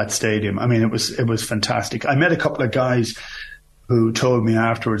that stadium. I mean, it was fantastic. I met a couple of guys who told me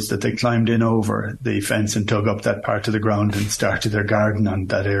afterwards that they climbed in over the fence and dug up that part of the ground and started their garden on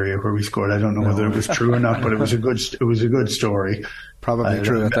that area where we scored. I don't know whether it was true or not, but it was a good story. Probably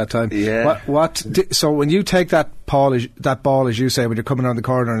true at that time. Yeah. So when you take that ball, as you say, when you're coming around the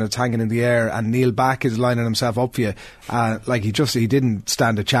corner and it's hanging in the air, and Neil Back is lining himself up for you, he didn't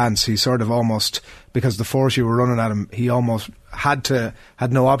stand a chance. He sort of almost, because the force you were running at him, he almost had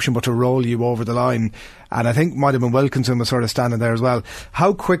no option but to roll you over the line. And I think might have been Wilkinson was sort of standing there as well.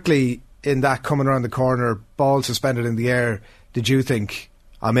 How quickly in that coming around the corner, ball suspended in the air, did you think,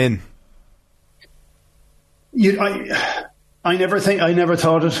 I'm in? I never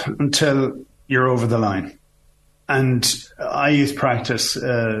thought it until you're over the line. And I used practice,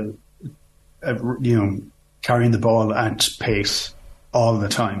 carrying the ball at pace all the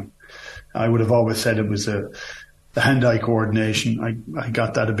time. I would have always said it was the hand-eye coordination. I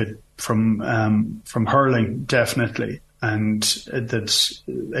got that a bit from hurling, definitely. And that's,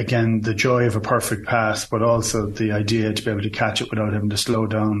 again, the joy of a perfect pass, but also the idea to be able to catch it without having to slow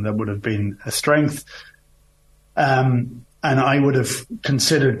down. That would have been a strength. And I would have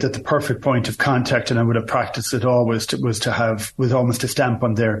considered that the perfect point of contact, and I would have practiced it always, was almost a stamp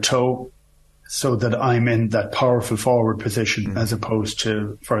on their toe, so that I'm in that powerful forward position as opposed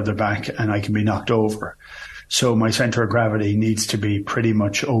to further back, and I can be knocked over. So my centre of gravity needs to be pretty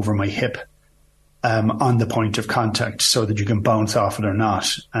much over my hip on the point of contact, so that you can bounce off it or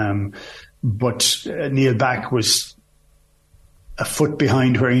not. But Neil Back was a foot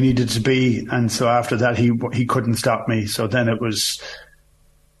behind where he needed to be, and so after that he couldn't stop me. So then it was,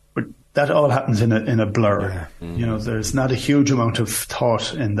 but that all happens in a blur. Yeah. There's not a huge amount of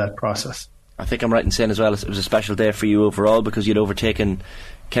thought in that process. I think I'm right in saying as well it was a special day for you overall, because you'd overtaken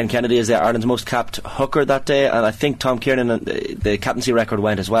Ken Kennedy as Ireland's most capped hooker that day, and I think Tom Kiernan, the captaincy record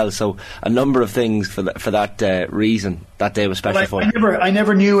went as well. So a number of things for that reason that day was special for you. I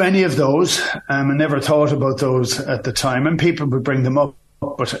never knew any of those. I never thought about those at the time, and people would bring them up.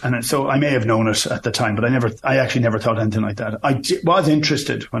 So I may have known it at the time, but I actually never thought anything like that. I was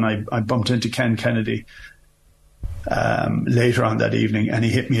interested when I bumped into Ken Kennedy later on that evening, and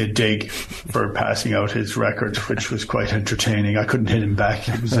he hit me a dig for passing out his record, which was quite entertaining. I couldn't hit him back.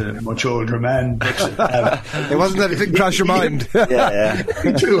 He was a much older man, but it wasn't that it didn't cross your mind. Yeah.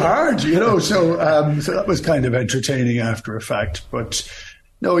 Too hard, so that was kind of entertaining after a fact. But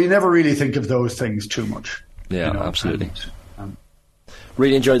no, you never really think of those things too much. Absolutely.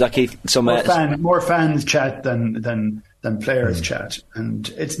 Really enjoyed that, Keith. More fans chat than players chat, and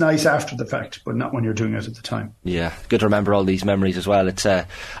it's nice after the fact, but not when you're doing it at the time. Yeah, good to remember all these memories as well. It's a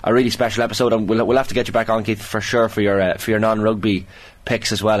really special episode, and we'll have to get you back on, Keith, for sure, for your non-rugby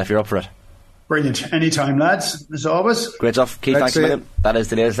picks as well, if you're up for it. Brilliant. Anytime, lads, as always. Great stuff, Keith. Thanks a million. That is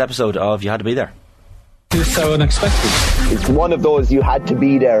the latest episode of You Had to Be There. It's so unexpected. It's one of those you had to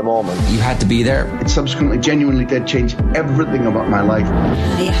be there moments. You had to be there. It subsequently genuinely did change everything about my life.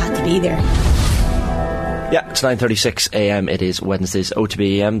 I had to be there. Yeah, it's 9:36am. It is Wednesday's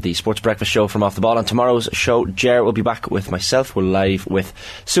OTB AM, the sports breakfast show from Off the Ball. On tomorrow's show, Ger will be back with myself. We're live with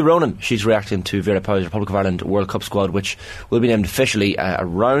Sue Ronan. She's reacting to Vera Pauw's Republic of Ireland World Cup squad, which will be named officially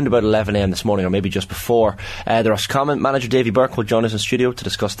around about 11am this morning, or maybe just before. The Roscommon manager Davy Burke will join us in studio to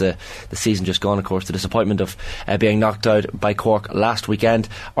discuss the season just gone, of course, the disappointment of being knocked out by Cork last weekend.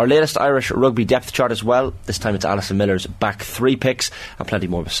 Our latest Irish rugby depth chart as well. This time it's Alison Miller's back three picks and plenty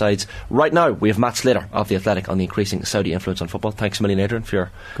more besides. Right now we have Matt Slater of The Athletic on the increasing Saudi influence on football. Thanks a million, Adrian, for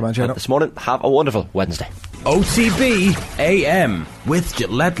your help this morning. Have a wonderful Wednesday. OTB AM with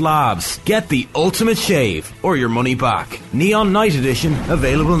Gillette Labs. Get the ultimate shave or your money back. Neon Night Edition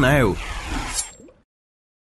available now.